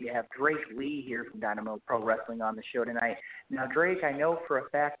opportunity to have Drake Lee here from Dynamo Pro Wrestling on the show tonight. Now, Drake, I know for a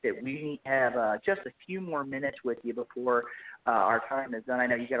fact that we have just a few more minutes with you before our time is done. I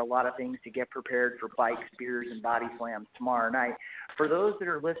know you got a lot of things to get prepared for bike spears and body slams tomorrow night. For those that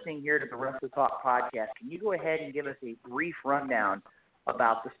are listening here to the Wrestle Talk podcast, can you go ahead and give us a brief rundown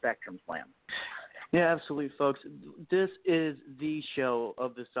about the Spectrum Slam? Yeah, absolutely, folks. This is the show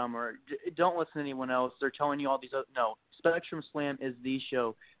of the summer. Don't listen to anyone else. They're telling you all these other – no, Spectrum Slam is the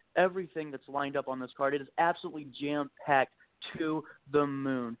show. Everything that's lined up on this card, it is absolutely jam-packed to the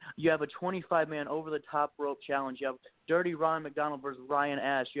moon. You have a 25-man over-the-top rope challenge. You have Dirty Ron McDonald versus Ryan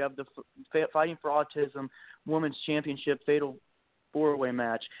Ash. You have the Fighting for Autism Women's Championship Fatal four-way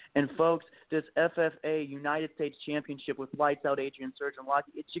match. And, folks, this FFA United States Championship with Lights Out Adrian Surge and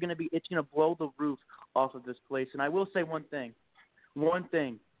Lockie, it's going to blow the roof off of this place. And I will say one thing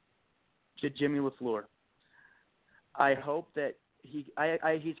to Jimmy LaFleur. I hope that he's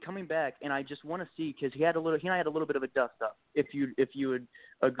coming back, and I just want to see, because he and I had a little bit of a dust up. If you would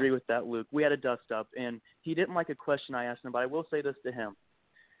agree with that, Luke, we had a dust up, and he didn't like a question I asked him. But I will say this to him: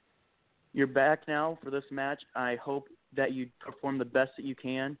 you're back now for this match. I hope that you perform the best that you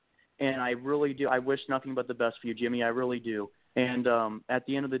can, and I really do. I wish nothing but the best for you, Jimmy. I really do. And at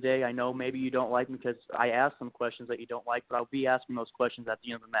the end of the day, I know maybe you don't like me because I asked some questions that you don't like, but I'll be asking those questions at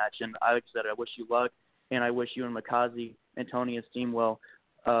the end of the match. And like I said, I wish you luck, and I wish you and Makazi and Tony esteem well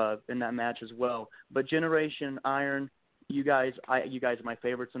in that match as well. But Generation Iron, you guys are my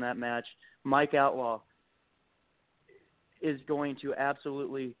favorites in that match. Mike Outlaw is going to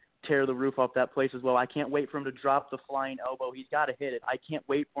absolutely tear the roof off that place as well. I can't wait for him to drop the flying elbow. He's got to hit it. I can't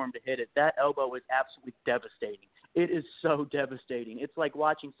wait for him to hit it. That elbow is absolutely devastating. It is so devastating. It's like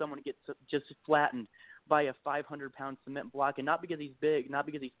watching someone get just flattened by a 500-pound cement block, and not because he's big, not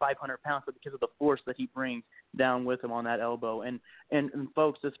because he's 500 pounds, but because of the force that he brings down with him on that elbow. And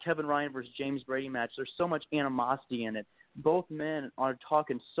folks, this Kevin Ryan versus James Brady match, there's so much animosity in it. Both men are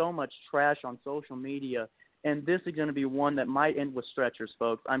talking so much trash on social media, and this is going to be one that might end with stretchers,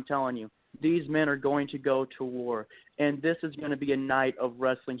 folks. I'm telling you, these men are going to go to war, and this is going to be a night of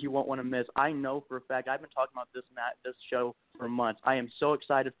wrestling you won't want to miss. I know for a fact. I've been talking about this show for months. I am so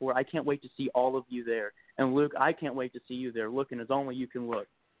excited for it. I can't wait to see all of you there. And, Luke, I can't wait to see you there, looking as only you can look.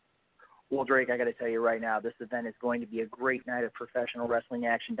 Well, Drake, I got to tell you right now, this event is going to be a great night of professional wrestling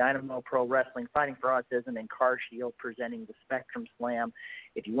action. Dynamo Pro Wrestling, Fighting for Autism, and Car Shield presenting the Spectrum Slam.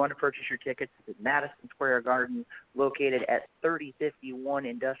 If you want to purchase your tickets, it's at Madison Square Garden, located at 3051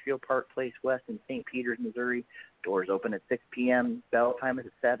 Industrial Park Place West in St. Peters, Missouri. Doors open at 6 p.m. Bell time is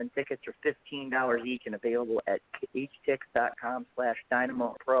at 7. Tickets are $15 each and available at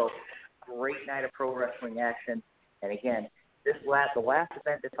htix.com/DynamoPro. Great night of pro wrestling action. And again, the last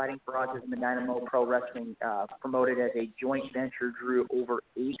event that Fighting for Autism and Dynamo Pro Wrestling promoted as a joint venture drew over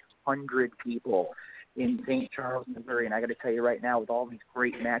 800 people in St. Charles, Missouri. And I got to tell you right now, with all these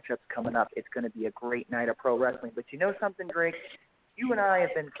great matchups coming up, it's going to be a great night of pro wrestling. But you know something, Drake? You and I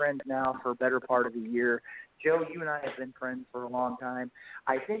have been friends now for a better part of the year. Joe, you and I have been friends for a long time.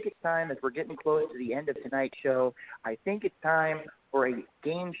 I think it's time, as we're getting close to the end of tonight's show, I think it's time for a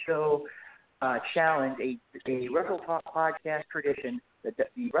game show challenge, a Wrestle Talk podcast tradition, the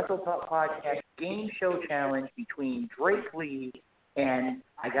Wrestle Talk podcast game show challenge between Drake Lee and,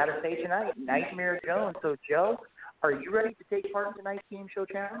 I got to say tonight, Nightmare Jones. So, Joe, are you ready to take part in tonight's game show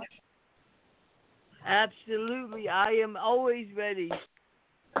challenge? Absolutely. I am always ready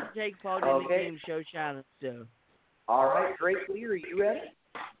to take part in the game show challenge. So. All right, Drake Lee, are you ready?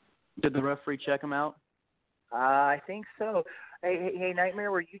 Did the referee check him out? I think so. Hey,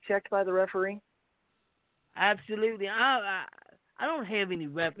 Nightmare, were you checked by the referee? Absolutely. I don't have any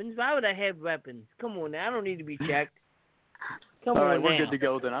weapons. Why would I have weapons? Come on now. I don't need to be checked. Come All on right, now. we're good to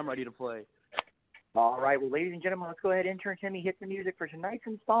go then. I'm ready to play. All right. Well, ladies and gentlemen, let's go ahead. Intern Timmy, hit the music for tonight's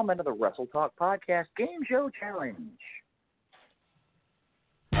installment of the Wrestle Talk Podcast Game Show Challenge.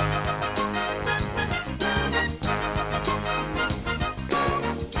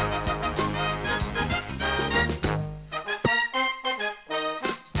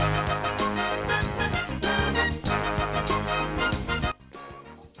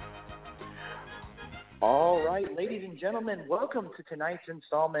 All right, ladies and gentlemen, welcome to tonight's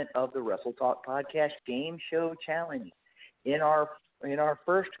installment of the Wrestle Talk Podcast Game Show Challenge. In our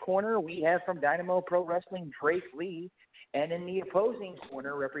first corner, we have from Dynamo Pro Wrestling, Drake Lee, and in the opposing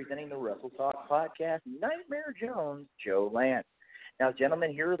corner, representing the Wrestle Talk Podcast, Nightmare Jones, Joe Lance. Now,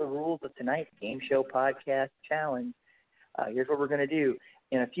 gentlemen, here are the rules of tonight's Game Show Podcast Challenge. Here's what we're going to do.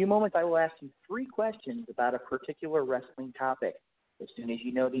 In a few moments, I will ask you 3 questions about a particular wrestling topic. As soon as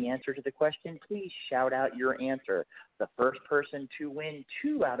you know the answer to the question, please shout out your answer. The first person to win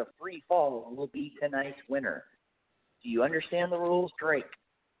 2 out of 3 falls will be tonight's winner. Do you understand the rules, Drake?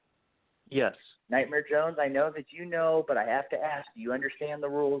 Yes. Nightmare Jones, I know that you know, but I have to ask, do you understand the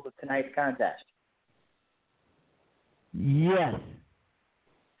rules of tonight's contest? Yes.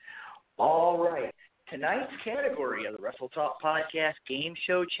 All right. Tonight's category of the Wrestle Talk Podcast Game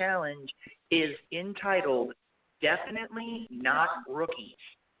Show Challenge is entitled Definitely Not Rookies.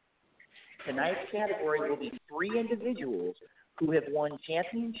 Tonight's category will be 3 individuals who have won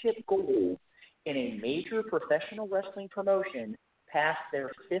championship gold in a major professional wrestling promotion past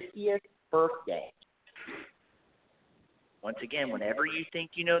their 50th birthday. Once again, whenever you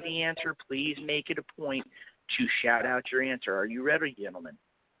think you know the answer, please make it a point to shout out your answer. Are you ready, gentlemen?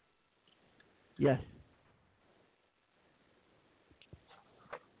 Yes.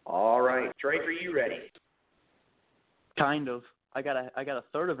 All right. Drake, are you ready? Kind of. I got a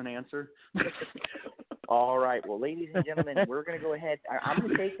third of an answer. All right. Well, ladies and gentlemen, we're going to go ahead. I'm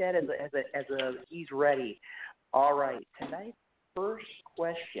going to take that as a he's ready. All right. Tonight's first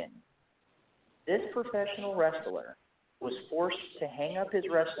question. This professional wrestler was forced to hang up his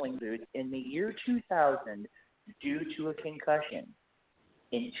wrestling boots in the year 2000 due to a concussion.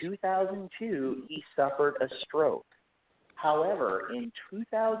 In 2002, he suffered a stroke. However, in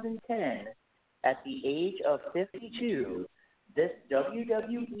 2010, at the age of 52, this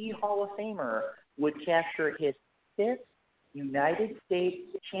WWE Hall of Famer would capture his 5th United States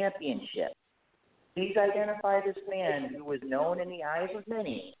Championship. Please identify this man who was known in the eyes of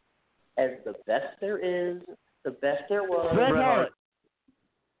many as the best there is, the best there was. Bret Hart.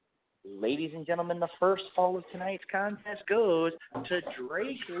 Ladies and gentlemen, the first fall of tonight's contest goes to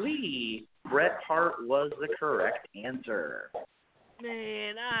Drake Lee. Bret Hart was the correct answer.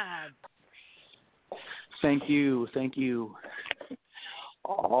 Man, Thank you.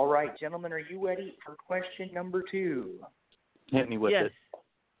 All right, gentlemen, are you ready for question number 2? Hit me with it.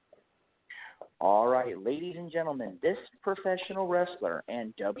 All right, ladies and gentlemen, this professional wrestler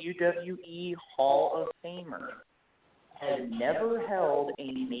and WWE Hall of Famer has never held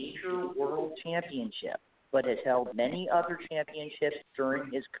a major world championship, but has held many other championships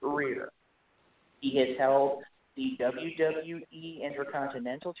during his career. He has held the WWE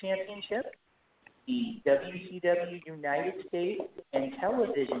Intercontinental Championship, the WCW United States and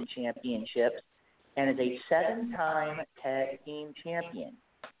Television Championships, and is a 7-time tag team champion.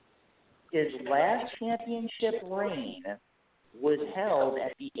 His last championship reign was held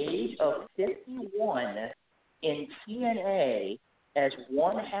at the age of 51 in TNA as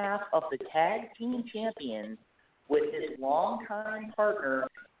one half of the tag team champions with his longtime partner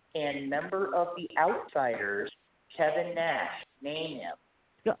and member of the Outsiders, Kevin Nash. Name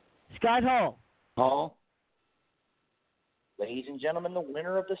him. Scott Hall. Hall. Ladies and gentlemen, the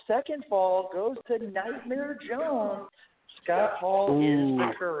winner of the second fall goes to Nightmare Jones. Scott Hall is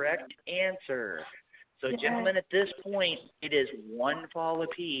the correct answer. So, gentlemen, at this point, it is 1 fall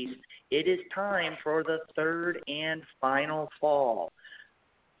apiece. It is time for the third and final fall.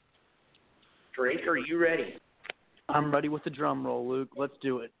 Drake, are you ready? I'm ready with the drum roll, Luke. Let's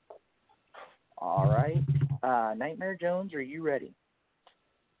do it. All right. Nightmare Jones, are you ready?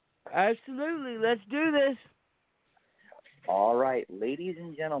 Absolutely. Let's do this. All right. Ladies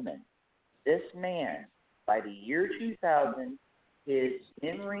and gentlemen, this man, by the year 2000, his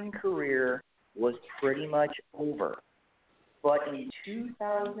in-ring career was pretty much over. But in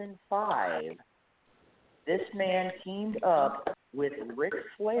 2005, this man teamed up with Ric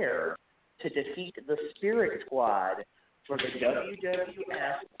Flair to defeat the Spirit Squad for the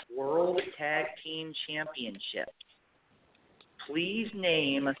WWF World Tag Team Championship. Please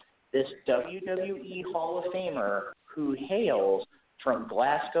name this WWE Hall of Famer who hails from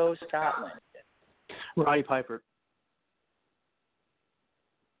Glasgow, Scotland. Roddy Piper.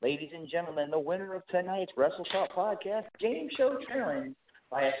 Ladies and gentlemen, the winner of tonight's Wrestle Talk Podcast Game Show Challenge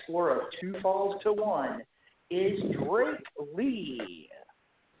by a score of 2 falls to 1 is Drake Lee.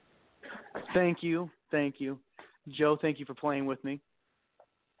 Thank you. Joe, thank you for playing with me.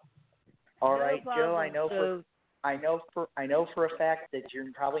 All right, Joe, I know for a fact that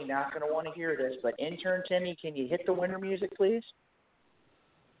you're probably not going to want to hear this, but intern Timmy, can you hit the winner music, please?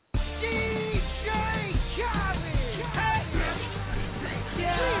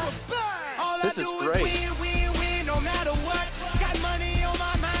 This is great. Win, no matter what. Got money on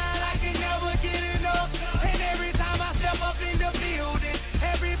my mind, I can never get enough. And every time I step up in the building,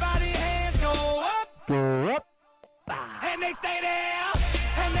 everybody hands go up. Go up. And they stay there,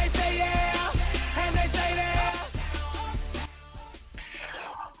 and they say yeah, and they say there.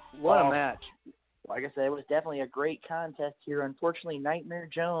 What a match. Like I said, it was definitely a great contest here. Unfortunately, Nightmare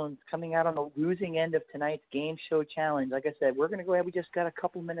Jones coming out on the losing end of tonight's game show challenge. Like I said, we're going to go ahead. We just got a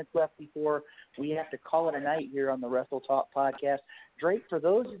couple minutes left before we have to call it a night here on the Wrestle Talk podcast. Drake, for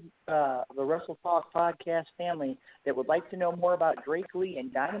those of the Wrestle Talk podcast family that would like to know more about Drake Lee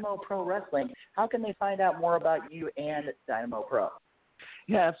and Dynamo Pro Wrestling, how can they find out more about you and Dynamo Pro?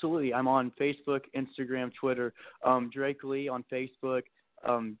 Yeah, absolutely. I'm on Facebook, Instagram, Twitter. Drake Lee on Facebook,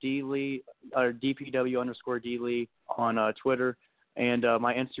 D Lee or DPW_D Lee on Twitter, and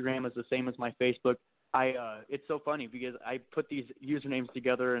my Instagram is the same as my Facebook. It's so funny because I put these usernames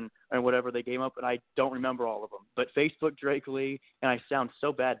together and whatever they came up, and I don't remember all of them. But Facebook Drake Lee, and I sound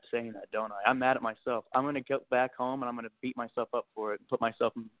so bad saying that, don't I? I'm mad at myself. I'm going to go back home and I'm going to beat myself up for it and put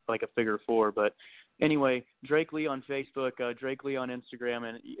myself in like a figure four. But anyway, Drake Lee on Facebook, Drake Lee on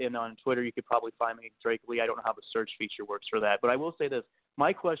Instagram, and on Twitter you could probably find me, Drake Lee. I don't know how the search feature works for that, but I will say this.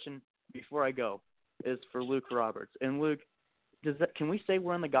 My question before I go is for Luke Roberts. And Luke, can we say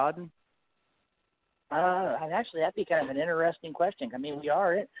we're in the Garden? Actually, that'd be kind of an interesting question. I mean, we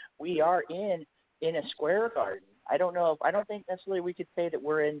are in a square garden. I don't think necessarily we could say that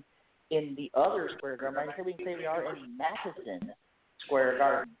we're in the other square garden. I think we can say we are in Madison Square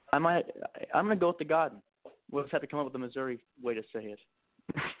Garden. I'm gonna go with the Garden. We'll just have to come up with a Missouri way to say it.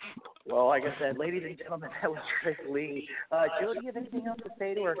 Well, like I said, ladies and gentlemen, that was Drake Lee. Joe, do you have anything else to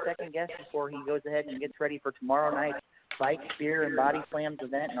say to our second guest before he goes ahead and gets ready for tomorrow night's Bike, Beer, and Body Slams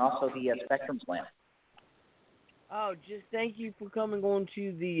event, and also the Spectrum Slam? Oh, just thank you for coming on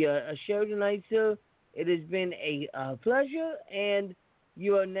to the show tonight, sir. It has been a pleasure, and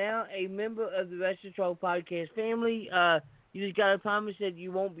you are now a member of the Wrestle Talk podcast family. You just got to promise that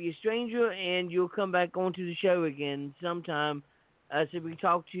you won't be a stranger, and you'll come back onto the show again sometime so we can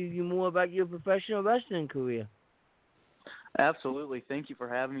talk to you more about your professional wrestling career. Absolutely. Thank you for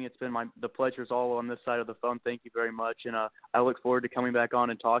having me. It's been the pleasure's all on this side of the phone. Thank you very much, and I look forward to coming back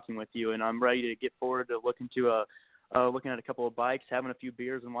on and talking with you. And I'm ready to get forward to looking at a couple of bikes, having a few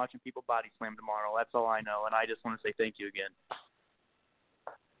beers, and watching people body slam tomorrow. That's all I know, and I just want to say thank you again.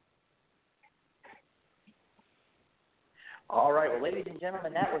 All right, well, ladies and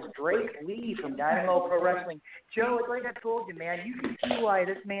gentlemen, that was Drake Lee from Dynamo Pro Wrestling. Joe, it's like I told you, man, you can see why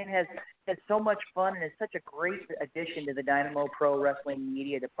this man has so much fun and is such a great addition to the Dynamo Pro Wrestling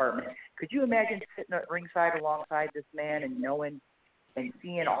media department. Could you imagine sitting at ringside alongside this man and knowing and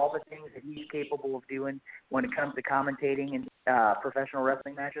seeing all the things that he's capable of doing when it comes to commentating in professional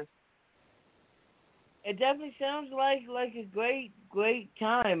wrestling matches? It definitely sounds like a great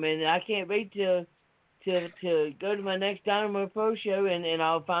time, and I can't wait to go to my next Dynamo Pro show, and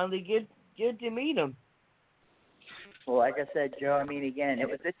I'll finally get to meet him. Well, like I said, Joe, I mean, again,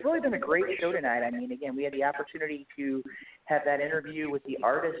 it's really been a great show tonight. I mean, again, we had the opportunity to have that interview with the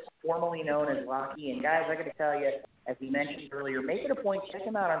artist formerly known as Lockie. And, guys, I got to tell you, as we mentioned earlier, make it a point, check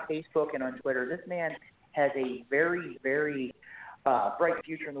him out on Facebook and on Twitter. This man has a very, very bright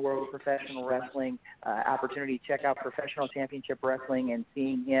future in the world of professional wrestling. Opportunity to check out Professional Championship Wrestling and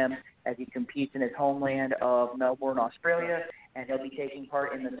seeing him as he competes in his homeland of Melbourne, Australia. And he'll be taking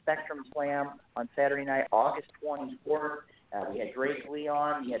part in the Spectrum Slam on Saturday night, August 24th. We had Drake Lee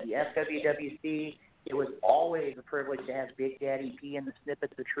on. We had the FWWC. It was always a privilege to have Big Daddy P and the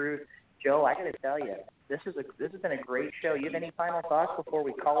Snippets of Truth. Joe, I got to tell you, this has been a great show. You have any final thoughts before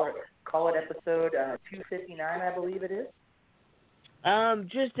we call it episode 259, I believe it is?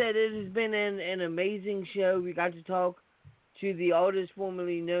 Just that it has been an amazing show. We got to talk to the artist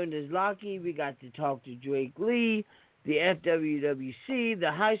formerly known as Lockie. We got to talk to Drake Lee, the FWWC,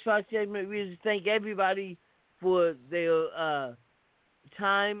 the High Spot segment. We just thank everybody for their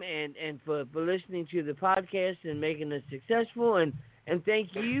time and for listening to the podcast and making it successful. And thank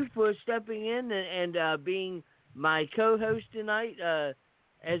you for stepping in and being my co-host tonight.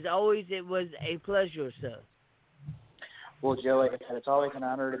 As always, it was a pleasure, sir. Well, Joe, like I said, it's always an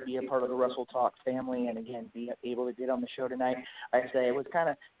honor to be a part of the Wrestle Talk family, and again, be able to get on the show tonight. Like I say, it was kind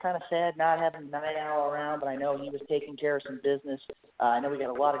of sad not having Night Owl around, but I know he was taking care of some business. I know we got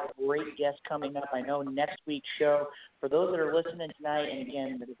a lot of great guests coming up. I know next week's show, for those that are listening tonight, and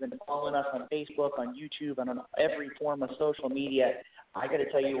again, that have been following us on Facebook, on YouTube, and on every form of social media, I got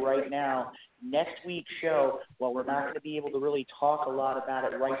to tell you right now, next week's show, while we're not going to be able to really talk a lot about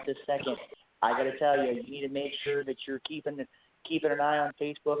it right this second, I got to tell you, you need to make sure that you're keeping an eye on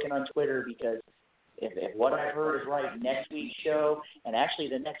Facebook and on Twitter, because if what I've heard is right, next week's show, and actually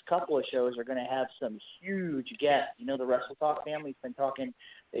the next couple of shows, are going to have some huge guests. You know, the Wrestle Talk family's been talking.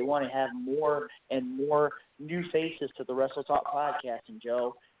 They want to have more and more new faces to the Wrestle Talk podcast. And,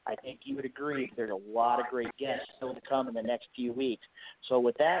 Joe, I think you would agree there's a lot of great guests still to come in the next few weeks. So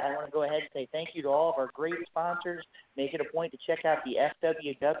with that, I want to go ahead and say thank you to all of our great sponsors. Make it a point to check out the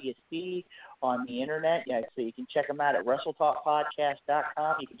FWWC on the internet. Yeah, so you can check them out at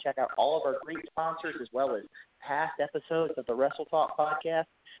WrestleTalkPodcast.com. You can check out all of our great sponsors as well as past episodes of the Wrestle Talk Podcast.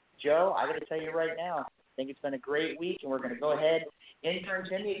 Joe, I got to tell you right now, I think it's been a great week, and we're going to go ahead. Intern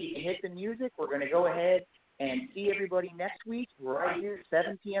Timmy, if you can hit the music, we're going to go ahead and see everybody next week right here,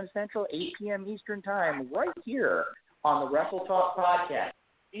 7 p.m. Central, 8 p.m. Eastern Time, right here on the Wrestle Talk Podcast.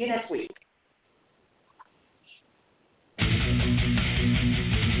 See you next week.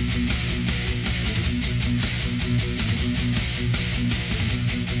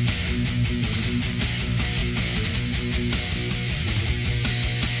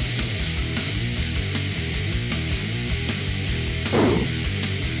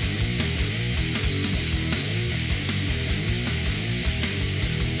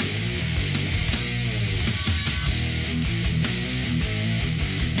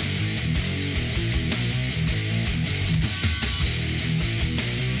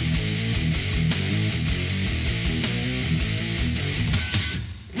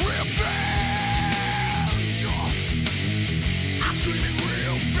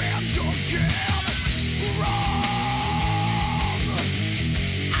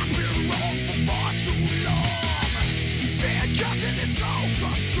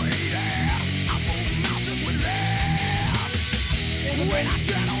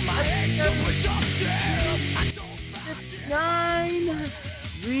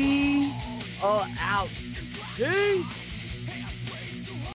 We are out. Peace.